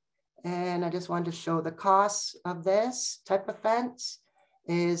half. And I just wanted to show the cost of this type of fence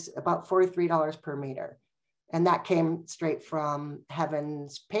is about $43 per meter. And that came straight from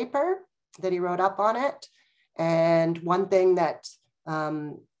Heaven's paper that he wrote up on it. And one thing that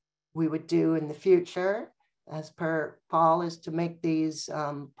we would do in the future, as per Paul, is to make these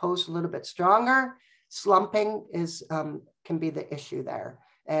posts a little bit stronger. Slumping is can be the issue there,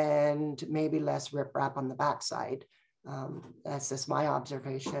 and maybe less riprap on the backside. That's just my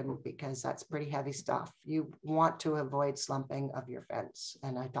observation, because that's pretty heavy stuff. You want to avoid slumping of your fence.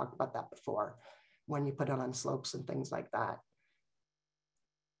 And I talked about that before when you put it on slopes and things like that.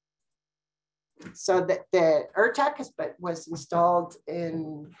 So the Urtec was installed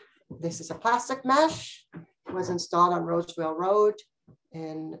in, this is a plastic mesh, was installed on Roseville Road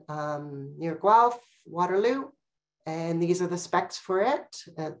in near Guelph, Waterloo. And these are the specs for it.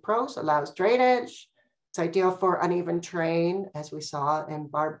 Pros: allows drainage. It's ideal for uneven terrain, as we saw in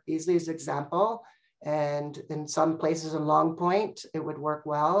Barb Beasley's example. And in some places in Long Point, it would work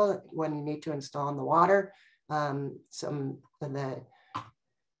well when you need to install in the water. Some of the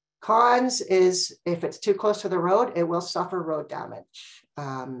cons is if it's too close to the road, it will suffer road damage,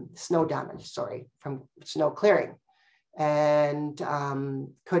 snow damage, sorry, from snow clearing, and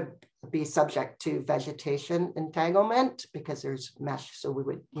could be subject to vegetation entanglement because there's mesh. So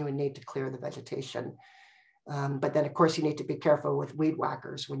you would need to clear the vegetation. But then of course you need to be careful with weed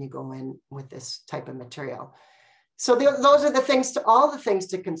whackers when you go in with this type of material. So those are the things all the things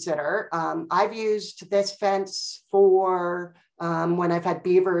to consider. I've used this fence for when I've had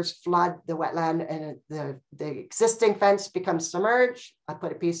beavers flood the wetland and the existing fence becomes submerged. I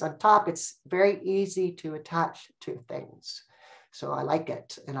put a piece on top. It's very easy to attach to things. So I like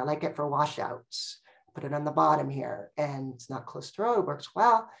it, and I like it for washouts. Put it on the bottom here, and it's not close to the road, it works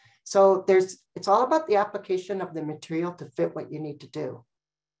well. So it's all about the application of the material to fit what you need to do.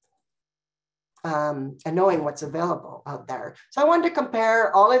 And knowing what's available out there. So I wanted to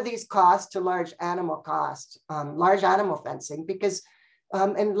compare all of these costs to large animal costs, large animal fencing, because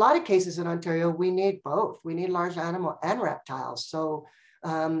in a lot of cases in Ontario, we need both. We need large animal and reptiles. So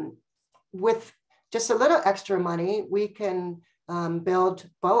with just a little extra money, we can build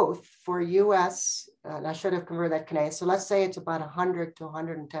both for US, and I should have converted that Canadian. So let's say it's about $100 to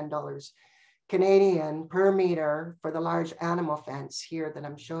 $110 Canadian per meter for the large animal fence here that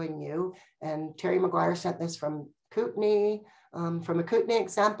I'm showing you. And Terry McGuire sent this from Kootenay, from a Kootenay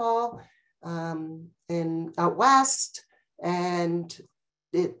example in out west. And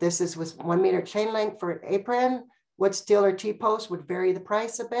this is with 1 meter chain link for an apron. Wood, steel, or T-post would vary the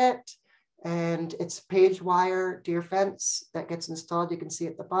price a bit. And it's page wire deer fence that gets installed. You can see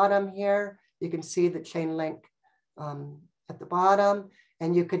at the bottom here, you can see the chain link at the bottom.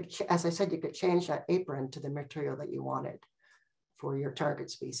 And you could, as I said, you could change that apron to the material that you wanted for your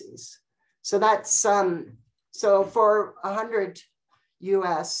target species. So that's, so for 100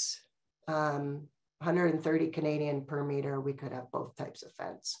 US, 130 Canadian per meter, we could have both types of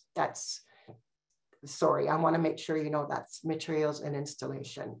fence. That's, sorry, I want to make sure you know that's materials and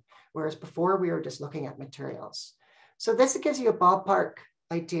installation. Whereas before we were just looking at materials. So this gives you a ballpark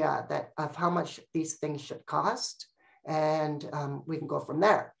idea of how much these things should cost. And we can go from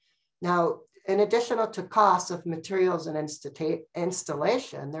there. Now, in addition to costs of materials and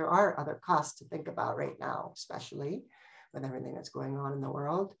installation, there are other costs to think about right now, especially with everything that's going on in the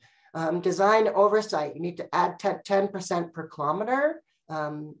world. Design oversight, you need to add 10% per kilometer.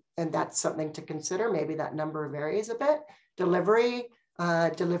 And that's something to consider. Maybe that number varies a bit. Delivery,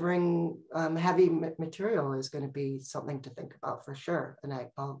 delivering heavy material is going to be something to think about for sure. And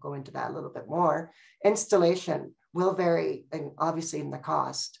I'll go into that a little bit more. Installation will vary, and obviously in the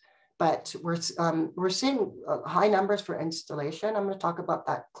cost, but we're seeing high numbers for installation. I'm going to talk about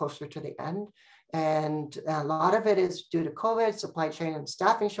that closer to the end. And a lot of it is due to COVID, supply chain and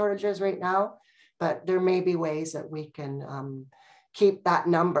staffing shortages right now, but there may be ways that we can keep that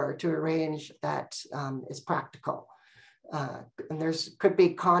number to a range that is practical. And could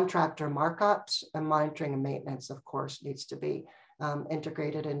be contractor markups, and monitoring and maintenance, of course, needs to be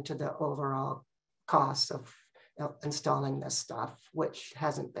integrated into the overall cost of installing this stuff, which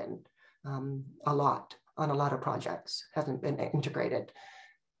hasn't been a lot on a lot of projects, hasn't been integrated.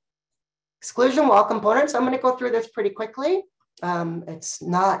 Exclusion wall components, I'm going to go through this pretty quickly. It's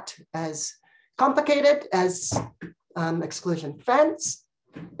not as complicated as exclusion fence.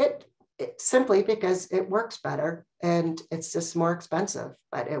 It simply because it works better, and it's just more expensive,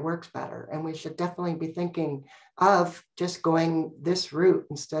 but it works better. And we should definitely be thinking of just going this route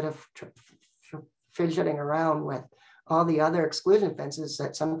instead of fidgeting around with all the other exclusion fences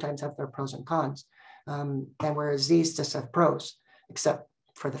that sometimes have their pros and cons. And whereas these just have pros, except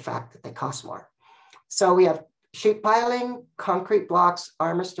for the fact that they cost more. So we have sheet piling, concrete blocks,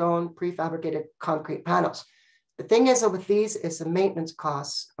 armor stone, prefabricated concrete panels. The thing is with these is the maintenance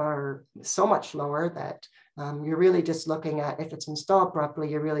costs are so much lower that you're really just looking at, if it's installed properly,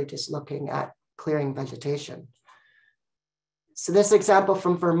 you're really just looking at clearing vegetation. So this example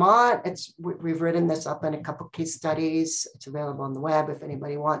from Vermont, we've written this up in a couple case studies. It's available on the web if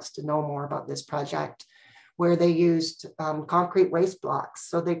anybody wants to know more about this project, where they used concrete waste blocks.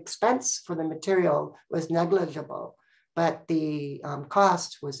 So the expense for the material was negligible, but the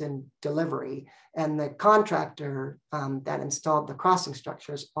cost was in delivery. And the contractor that installed the crossing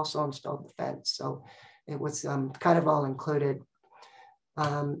structures also installed the fence. So it was kind of all included.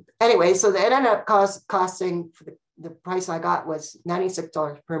 Anyway, so it ended up costing, for the price I got was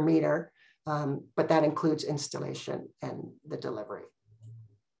 $96 per meter, but that includes installation and the delivery.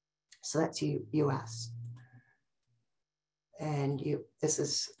 So that's US. And this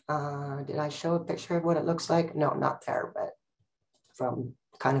is, did I show a picture of what it looks like? No, not there, but from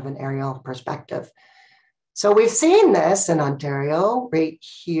kind of an aerial perspective. So we've seen this in Ontario, right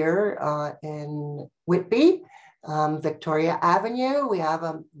here in Whitby, Victoria Avenue. We have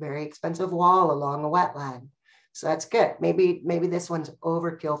a very expensive wall along a wetland. So that's good. Maybe this one's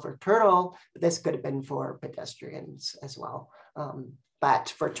overkill for turtle, but this could have been for pedestrians as well. But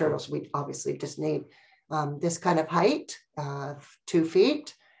for turtles, we obviously just need this kind of height of 2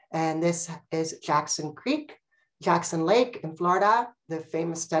 feet. And this is Jackson Lake in Florida, the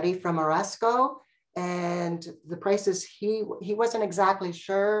famous study from Orozco. And the prices, he wasn't exactly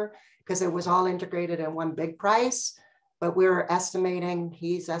sure because it was all integrated in one big price, but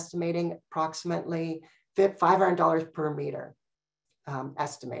he's estimating approximately $500 per meter,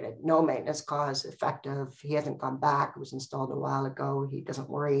 estimated. No maintenance cost, effective. He hasn't gone back. It was installed a while ago. He doesn't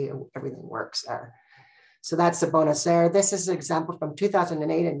worry. Everything works there. So that's the bonus there. This is an example from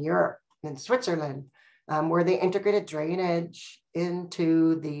 2008 in Europe, in Switzerland, where they integrated drainage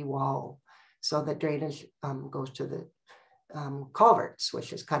into the wall. So the drainage goes to the culverts,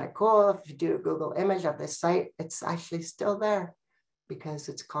 which is kind of cool. If you do a Google image of this site, it's actually still there because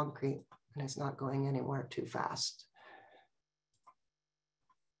it's concrete and it's not going anywhere too fast.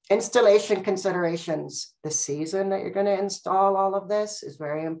 Installation considerations. The season that you're going to install all of this is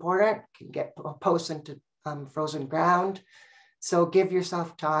very important. You can get posts into frozen ground. So give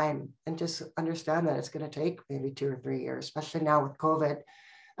yourself time and just understand that it's going to take maybe 2 or 3 years, especially now with COVID.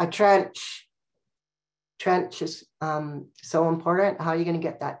 A trench is so important. How are you going to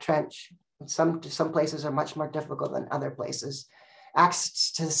get that trench? Some places are much more difficult than other places.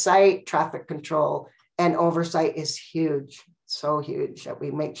 Access to the site, traffic control, and oversight is huge. So huge that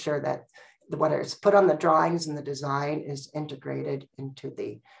we make sure that what is put on the drawings and the design is integrated into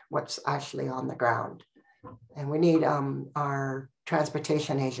what's actually on the ground. And we need our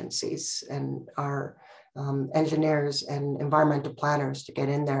transportation agencies and our engineers and environmental planners to get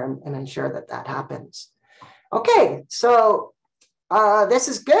in there and ensure that that happens. Okay, so this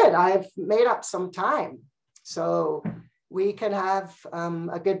is good. I've made up some time. So we can have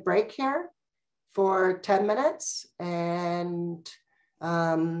a good break here for 10 minutes and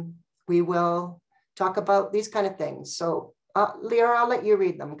we will talk about these kind of things. So Leora, I'll let you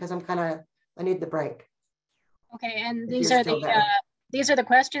read them because I need the break. Okay, and these are the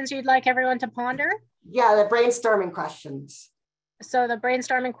questions you'd like everyone to ponder? Yeah, the brainstorming questions. So the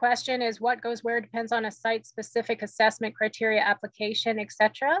brainstorming question is what goes where depends on a site-specific assessment criteria application,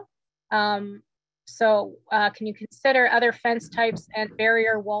 etc. Can you consider other fence types and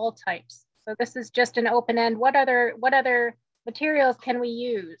barrier wall types? So this is just an open end. What other materials can we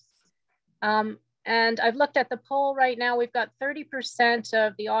use? And I've looked at the poll right now. We've got 30%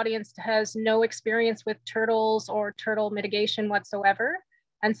 of the audience has no experience with turtles or turtle mitigation whatsoever.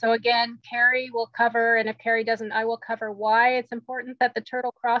 And so again, Kari will cover, and if Kari doesn't, I will cover why it's important that the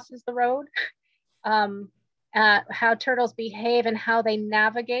turtle crosses the road, how turtles behave and how they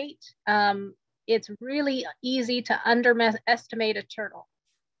navigate, it's really easy to underestimate a turtle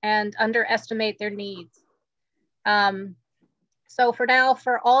and underestimate their needs. So for now,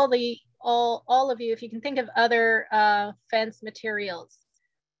 for all of you, if you can think of other fence materials,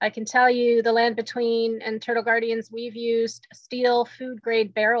 I can tell you the Land Between and Turtle Guardians, we've used steel food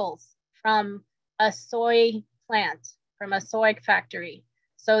grade barrels from a soy plant, from a soy factory.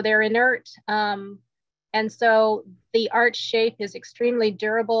 So they're inert. And so the arch shape is extremely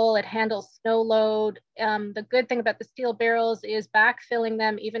durable. It handles snow load. The good thing about the steel barrels is backfilling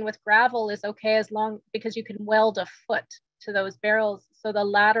them, even with gravel, is okay as long, because you can weld a foot to those barrels. So the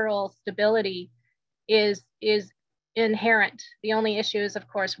lateral stability is inherent. The only issue is, of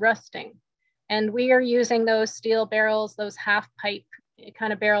course, rusting. And we are using those steel barrels, those half pipe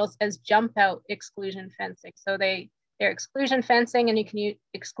kind of barrels, as jump out exclusion fencing. So they're exclusion fencing, and you can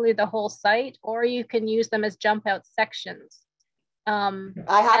exclude the whole site, or you can use them as jump out sections. I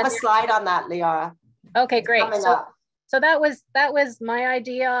have a slide on that, Leora. Okay, great. So that was my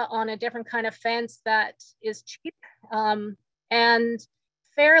idea on a different kind of fence that is cheap and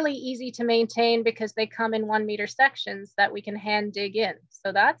fairly easy to maintain, because they come in 1 meter sections that we can hand dig in.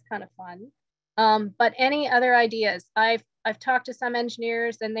 So that's kind of fun. But any other ideas? I've talked to some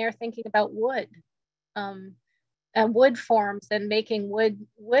engineers, and they're thinking about wood. And wood forms and making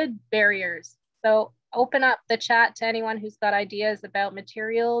wood barriers. So open up the chat to anyone who's got ideas about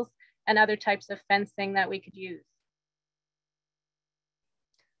materials and other types of fencing that we could use.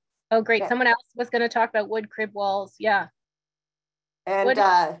 Oh, great. Someone else was going to talk about wood crib walls. Yeah. And wood is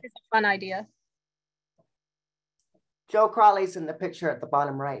a fun idea. Joe Crawley's in the picture at the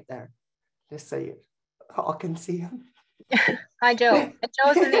bottom right there, just so you all can see him. Hi, Joe. And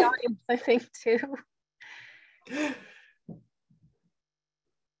Joe's in the audience, I think, too.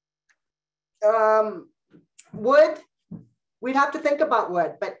 Wood, we'd have to think about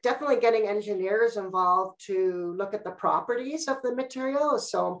wood, but definitely getting engineers involved to look at the properties of the material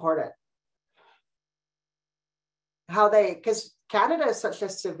is so important. Because Canada is such a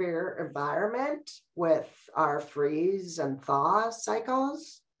severe environment with our freeze and thaw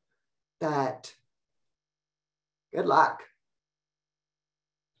cycles that good luck.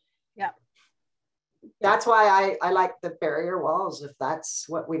 Yeah. That's why I like the barrier walls, if that's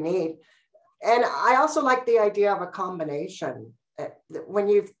what we need. And I also like the idea of a combination. When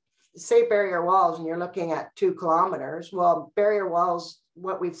you say barrier walls and you're looking at 2 kilometers, well, barrier walls,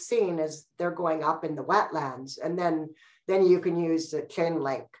 what we've seen is they're going up in the wetlands, and then you can use the chain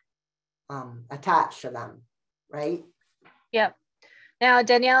link attached to them, right? Yeah. Now,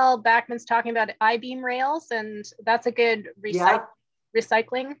 Danielle Backman's talking about I-beam rails, and that's a good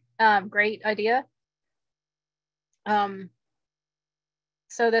recycling. Great idea.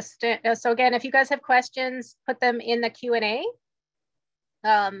 So again, if you guys have questions, put them in the Q&A.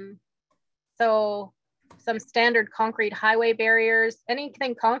 So some standard concrete highway barriers,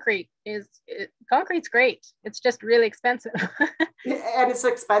 anything concrete concrete's great. It's just really expensive. And it's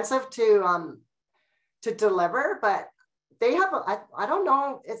expensive to deliver, but they have, I don't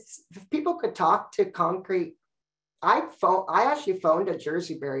know, if people could talk to concrete. I actually phoned a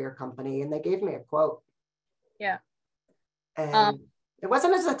Jersey barrier company, and they gave me a quote. Yeah. And it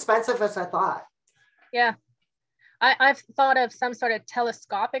wasn't as expensive as I thought. Yeah. I've thought of some sort of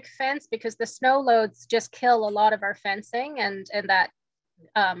telescopic fence, because the snow loads just kill a lot of our fencing, and that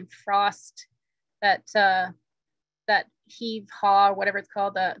frost, that heave haw, whatever it's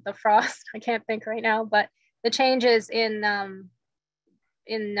called, the frost, I can't think right now, but the changes in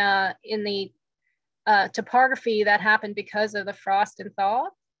the topography that happened because of the frost and thaw.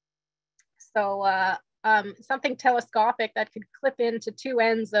 So something telescopic that could clip into 2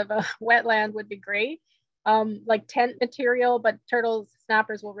 ends of a wetland would be great. Like tent material, but turtles,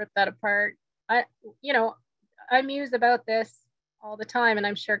 snappers will rip that apart. I muse about this all the time, and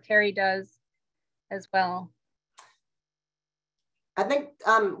I'm sure Kari does as well. I think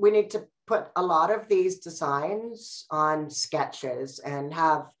we need to put a lot of these designs on sketches and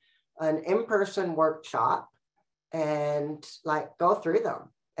have an in-person workshop and like go through them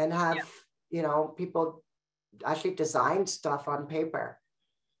and have, people actually design stuff on paper.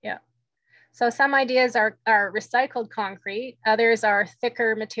 Yeah. So some ideas are recycled concrete. Others are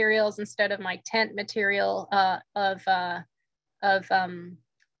thicker materials instead of my tent material of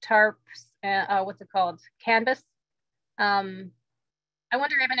tarps, what's it called? Canvas. I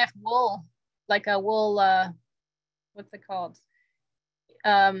wonder even if wool, like a wool, what's it called?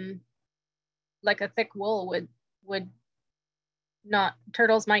 Like a thick wool would not,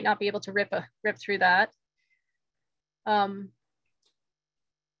 turtles might not be able to rip through that.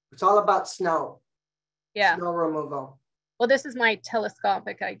 It's all about snow. Yeah. Snow removal. Well, this is my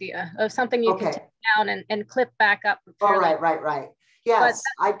telescopic idea of something you can take down and clip back up. Oh, right. Yes,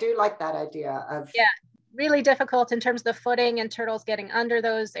 I do like that idea of. Yeah, really difficult in terms of the footing and turtles getting under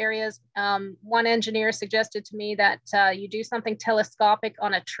those areas. One engineer suggested to me that you do something telescopic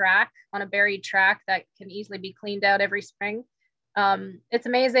on a track, on a buried track that can easily be cleaned out every spring. It's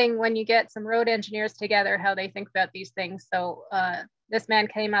amazing when you get some road engineers together how they think about these things. So this man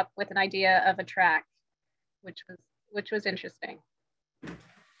came up with an idea of a track, which was interesting.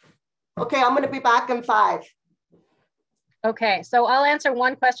 Okay, I'm going to be back in 5. Okay, so I'll answer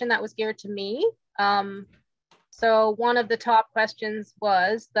one question that was geared to me. So one of the top questions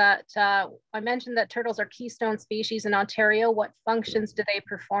was that I mentioned that turtles are keystone species in Ontario. What functions do they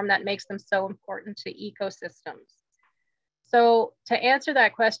perform that makes them so important to ecosystems? So to answer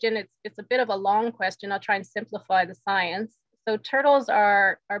that question, it's a bit of a long question. I'll try and simplify the science. So turtles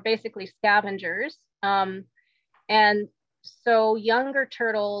are basically scavengers. And so younger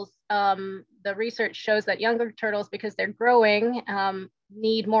turtles, the research shows that younger turtles, because they're growing,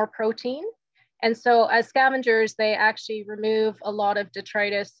 need more protein. And so as scavengers, they actually remove a lot of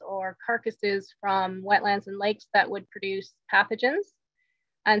detritus or carcasses from wetlands and lakes that would produce pathogens.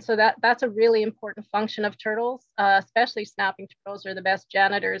 And so that's a really important function of turtles, especially snapping turtles are the best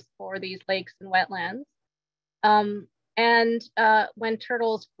janitors for these lakes and wetlands. When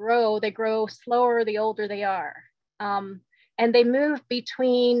turtles grow, they grow slower the older they are. And they move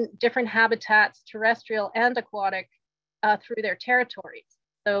between different habitats, terrestrial and aquatic, through their territories.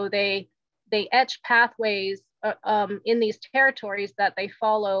 So they etch pathways in these territories that they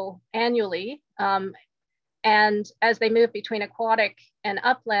follow annually. And as they move between aquatic and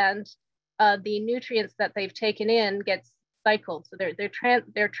upland, the nutrients that they've taken in gets cycled. So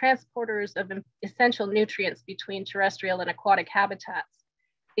they're transporters of essential nutrients between terrestrial and aquatic habitats.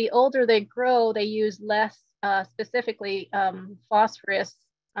 The older they grow, they use less, specifically phosphorus,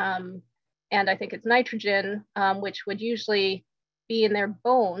 and I think it's nitrogen, which would usually be in their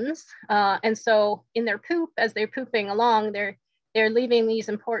bones. And so in their poop, as they're pooping along, they're leaving these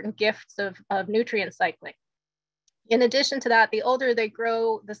important gifts of nutrient cycling. In addition to that, the older they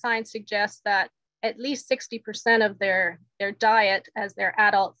grow, the science suggests that at least 60% of their diet as they're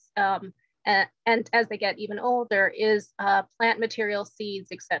adults, and as they get even older, is plant material,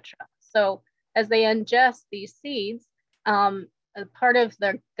 seeds, etc. So as they ingest these seeds, part of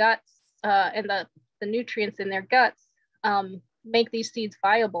their guts and the nutrients in their guts make these seeds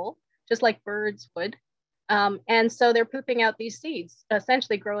viable, just like birds would. And so they're pooping out these seeds,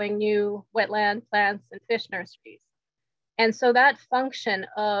 essentially growing new wetland plants and fish nurseries. And so that function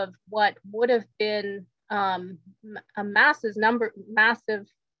of what would have been a massive,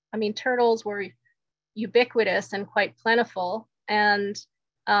 I mean, turtles were ubiquitous and quite plentiful, and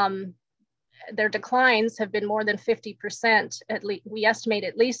their declines have been more than 50%, at least we estimate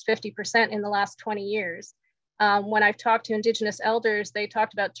at least 50% in the last 20 years. When I've talked to Indigenous elders, they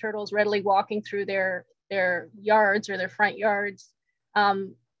talked about turtles readily walking through their yards or their front yards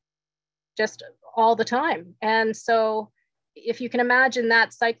just all the time. And so if you can imagine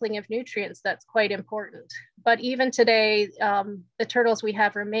that cycling of nutrients, that's quite important. But even today, the turtles we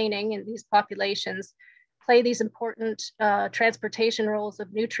have remaining in these populations play these important transportation roles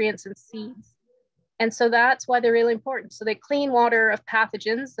of nutrients and seeds. And so that's why they're really important. So they clean water of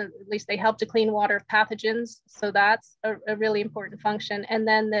pathogens, at least they help to clean water of pathogens. So that's a really important function. And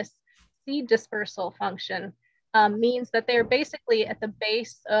then this seed dispersal function means that they're basically at the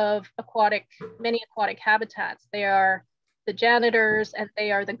base of many aquatic habitats. They are the janitors and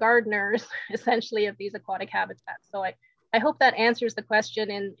they are the gardeners, essentially, of these aquatic habitats. So I hope that answers the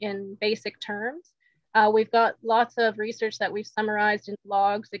question in basic terms. We've got lots of research that we've summarized in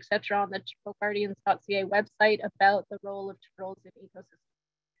blogs, et cetera, on the turtleguardians.ca website about the role of turtles in ecosystems.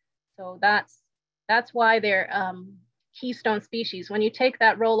 So that's why they're keystone species. When you take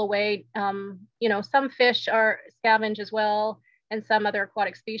that role away, some fish are scavenge as well, and some other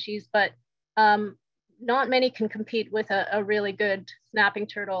aquatic species, but not many can compete with a really good snapping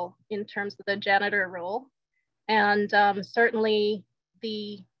turtle in terms of the janitor role. And certainly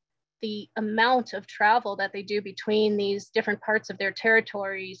the amount of travel that they do between these different parts of their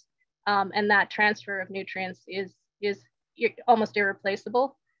territories and that transfer of nutrients is almost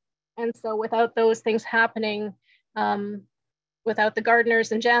irreplaceable. And so without those things happening, without the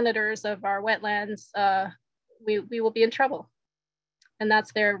gardeners and janitors of our wetlands, we will be in trouble. And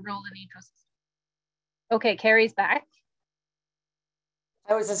that's their role in the ecosystem. Okay, Kari's back.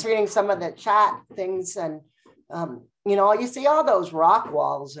 I was just reading some of the chat things, and you see all those rock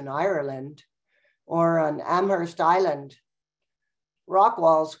walls in Ireland or on Amherst Island. Rock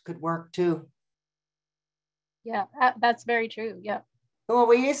walls could work too. Yeah, that's very true. Yeah. Well,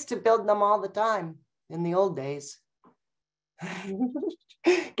 we used to build them all the time in the old days.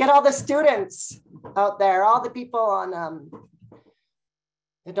 Get all the students out there, all the people on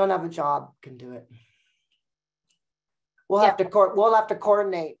that don't have a job can do it. We'll have to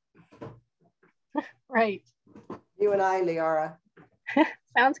coordinate. Right. You and I, Liara.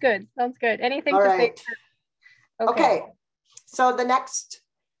 Sounds good. Sounds good. Anything all to right. say? Okay. So the next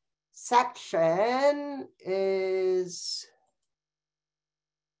section is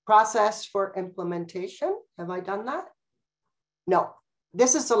process for implementation. Have I done that? No,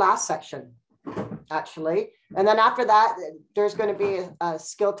 this is the last section, actually. And then after that, there's going to be a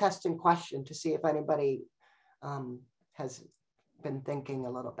skill testing question to see if anybody has been thinking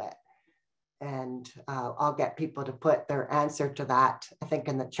a little bit. And I'll get people to put their answer to that, I think,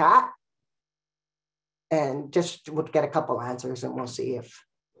 in the chat. And just we'll get a couple answers and we'll see if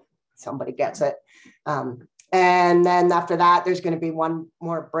somebody gets it. And then after that, there's going to be one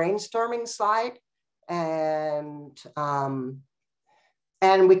more brainstorming slide. And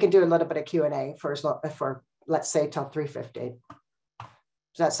we can do a little bit of Q&A for let's say till 3:50.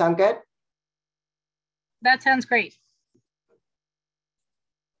 Does that sound good? That sounds great.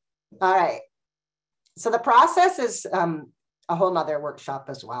 All right. So the process is a whole nother workshop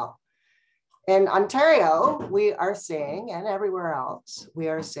as well. In Ontario, we are seeing, and everywhere else, we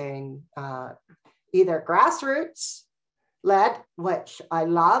are seeing either grassroots led, which I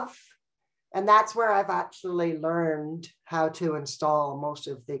love. And that's where I've actually learned how to install most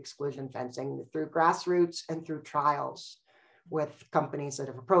of the exclusion fencing through grassroots and through trials with companies that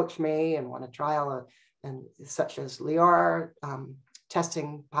have approached me and want to trial, and such as Lior,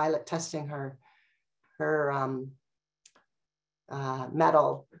 pilot testing her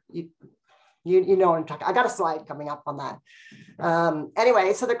metal. You know what I'm talking. I got a slide coming up on that.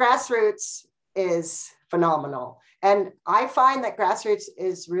 Anyway, so the grassroots is phenomenal. And I find that grassroots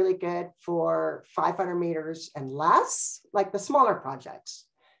is really good for 500 meters and less, like the smaller projects.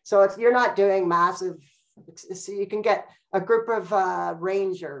 So if you're not doing massive, so you can get a group of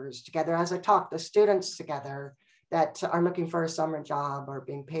rangers together, as I talk, the students together that are looking for a summer job or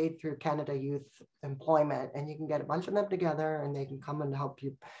being paid through Canada Youth Employment. And you can get a bunch of them together and they can come and help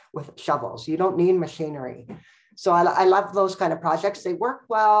you with shovels. You don't need machinery. So I love those kind of projects. They work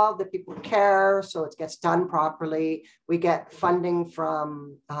well, the people care, so it gets done properly. We get funding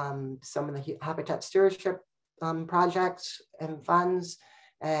from some of the habitat stewardship projects and funds.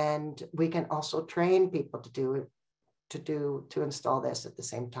 And we can also train people to install this at the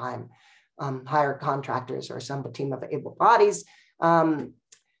same time. Hire contractors or some team of able bodies.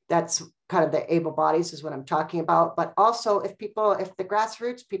 That's kind of the able bodies is what I'm talking about. But also if the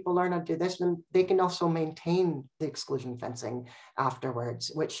grassroots people learn how to do this, then they can also maintain the exclusion fencing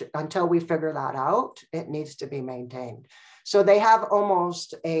afterwards, which until we figure that out, it needs to be maintained. So they have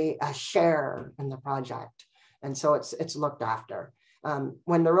almost a share in the project. And so it's looked after.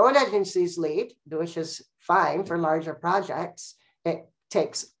 When the road agencies lead, which is fine for larger projects, it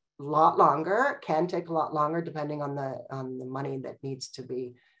takes a lot longer, can take a lot longer depending on the money that needs to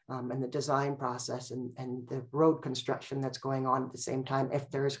be and the design process and the road construction that's going on at the same time, if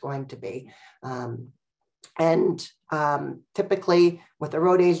there's going to be. Typically with the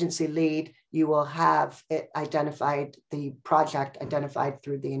road agency lead, you will have it identified, the project identified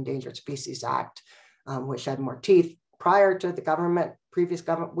through the Endangered Species Act, which had more teeth prior to the previous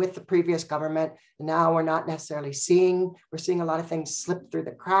government. And now we're not necessarily we're seeing a lot of things slip through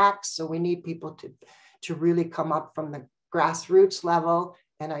the cracks. So we need people to really come up from the grassroots level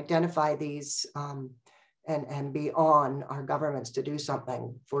and identify these and be on our governments to do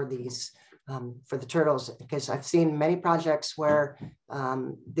something for these, for the turtles. Because I've seen many projects where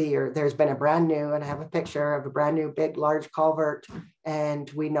there's been a brand new, and I have a picture of a brand new big, large culvert, and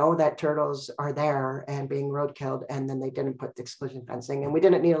we know that turtles are there and being road killed, and then they didn't put the exclusion fencing, and we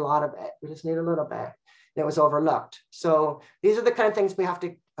didn't need a lot of it. We just need a little bit. And it was overlooked. So these are the kind of things we have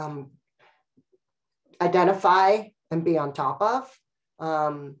to identify and be on top of.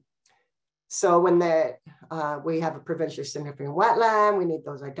 So when we have a provincially significant wetland, we need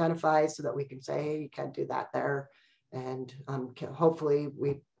those identified so that we can say, hey, you can't do that there. And hopefully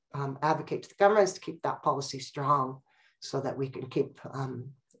we advocate to the governments to keep that policy strong so that we can keep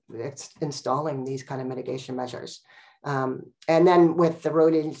installing these kind of mitigation measures. And then with the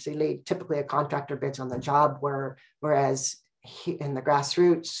road agency lead, typically a contractor bids on the job, whereas in the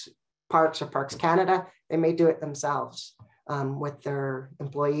grassroots parks or Parks Canada, they may do it themselves. With their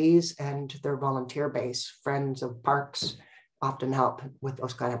employees and their volunteer base. Friends of parks often help with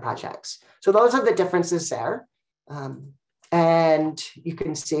those kind of projects. So those are the differences there. And you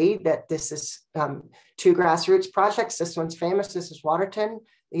can see that this is 2 grassroots projects. This one's famous. This is Waterton.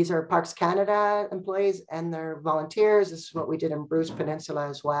 These are Parks Canada employees and their volunteers. This is what we did in Bruce Peninsula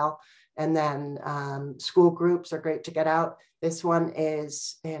as well. And then school groups are great to get out. This one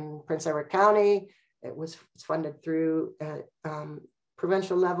is in Prince Edward County. It's funded through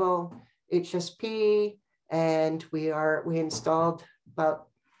provincial level, HSP, and we installed, about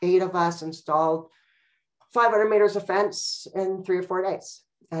 8 of us installed 500 meters of fence in 3 or 4 days.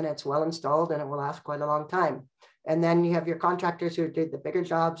 And it's well installed and it will last quite a long time. And then you have your contractors who did the bigger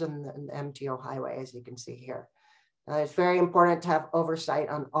jobs and the MTO highway, as you can see here. It's very important to have oversight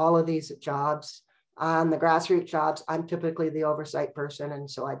on all of these jobs. On the grassroots jobs, I'm typically the oversight person, and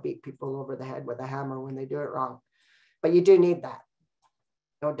so I beat people over the head with a hammer when they do it wrong. But you do need that,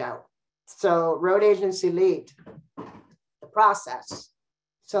 no doubt. So road agency lead, the process.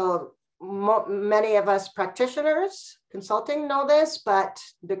 So many of us practitioners consulting know this, but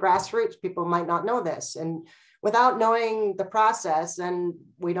the grassroots people might not know this. And without knowing the process, then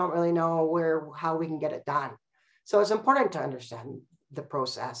we don't really know how we can get it done. So it's important to understand the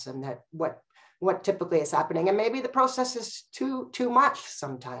process and that what typically is happening. And maybe the process is too much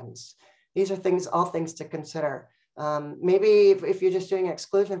sometimes. These are all things to consider. Maybe if you're just doing an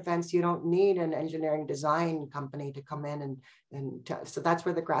exclusion fence, you don't need an engineering design company to come in so that's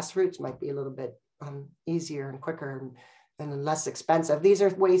where the grassroots might be a little bit easier and quicker and less expensive. These are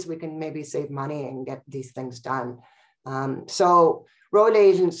ways we can maybe save money and get these things done. So road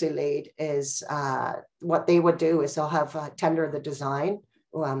agency lead is what they would do is they'll have tender the design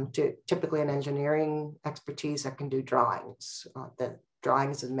to typically an engineering expertise that can do drawings. The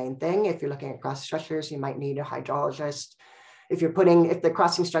drawings is the main thing. If you're looking at crossing structures, you might need a hydrologist. If the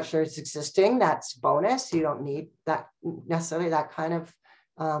crossing structure is existing, that's bonus. You don't need that necessarily that kind of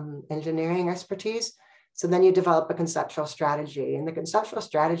engineering expertise. So then you develop a conceptual strategy, and the conceptual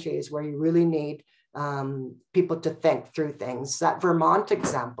strategy is where you really need people to think through things. That Vermont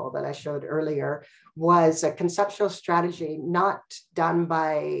example that I showed earlier was a conceptual strategy not done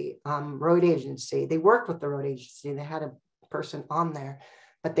by road agency. They worked with the road agency. They had a person on there,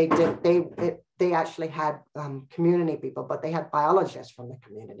 but they actually had community people, but they had biologists from the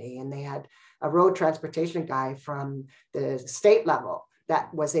community, and they had a road transportation guy from the state level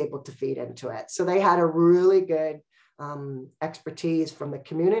that was able to feed into it. So they had a really good expertise from the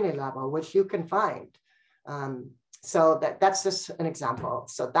community level, which you can find. So that's just an example.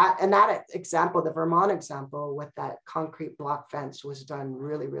 So that example, the Vermont example with that concrete block fence was done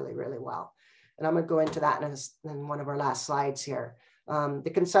really, really, really well. And I'm going to go into that in one of our last slides here.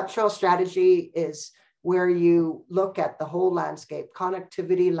 The conceptual strategy is where you look at the whole landscape,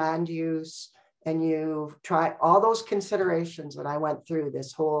 connectivity, land use, and you try all those considerations that I went through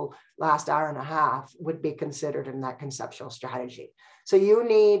this whole last hour and a half would be considered in that conceptual strategy. So you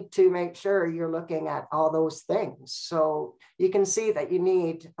need to make sure you're looking at all those things. So you can see that you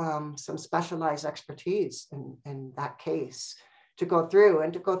need some specialized expertise in that case to go through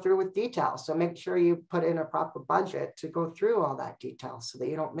with detail. So make sure you put in a proper budget to go through all that detail so that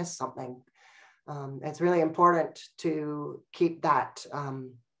you don't miss something. It's really important to keep that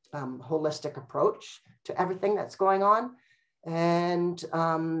holistic approach to everything that's going on, and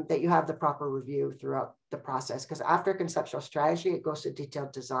that you have the proper review throughout the process. Because after conceptual strategy, it goes to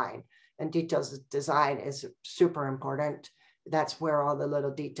detailed design, and detailed design is super important. That's where all the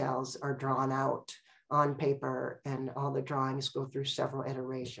little details are drawn out on paper, and all the drawings go through several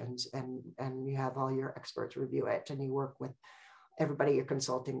iterations, and you have all your experts review it, and you work with everybody you're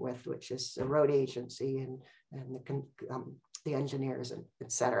consulting with, which is the road agency and the engineers, and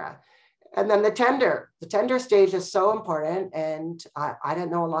et cetera. And then the tender stage is so important. And I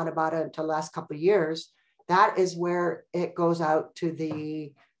didn't know a lot about it until the last couple of years. That is where it goes out to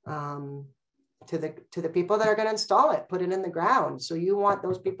the people that are going to install it, put it in the ground. So you want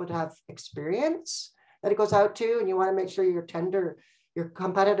those people to have experience that it goes out to, and you want to make sure your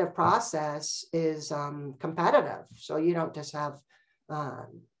competitive process is competitive. So you don't just have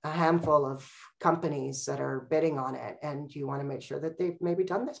a handful of companies that are bidding on it, and you want to make sure that they've maybe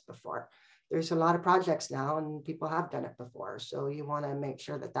done this before. There's a lot of projects now, and people have done it before. So you want to make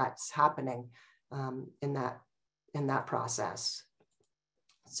sure that that's happening in that process.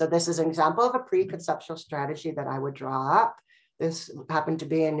 So this is an example of a pre-conceptual strategy that I would draw up. This happened to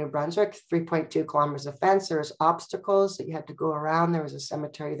be in New Brunswick, 3.2 kilometers of fence. There was obstacles that you had to go around. There was a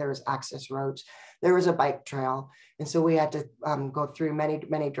cemetery, there was access roads, there was a bike trail. And so we had to go through many,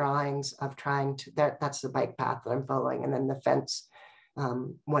 many drawings of trying to, that's the bike path that I'm following. And then the fence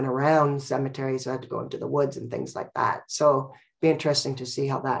went around cemeteries, so I had to go into the woods and things like that. So it'd be interesting to see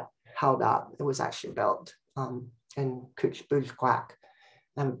how that held up. It was actually built in Cooch Booge Quack.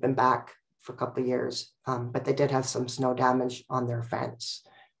 I've been back for a couple of years, but they did have some snow damage on their fence,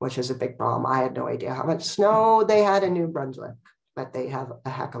 which is a big problem. I had no idea how much snow they had in New Brunswick, but they have a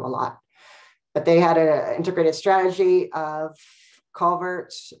heck of a lot. But they had an integrated strategy of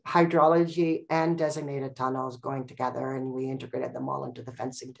culverts, hydrology, and designated tunnels going together, and we integrated them all into the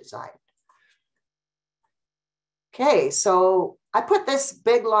fencing design. Okay, so I put this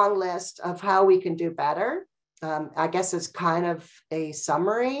big long list of how we can do better. I guess it's kind of a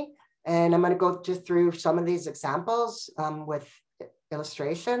summary, and I'm going to go through some of these examples with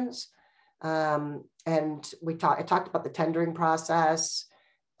illustrations. And I talked about the tendering process,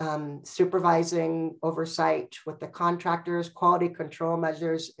 supervising oversight with the contractors, quality control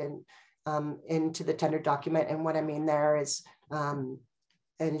measures into the tender document. And what I mean there is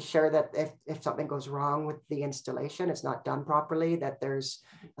ensure that if something goes wrong with the installation, it's not done properly, that there's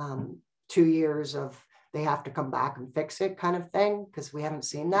 2 years of they have to come back and fix it kind of thing, because we haven't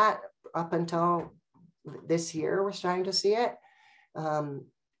seen that up until this year. We're starting to see it.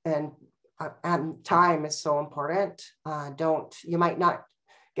 And time is so important. You might not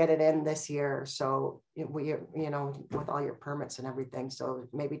get it in this year. So with all your permits and everything. So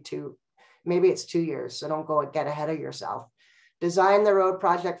maybe it's 2 years. So don't go and get ahead of yourself. Design the road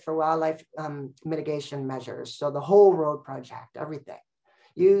project for wildlife mitigation measures. So the whole road project, everything.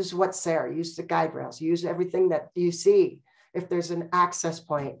 Use what's there, use the guide rails, use everything that you see. If there's an access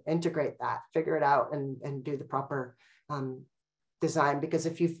point, integrate that, figure it out and do the proper design. Because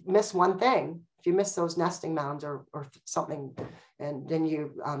if you miss one thing, if you miss those nesting mounds or something, and then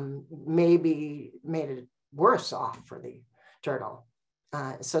you maybe made it worse off for the turtle.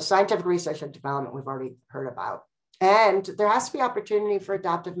 So scientific research and development, we've already heard about. And there has to be opportunity for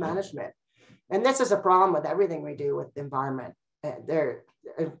adaptive management. And this is a problem with everything we do with the environment.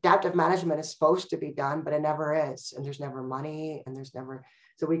 Adaptive management is supposed to be done, but it never is. And there's never money, and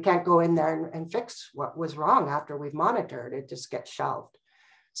so we can't go in there and fix what was wrong after we've monitored. It just gets shelved.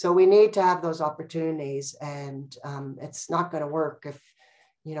 So we need to have those opportunities, and it's not going to work if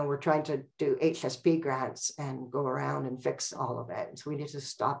we're trying to do HSP grants and go around and fix all of it. So we need to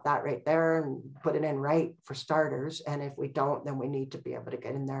stop that right there and put it in right for starters. And if we don't, then we need to be able to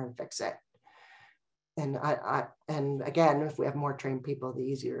get in there and fix it. And and again, if we have more trained people, the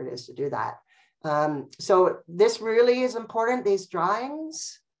easier it is to do that. So this really is important, these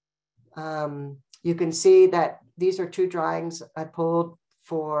drawings. You can see that these are 2 drawings I pulled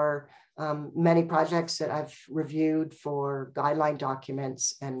for many projects that I've reviewed for guideline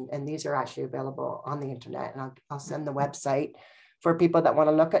documents, and these are actually available on the internet, and I'll send the website for people that want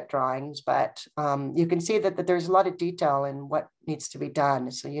to look at drawings. But you can see that there's a lot of detail in what needs to be done.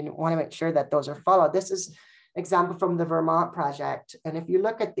 So you want to make sure that those are followed. This is example from the Vermont project. And if you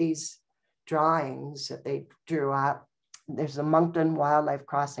look at these drawings that they drew up, there's the Moncton Wildlife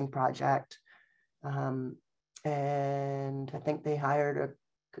Crossing project. And I think they hired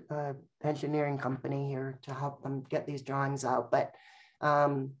a engineering company here to help them get these drawings out. But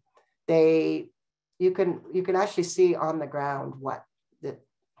you can actually see on the ground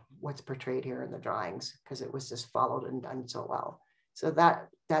what's portrayed here in the drawings, because it was just followed and done so well. So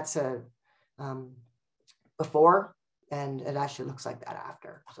that's a before, and it actually looks like that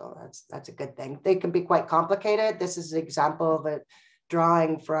after. So that's a good thing. They can be quite complicated. This is an example of a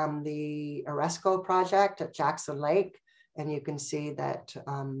drawing from the Oresco project at Jackson Lake. And you can see that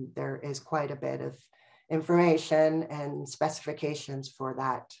there is quite a bit of information and specifications for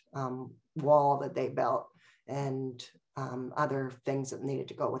that wall that they built, and other things that needed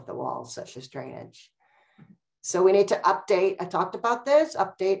to go with the wall, such as drainage. So we need to update, I talked about this,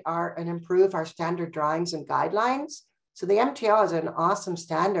 update and improve our standard drawings and guidelines. So the MTO is an awesome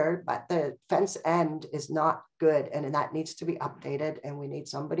standard, but the fence end is not good, and that needs to be updated, and we need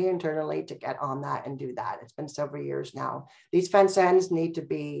somebody internally to get on that and do that. It's been several years now. These fence ends need to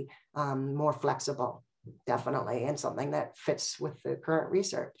be more flexible, definitely, and something that fits with the current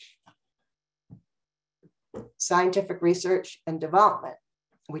research. Scientific research and development.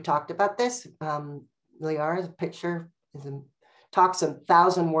 We talked about this. Liara's picture talks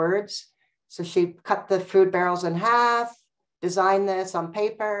 1,000 words. So she cut the food barrels in half, designed this on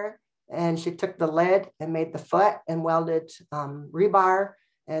paper, and she took the lid and made the foot and welded rebar.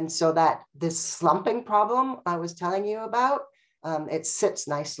 And so that this slumping problem I was telling you about, it sits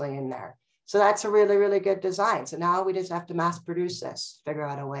nicely in there. So that's a really, really good design. So now we just have to mass produce this, figure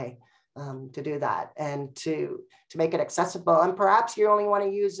out a way to do that, and to make it accessible. And perhaps you only want to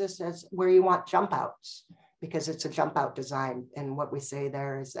use this as where you want jump outs, because it's a jump out design. And what we say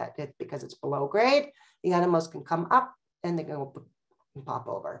there is that because it's below grade, the animals can come up and they can pop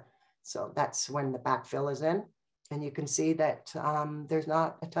over. So that's when the backfill is in. And you can see that there's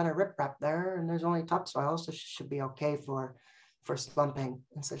not a ton of riprap there, and there's only topsoil, so she should be okay for slumping.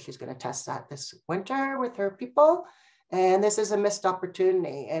 And so she's going to test that this winter with her people. And this is a missed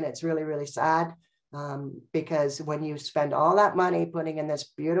opportunity, and it's really, really sad because when you spend all that money putting in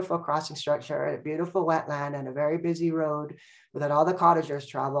this beautiful crossing structure and a beautiful wetland and a very busy road that all the cottagers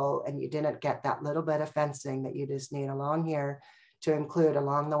travel, and you didn't get that little bit of fencing that you just need along here to include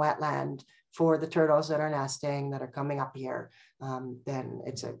along the wetland for the turtles that are nesting, that are coming up here, then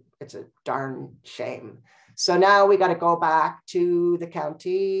it's a darn shame. So now we got to go back to the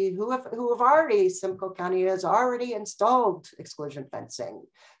county who have already, Simcoe County has already installed exclusion fencing.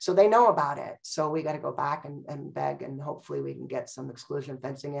 So they know about it. So we got to go back and beg, and hopefully we can get some exclusion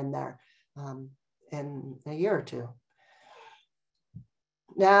fencing in there in a year or two.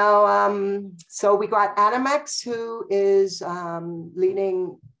 Now, so we got Animex, who is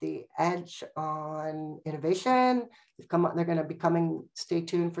leading the edge on innovation. They're going to be coming, stay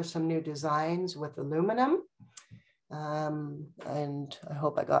tuned for some new designs with aluminum. And I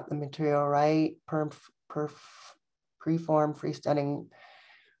hope I got the material right. Preform, freestanding.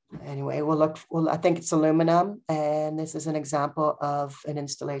 Anyway, I think it's aluminum. And this is an example of an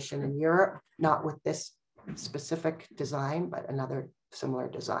installation in Europe, not with this specific design, but another similar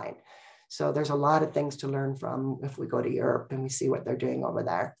design. So there's a lot of things to learn from if we go to Europe and we see what they're doing over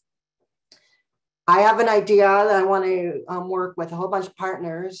there. I have an idea that I want to work with a whole bunch of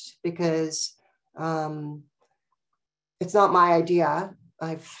partners, because it's not my idea.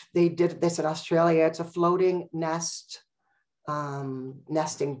 They did this in Australia. It's a floating nest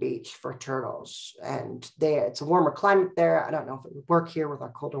nesting beach for turtles, and it's a warmer climate there. I don't know if it would work here with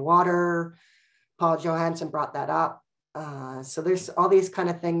our colder water. Paul Johansson brought that up. So there's all these kind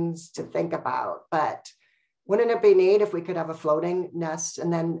of things to think about, but wouldn't it be neat if we could have a floating nest,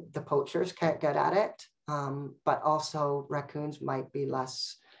 and then the poachers can't get at it, but also raccoons might be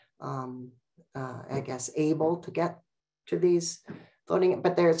less, I guess, able to get to these floating,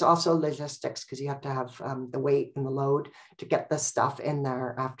 but there's also logistics, because you have to have the weight and the load to get the stuff in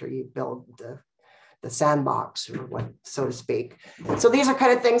there after you build the sandbox, or what, so to speak. So these are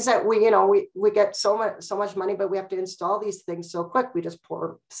kind of things that we get so much money, but we have to install these things so quick. We just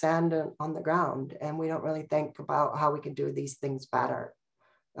pour sand on the ground, and we don't really think about how we can do these things better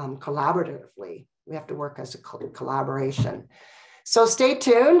collaboratively. We have to work as a collaboration. So stay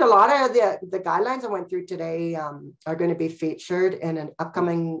tuned. A lot of the guidelines I went through today are going to be featured in an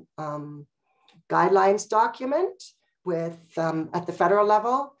upcoming guidelines document with at the federal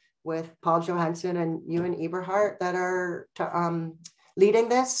level, with Paul Johansson and Ewan Eberhardt that are leading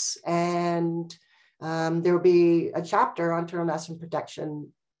this. And there will be a chapter on turtle nest and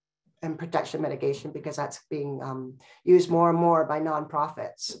protection mitigation, because that's being used more and more by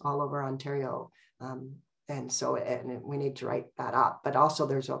nonprofits all over Ontario. And so we need to write that up. But also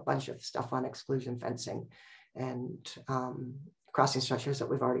there's a bunch of stuff on exclusion fencing and crossing structures that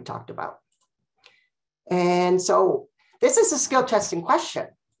we've already talked about. And so this is a skill testing question.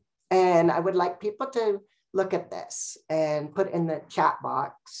 And I would like people to look at this and put in the chat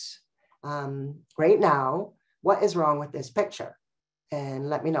box right now, what is wrong with this picture? And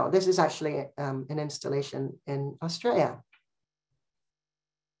let me know. This is actually an installation in Australia.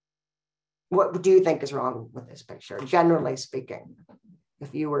 What do you think is wrong with this picture, generally speaking?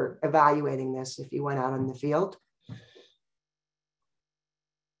 If you were evaluating this, if you went out in the field?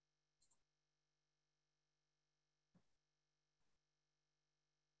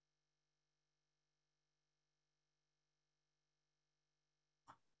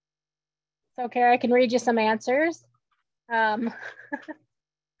 So Kari, I can read you some answers.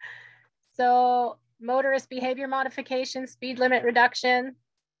 So motorist behavior modification, speed limit reduction,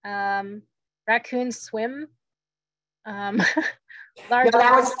 raccoons swim. Large no,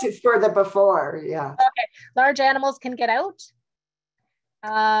 that was just further before, yeah. Okay, large animals can get out.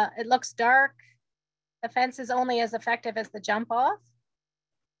 It looks dark. The fence is only as effective as the jump off.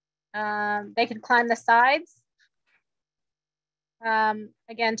 They can climb the sides.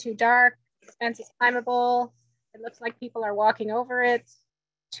 Again, too dark. The fence is climbable. It looks like people are walking over it.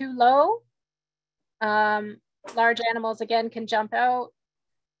 Too low. Large animals, again, can jump out.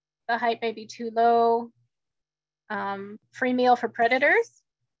 The height may be too low. Free meal for predators.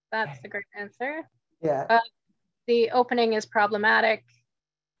 That's a great answer. Yeah. The opening is problematic.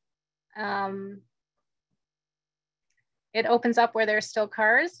 It opens up where there's still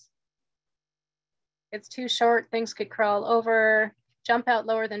cars. It's too short, things could crawl over. Jump out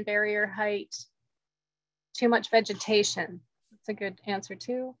lower than barrier height. Too much vegetation. That's a good answer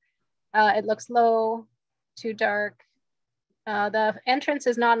too. It looks low, too dark. The entrance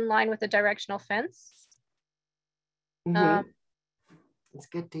is not in line with the directional fence. That's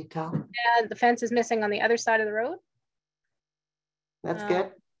good detail. And the fence is missing on the other side of the road. That's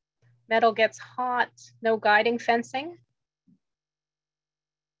good. Metal gets hot, no guiding fencing.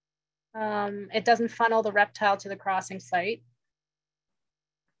 It doesn't funnel the reptile to the crossing site.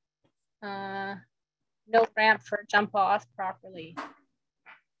 No ramp for jump off properly.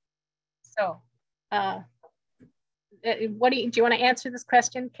 So, what do you want to answer this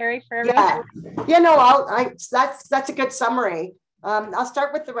question, Kari, for everyone? Yeah, no, that's a good summary. I'll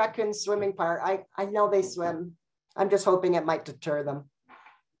start with the raccoon swimming part. I know they swim. I'm just hoping it might deter them.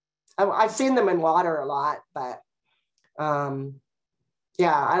 I've seen them in water a lot, but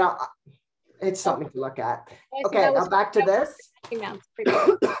yeah, I don't. It's something to look at. Okay, now back to this.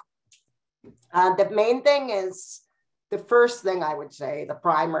 The main thing is, the first thing I would say, the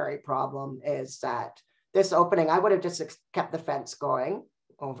primary problem is that this opening, I would have just kept the fence going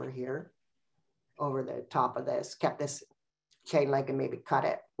over here, over the top of this, kept this chain link and maybe cut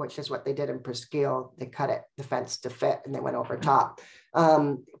it, which is what they did in Presqu'île. They cut it, the fence to fit, and they went over top.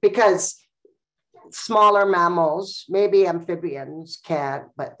 Because smaller mammals, maybe amphibians can't,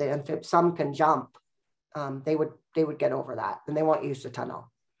 but some can jump. They would get over that, and they won't use the tunnel.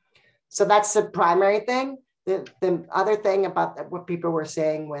 So that's the primary thing. The other thing about what people were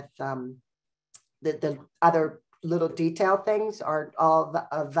saying with the other little detail things are all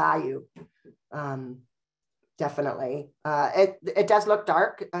of value. Definitely. It does look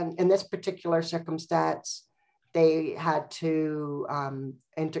dark. And in this particular circumstance, they had to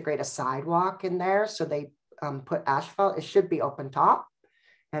integrate a sidewalk in there. So they put asphalt. It should be open top,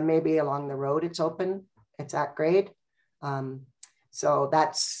 and maybe along the road it's open. It's at grade. So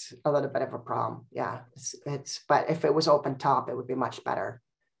that's a little bit of a problem. Yeah, but if it was open top, it would be much better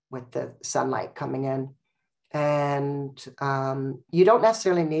with the sunlight coming in. And you don't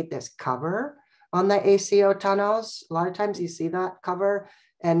necessarily need this cover on the ACO tunnels. A lot of times you see that cover,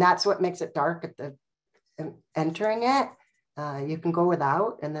 and that's what makes it dark at the entering it. You can go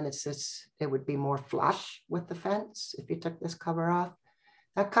without, and then it would be more flush with the fence if you took this cover off.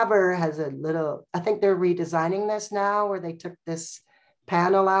 That cover has a little, I think they're redesigning this now, where they took this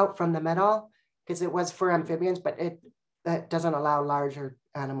panel out from the middle, because it was for amphibians, but that doesn't allow larger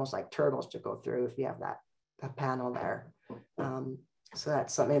animals like turtles to go through if you have that panel there. So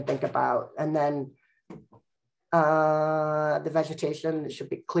that's something to think about. And then the vegetation should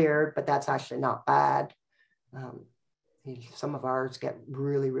be cleared, but that's actually not bad. Some of ours get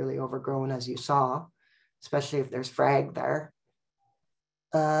really, really overgrown, as you saw, especially if there's frag there.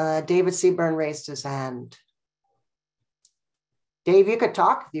 David Seaburn raised his hand. Dave, you could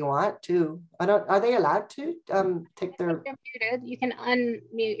talk if you want to. Are they allowed to take their? You're muted. You can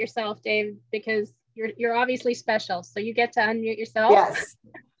unmute yourself, Dave, because you're obviously special. So you get to unmute yourself. Yes,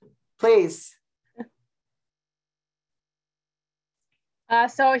 please.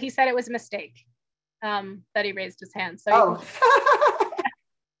 So he said it was a mistake that he raised his hand. So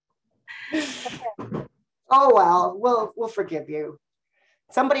oh well, we'll forgive you.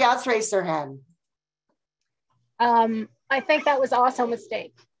 Somebody else raised their hand. I think that was also a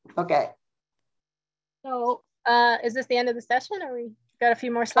mistake. Okay. So is this the end of the session, or we got a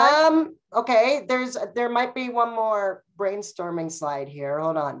few more slides? Okay, there might be one more brainstorming slide here.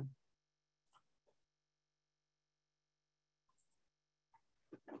 Hold on.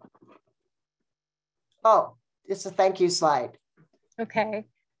 Oh, it's a thank you slide. Okay.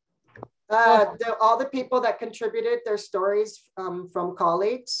 All the people that contributed their stories from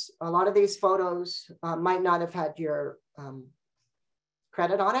colleagues, a lot of these photos might not have had your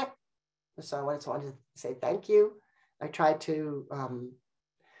credit on it. So I just wanted to say thank you. I tried to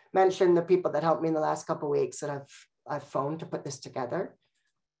mention the people that helped me in the last couple of weeks that I've phoned to put this together.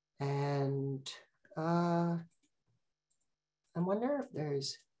 And I wonder if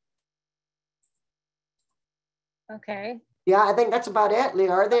there's. Okay. Yeah, I think that's about it,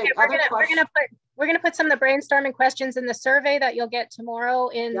 Leah. Are there other questions? We're gonna put some of the brainstorming questions in the survey that you'll get tomorrow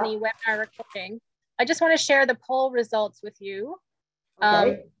in the webinar recording. I just want to share the poll results with you.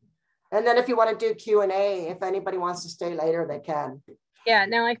 Okay. And then if you want to do Q&A, if anybody wants to stay later, they can. Yeah,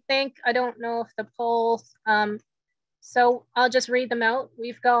 now I don't know if the polls, so I'll just read them out.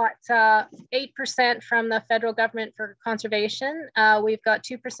 We've got 8% from the federal government for conservation. We've got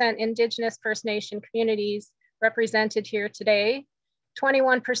 2% Indigenous First Nation communities represented here today,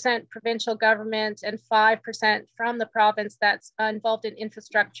 21% provincial government, and 5% from the province that's involved in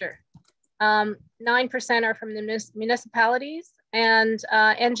infrastructure. 9% are from the municipalities, and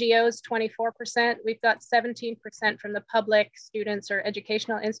NGOs, 24%. We've got 17% from the public, students or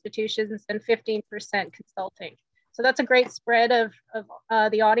educational institutions, and 15% consulting. So that's a great spread of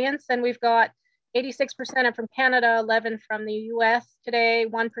the audience. And we've got 86% are from Canada, 11 from the US today,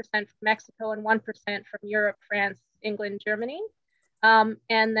 1% from Mexico, and 1% from Europe, France, England, Germany, and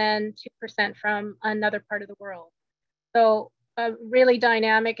then 2% from another part of the world. So really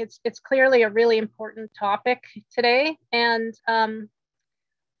dynamic. It's clearly a really important topic today. And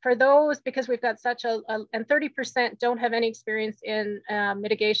for those, because we've got such and 30% don't have any experience in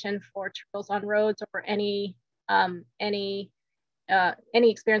mitigation for turtles on roads or any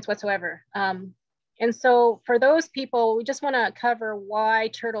experience whatsoever. And so for those people, we just want to cover why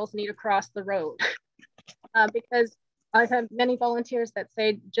turtles need to cross the road. Because I've had many volunteers that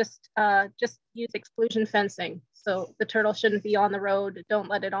say just use exclusion fencing. So the turtle shouldn't be on the road. Don't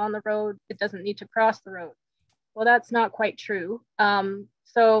let it on the road. It doesn't need to cross the road. Well, that's not quite true.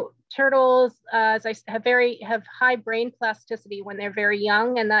 So turtles, as I have high brain plasticity when they're very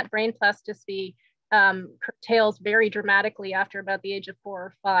young, and that brain plasticity curtails very dramatically after about the age of 4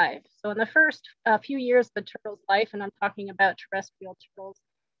 or 5. So in the first few years of the turtle's life, and I'm talking about terrestrial turtles,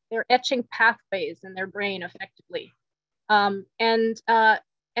 they're etching pathways in their brain effectively. And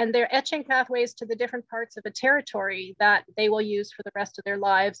they're etching pathways to the different parts of a territory that they will use for the rest of their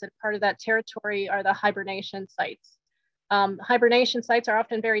lives. And part of that territory are the hibernation sites. Hibernation sites are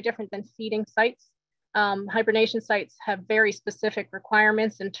often very different than feeding sites. Hibernation sites have very specific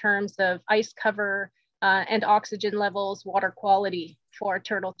requirements in terms of ice cover and oxygen levels, water quality for a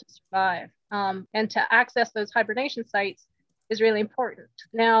turtle to survive. And to access those hibernation sites is really important.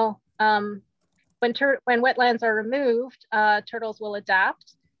 Now, when wetlands are removed, turtles will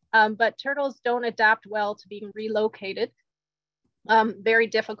adapt, but turtles don't adapt well to being relocated. Very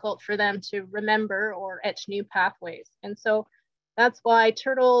difficult for them to remember or etch new pathways. And so that's why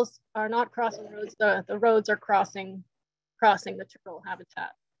turtles are not crossing roads. The roads are crossing the turtle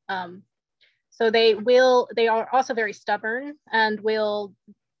habitat. So they are also very stubborn and will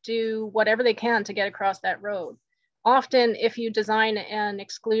do whatever they can to get across that road. Often, if you design an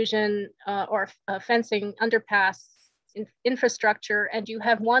exclusion or a fencing underpass infrastructure and you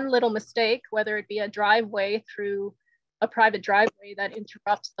have one little mistake, whether it be a driveway through a private driveway that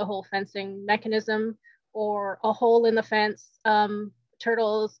interrupts the whole fencing mechanism, or a hole in the fence,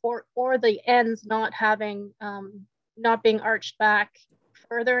 turtles, or the ends not being arched back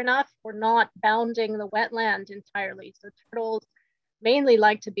further enough, or not bounding the wetland entirely. So turtles mainly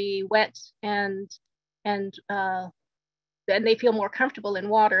like to be wet and they feel more comfortable in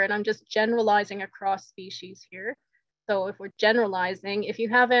water. And I'm just generalizing across species here. So if we're generalizing, if you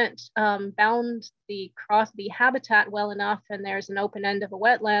haven't bound the habitat well enough and there's an open end of a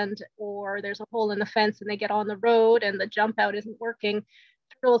wetland, or there's a hole in the fence and they get on the road and the jump out isn't working,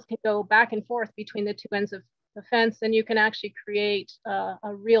 turtles can go back and forth between the two ends of the fence, and you can actually create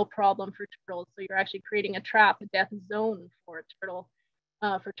a real problem for turtles. So you're actually creating a trap, a death zone for a turtle,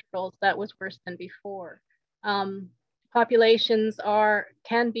 for turtles that was worse than before. Populations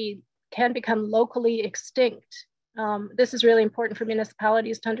can become locally extinct. This is really important for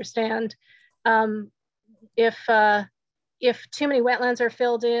municipalities to understand. If too many wetlands are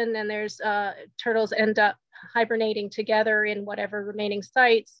filled in and there's turtles end up hibernating together in whatever remaining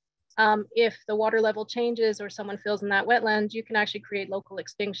sites, if the water level changes or someone fills in that wetland, you can actually create local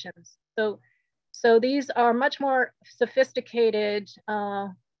extinctions. So these are much more sophisticated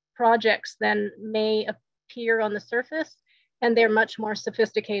projects than may appear on the surface. And they're much more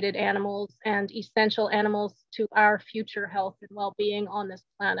sophisticated animals and essential animals to our future health and well-being on this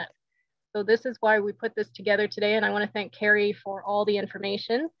planet. So this is why we put this together today. And I want to thank Kari for all the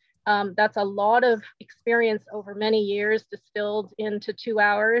information. That's a lot of experience over many years distilled into 2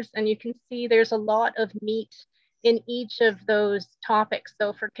 hours. And you can see there's a lot of meat in each of those topics.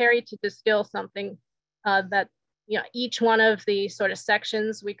 So for Kari to distill something that, each one of the sort of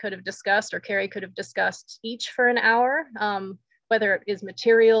sections we could have discussed, or Kari could have discussed each for an hour, whether it is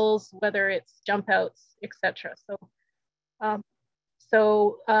materials, whether it's jump outs, etc.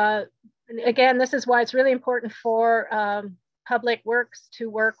 So again, this is why it's really important for public works to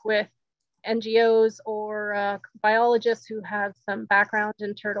work with NGOs or biologists who have some background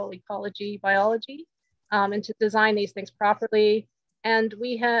in turtle ecology, biology, and to design these things properly. And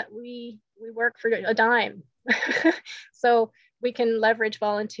we work for a dime. So we can leverage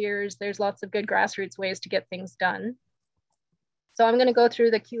volunteers. There's lots of good grassroots ways to get things done. So I'm going to go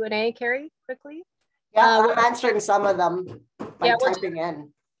through the Q&A, Kari, quickly. Yeah, I'm answering some of them by typing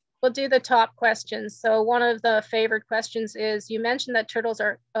in. We'll do the top questions. So one of the favored questions is, you mentioned that turtles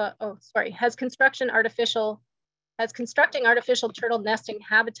are, has constructing artificial turtle nesting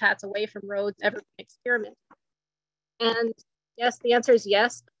habitats away from roads ever been experimented? And yes, the answer is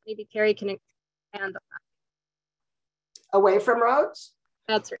yes. Maybe Kari can expand on that. away from roads.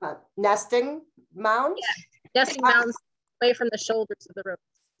 That's right. Nesting mounds. Yeah. Nesting mounds away from the shoulders of the road.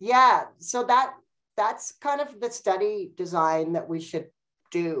 Yeah, so that's kind of the study design that we should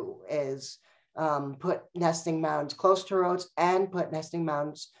do, is put nesting mounds close to roads and put nesting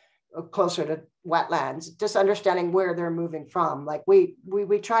mounds closer to wetlands, just understanding where they're moving from. Like we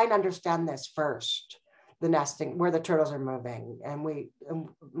try and understand this first, the nesting, where the turtles are moving. And in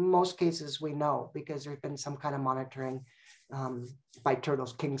most cases we know, because there's been some kind of monitoring by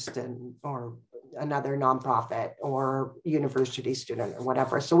Turtles Kingston or another nonprofit or university student or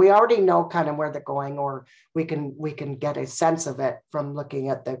whatever. So we already know kind of where they're going, or we can get a sense of it from looking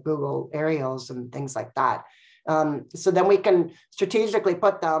at the Google aerials and things like that. So then we can strategically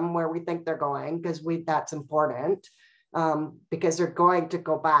put them where we think they're going, because that's important, because they're going to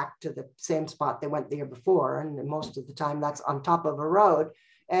go back to the same spot they went the year before. And most of the time that's on top of a road.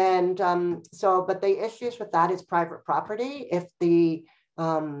 And but the issues with that is private property. If the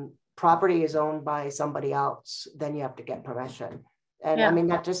property is owned by somebody else, then you have to get permission. And yeah. I mean,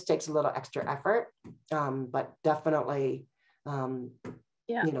 that just takes a little extra effort, but definitely,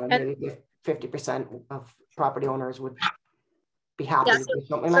 maybe 50% of property owners would be happy with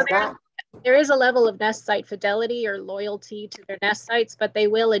something like that. There is a level of nest site fidelity or loyalty to their nest sites, but they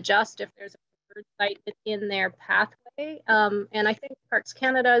will adjust if there's a preferred site in their pathway. And I think Parks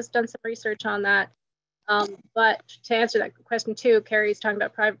Canada has done some research on that. But to answer that question too, Kari's talking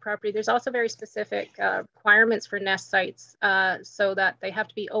about private property. There's also very specific requirements for nest sites, so that they have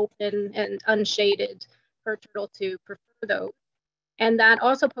to be open and unshaded for a turtle to prefer those. And that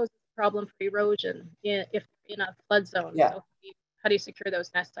also poses a problem for erosion if in a flood zone. Yeah. So how do you secure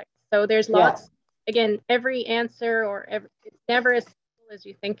those nest sites? So there's lots, again, every answer it's never as simple as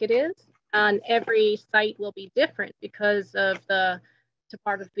you think it is. And every site will be different because of the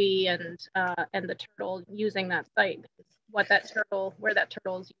topography and the turtle using that site, where that turtle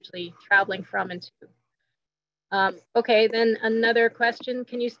is usually traveling from and to. Okay, then another question.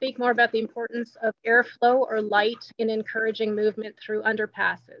 Can you speak more about the importance of airflow or light in encouraging movement through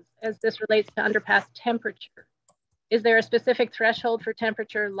underpasses, as this relates to underpass temperature? Is there a specific threshold for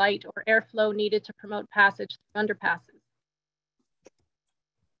temperature, light, or airflow needed to promote passage through underpasses?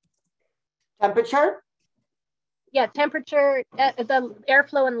 Temperature? Yeah, temperature, the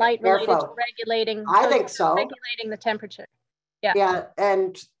airflow and light related to regulating. I think so. Regulating the temperature. Yeah. Yeah,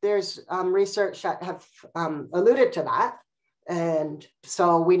 and there's research that have alluded to that. And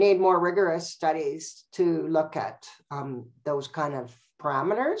so we need more rigorous studies to look at those kind of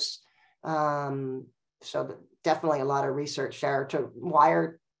parameters. So definitely a lot of research there to why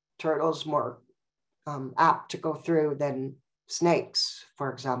are turtles more apt to go through than snakes,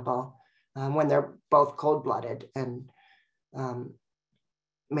 for example. When they're both cold-blooded, and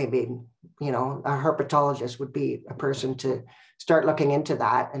maybe, a herpetologist would be a person to start looking into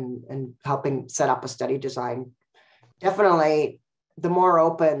that and helping set up a study design. Definitely, the more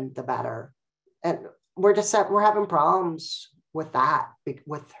open, the better. And we're having problems with that,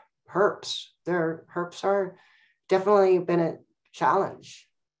 with herps. Herps are definitely been a challenge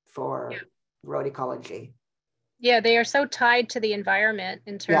for road ecology. Yeah, they are so tied to the environment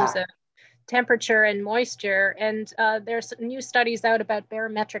in terms of temperature and moisture, and there's new studies out about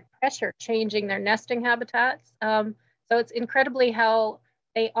barometric pressure changing their nesting habitats. So it's incredibly how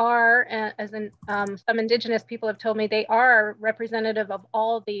they are, as in some indigenous people have told me, they are representative of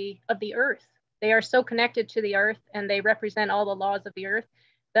all of the earth. They are so connected to the earth, and they represent all the laws of the earth,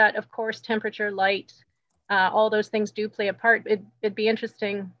 that of course temperature, light, all those things do play a part. It'd be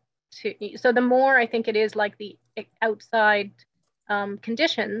interesting so the more I think it is like the outside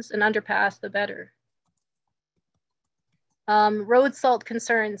conditions and underpass, the better. Road salt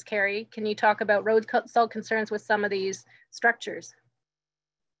concerns, Kari. Can you talk about road salt concerns with some of these structures?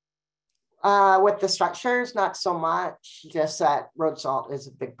 With the structures, not so much, just that road salt is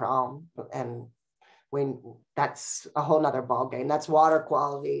a big problem. And that's a whole nother ballgame. That's water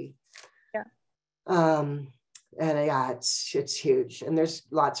quality. Yeah. And it's huge. And there's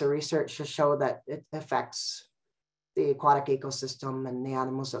lots of research to show that it affects the aquatic ecosystem and the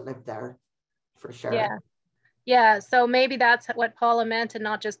animals that live there, for sure. Yeah, so maybe that's what Paula meant, and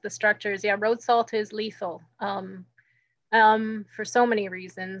not just the structures. Yeah, road salt is lethal for so many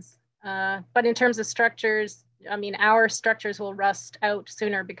reasons. But in terms of structures, I mean, our structures will rust out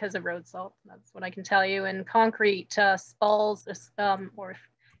sooner because of road salt. That's what I can tell you. And concrete spalls or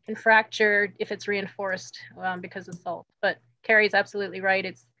can fracture if it's reinforced because of salt. But Kari's absolutely right.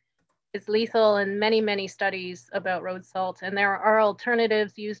 It's lethal, and many studies about road salt. And there are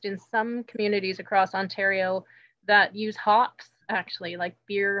alternatives used in some communities across Ontario that use hops, actually, like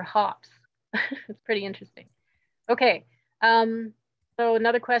beer hops. It's pretty interesting. Okay, So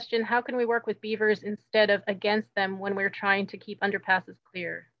another question, how can we work with beavers instead of against them when we're trying to keep underpasses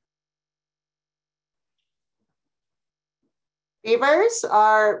clear? Beavers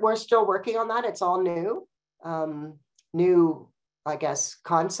we're still working on that. It's all new, new, I guess,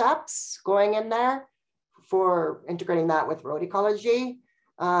 concepts going in there for integrating that with road ecology.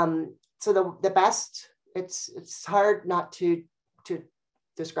 So the best, it's hard not to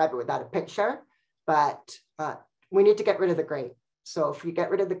describe it without a picture, but we need to get rid of the grate. So if you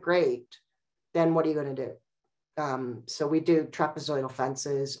get rid of the grate, then what are you going to do? So we do trapezoidal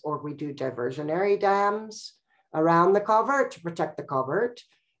fences, or we do diversionary dams around the culvert to protect the culvert.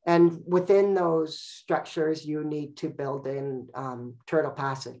 And within those structures, you need to build in turtle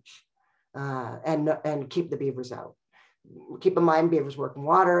passage and keep the beavers out. Keep in mind, beavers work in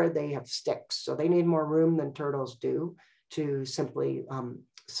water, they have sticks, so they need more room than turtles do to simply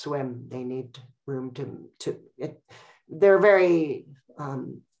swim. They need room they're very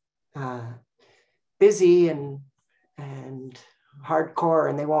busy and hardcore,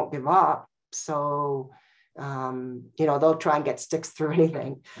 and they won't give up. So, they'll try and get sticks through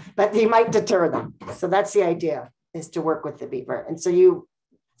anything, but you might deter them. So that's the idea, is to work with the beaver. And so you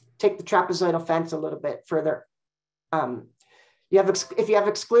take the trapezoidal fence a little bit further. If you have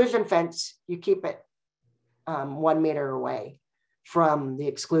exclusion fence, you keep it 1 meter away from the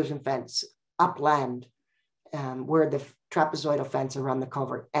exclusion fence upland, where the trapezoidal fence around the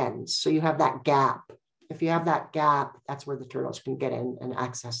culvert ends. So you have that gap. If you have that gap, that's where the turtles can get in and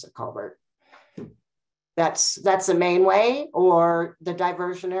access the culvert. That's the main way. Or the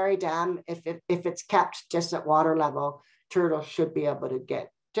diversionary dam, if it's kept just at water level, turtles should be able to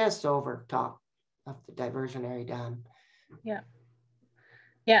get just over top of the diversionary dam. Yeah.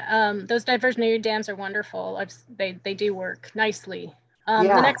 Those diversionary dams are wonderful. They do work nicely. The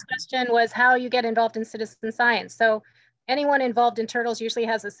next question was how you get involved in citizen science. So anyone involved in turtles usually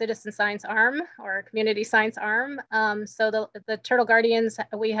has a citizen science arm or a community science arm. So the Turtle Guardians,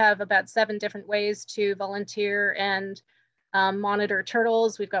 we have about 7 different ways to volunteer and monitor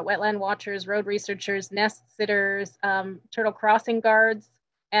turtles. We've got wetland watchers, road researchers, nest sitters, turtle crossing guards,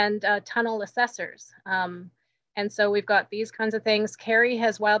 and tunnel assessors. And so we've got these kinds of things. Kari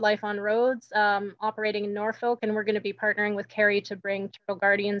has Wildlife on Roads operating in Norfolk, and we're going to be partnering with Kari to bring Turtle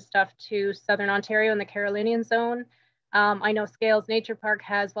Guardian stuff to Southern Ontario and the Carolinian Zone. I know Scales Nature Park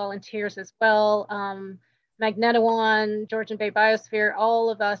has volunteers as well. Magnetowan, Georgian Bay Biosphere, all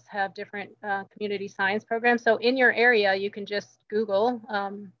of us have different community science programs. So in your area, you can just Google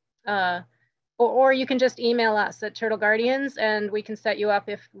or you can just email us at Turtle Guardians, and we can set you up.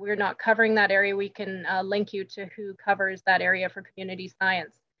 If we're not covering that area, we can link you to who covers that area for community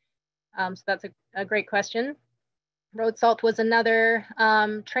science. So that's a great question. Road salt was another.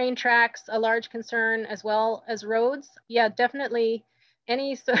 Train tracks, a large concern, as well as roads. Yeah, definitely.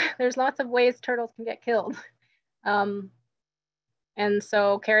 So there's lots of ways turtles can get killed. And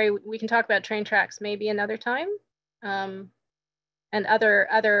so, Kari, we can talk about train tracks maybe another time. And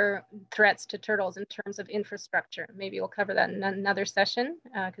other threats to turtles in terms of infrastructure. Maybe we'll cover that in another session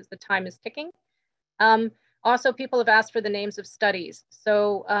because the time is ticking. Also, people have asked for the names of studies.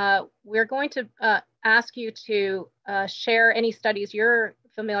 So we're going to ask you to share any studies you're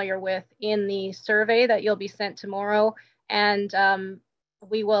familiar with in the survey that you'll be sent tomorrow. And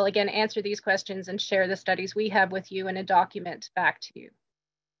we will, again, answer these questions and share the studies we have with you in a document back to you.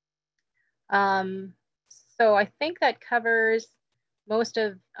 So I think that covers most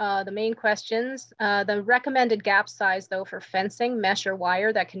of the main questions. The recommended gap size, though, for fencing, mesh or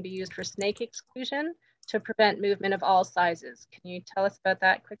wire that can be used for snake exclusion to prevent movement of all sizes. Can you tell us about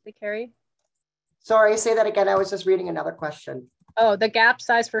that quickly, Kari? Sorry, say that again. I was just reading another question. Oh, the gap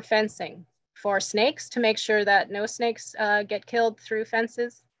size for fencing for snakes to make sure that no snakes get killed through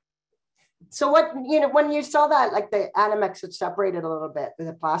fences. So when you saw that, like the Animex had separated a little bit with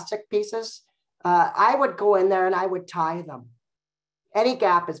the plastic pieces, I would go in there and I would tie them. Any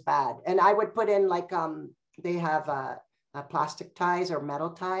gap is bad. And I would put in like, they have plastic ties or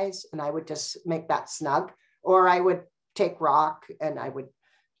metal ties, and I would just make that snug. Or I would take rock and I would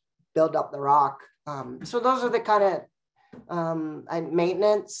build up the rock. So those are the kind of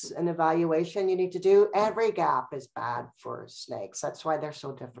maintenance and evaluation you need to do. Every gap is bad for snakes. That's why they're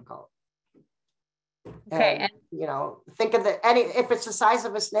so difficult. Okay. And think of if it's the size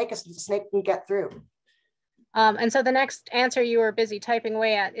of a snake can get through. And so the next answer you were busy typing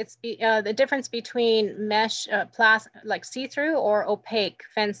away at, it's the difference between mesh, like see-through or opaque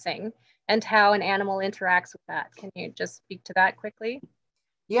fencing, and how an animal interacts with that. Can you just speak to that quickly?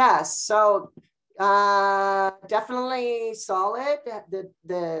 Yes, so definitely solid.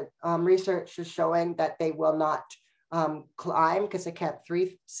 The research is showing that they will not climb because they can't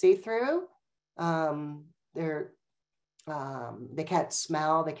see through. They can't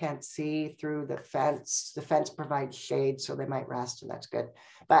smell, they can't see through the fence. The fence provides shade, so they might rest, and that's good.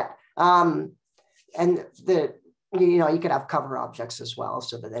 But and you could have cover objects as well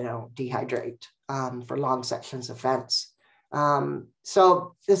so that they don't dehydrate for long sections of fence.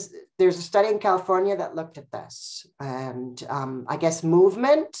 So there's a study in California that looked at this, and I guess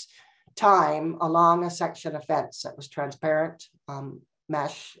movement time along a section of fence that was transparent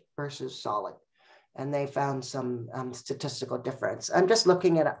mesh versus solid. And they found some statistical difference. I'm just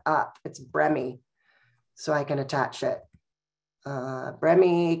looking it up. It's Bremy, so I can attach it.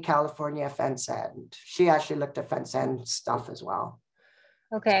 Bremy, California fence end. She actually looked at fence end stuff as well.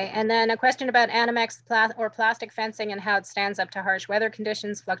 Okay, and then a question about Animex or plastic fencing and how it stands up to harsh weather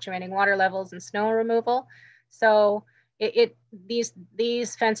conditions, fluctuating water levels, and snow removal. So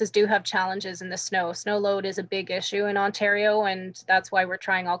these fences do have challenges in the snow. Snow load is a big issue in Ontario, and that's why we're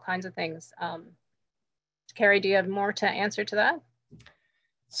trying all kinds of things. Kari, do you have more to answer to that?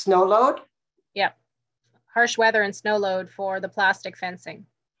 Snow load? Yep. Harsh weather and snow load for the plastic fencing.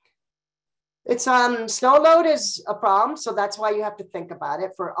 It's snow load is a problem, so that's why you have to think about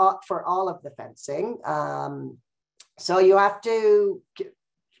it for all of the fencing. So you have to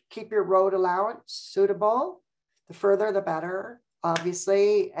keep your road allowance suitable. The further, the better,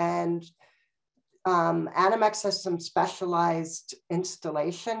 obviously. And Animex has some specialized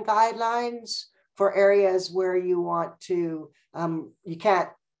installation guidelines for areas where you want to, you can't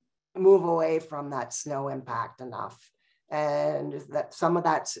move away from that snow impact enough. And that some of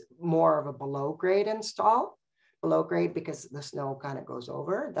that's more of a below grade install, below grade because the snow kind of goes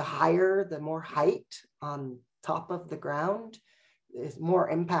over. The higher, the more height on top of the ground is more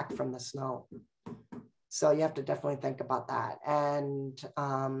impact from the snow. So you have to definitely think about that. And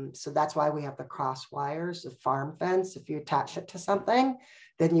so that's why we have the cross wires, the farm fence. If you attach it to something,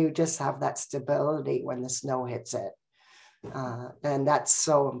 then you just have that stability when the snow hits it. And that's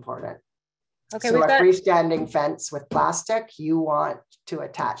so important. Okay, so a freestanding fence with plastic, you want to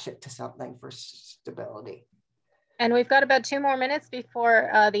attach it to something for stability. And we've got about 2 more minutes before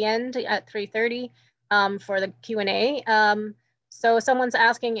the end at 3:30 for the Q&A. So someone's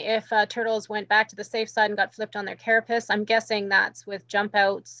asking if turtles went back to the safe side and got flipped on their carapace. I'm guessing that's with jump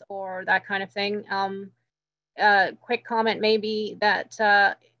outs or that kind of thing. Quick comment maybe that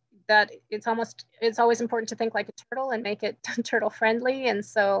that it's always important to think like a turtle and make it turtle friendly. And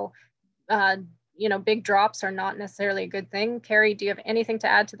so, big drops are not necessarily a good thing. Kari, do you have anything to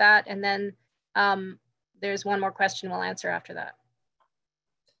add to that? And then there's one more question we'll answer after that.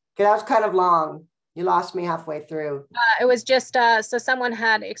 Okay, that was kind of long. You lost me halfway through. It was just, so someone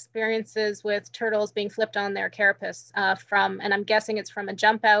had experiences with turtles being flipped on their carapace and I'm guessing it's from a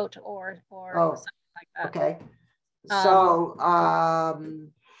jump out or something like that. Okay. So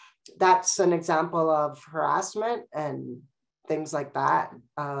that's an example of harassment and things like that.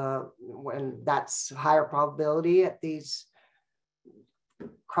 When that's higher probability at these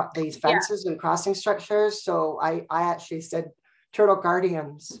fences and crossing structures. So I actually said turtle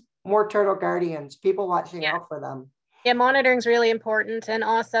guardians. More turtle guardians, people watching out for them. Yeah, monitoring is really important. And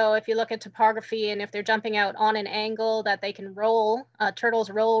also if you look at topography and if they're jumping out on an angle that they can roll,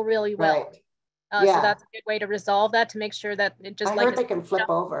 turtles roll really well. Right. So that's a good way to resolve that, to make sure that it just I heard they can flip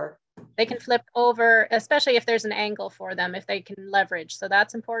over. They can flip over, especially if there's an angle for them, if they can leverage. So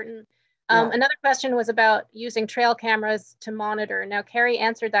that's important. Another question was about using trail cameras to monitor. Now, Kari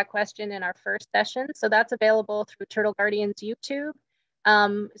answered that question in our first session. So that's available through Turtle Guardians YouTube.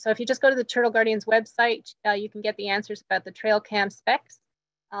 So if you just go to the Turtle Guardians website, you can get the answers about the trail cam specs.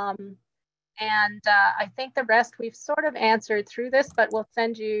 I think the rest we've sort of answered through this, but we'll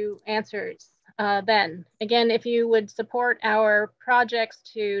send you answers then. Again, if you would support our projects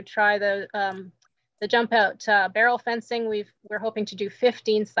to try the jump out barrel fencing, we're hoping to do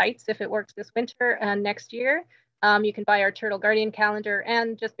 15 sites if it works this winter and next year. You can buy our Turtle Guardian calendar,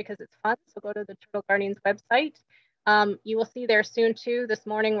 and just because it's fun, so go to the Turtle Guardians website. You will see there soon too. This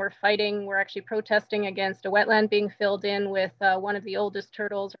morning we're actually protesting against a wetland being filled in with one of the oldest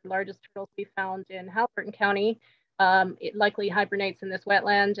turtles or largest turtles we found in Haliburton County. It likely hibernates in this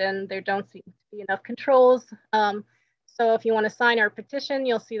wetland and there don't seem to be enough controls. So if you want to sign our petition,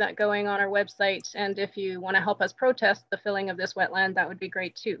 you'll see that going on our website. And if you want to help us protest the filling of this wetland, that would be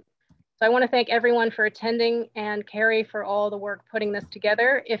great too. So I want to thank everyone for attending and Kari for all the work putting this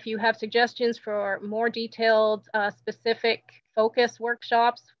together. If you have suggestions for more detailed, specific focus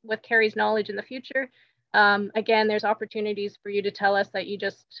workshops with Kari's knowledge in the future, again, there's opportunities for you to tell us that you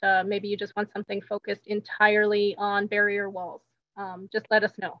just, maybe you just want something focused entirely on barrier walls. Just let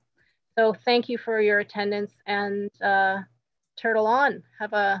us know. So thank you for your attendance, and turtle on.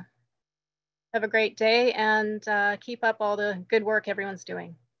 Have a great day, and keep up all the good work everyone's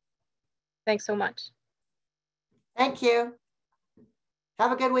doing. Thanks so much. Thank you.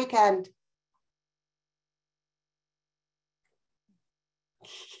 Have a good weekend.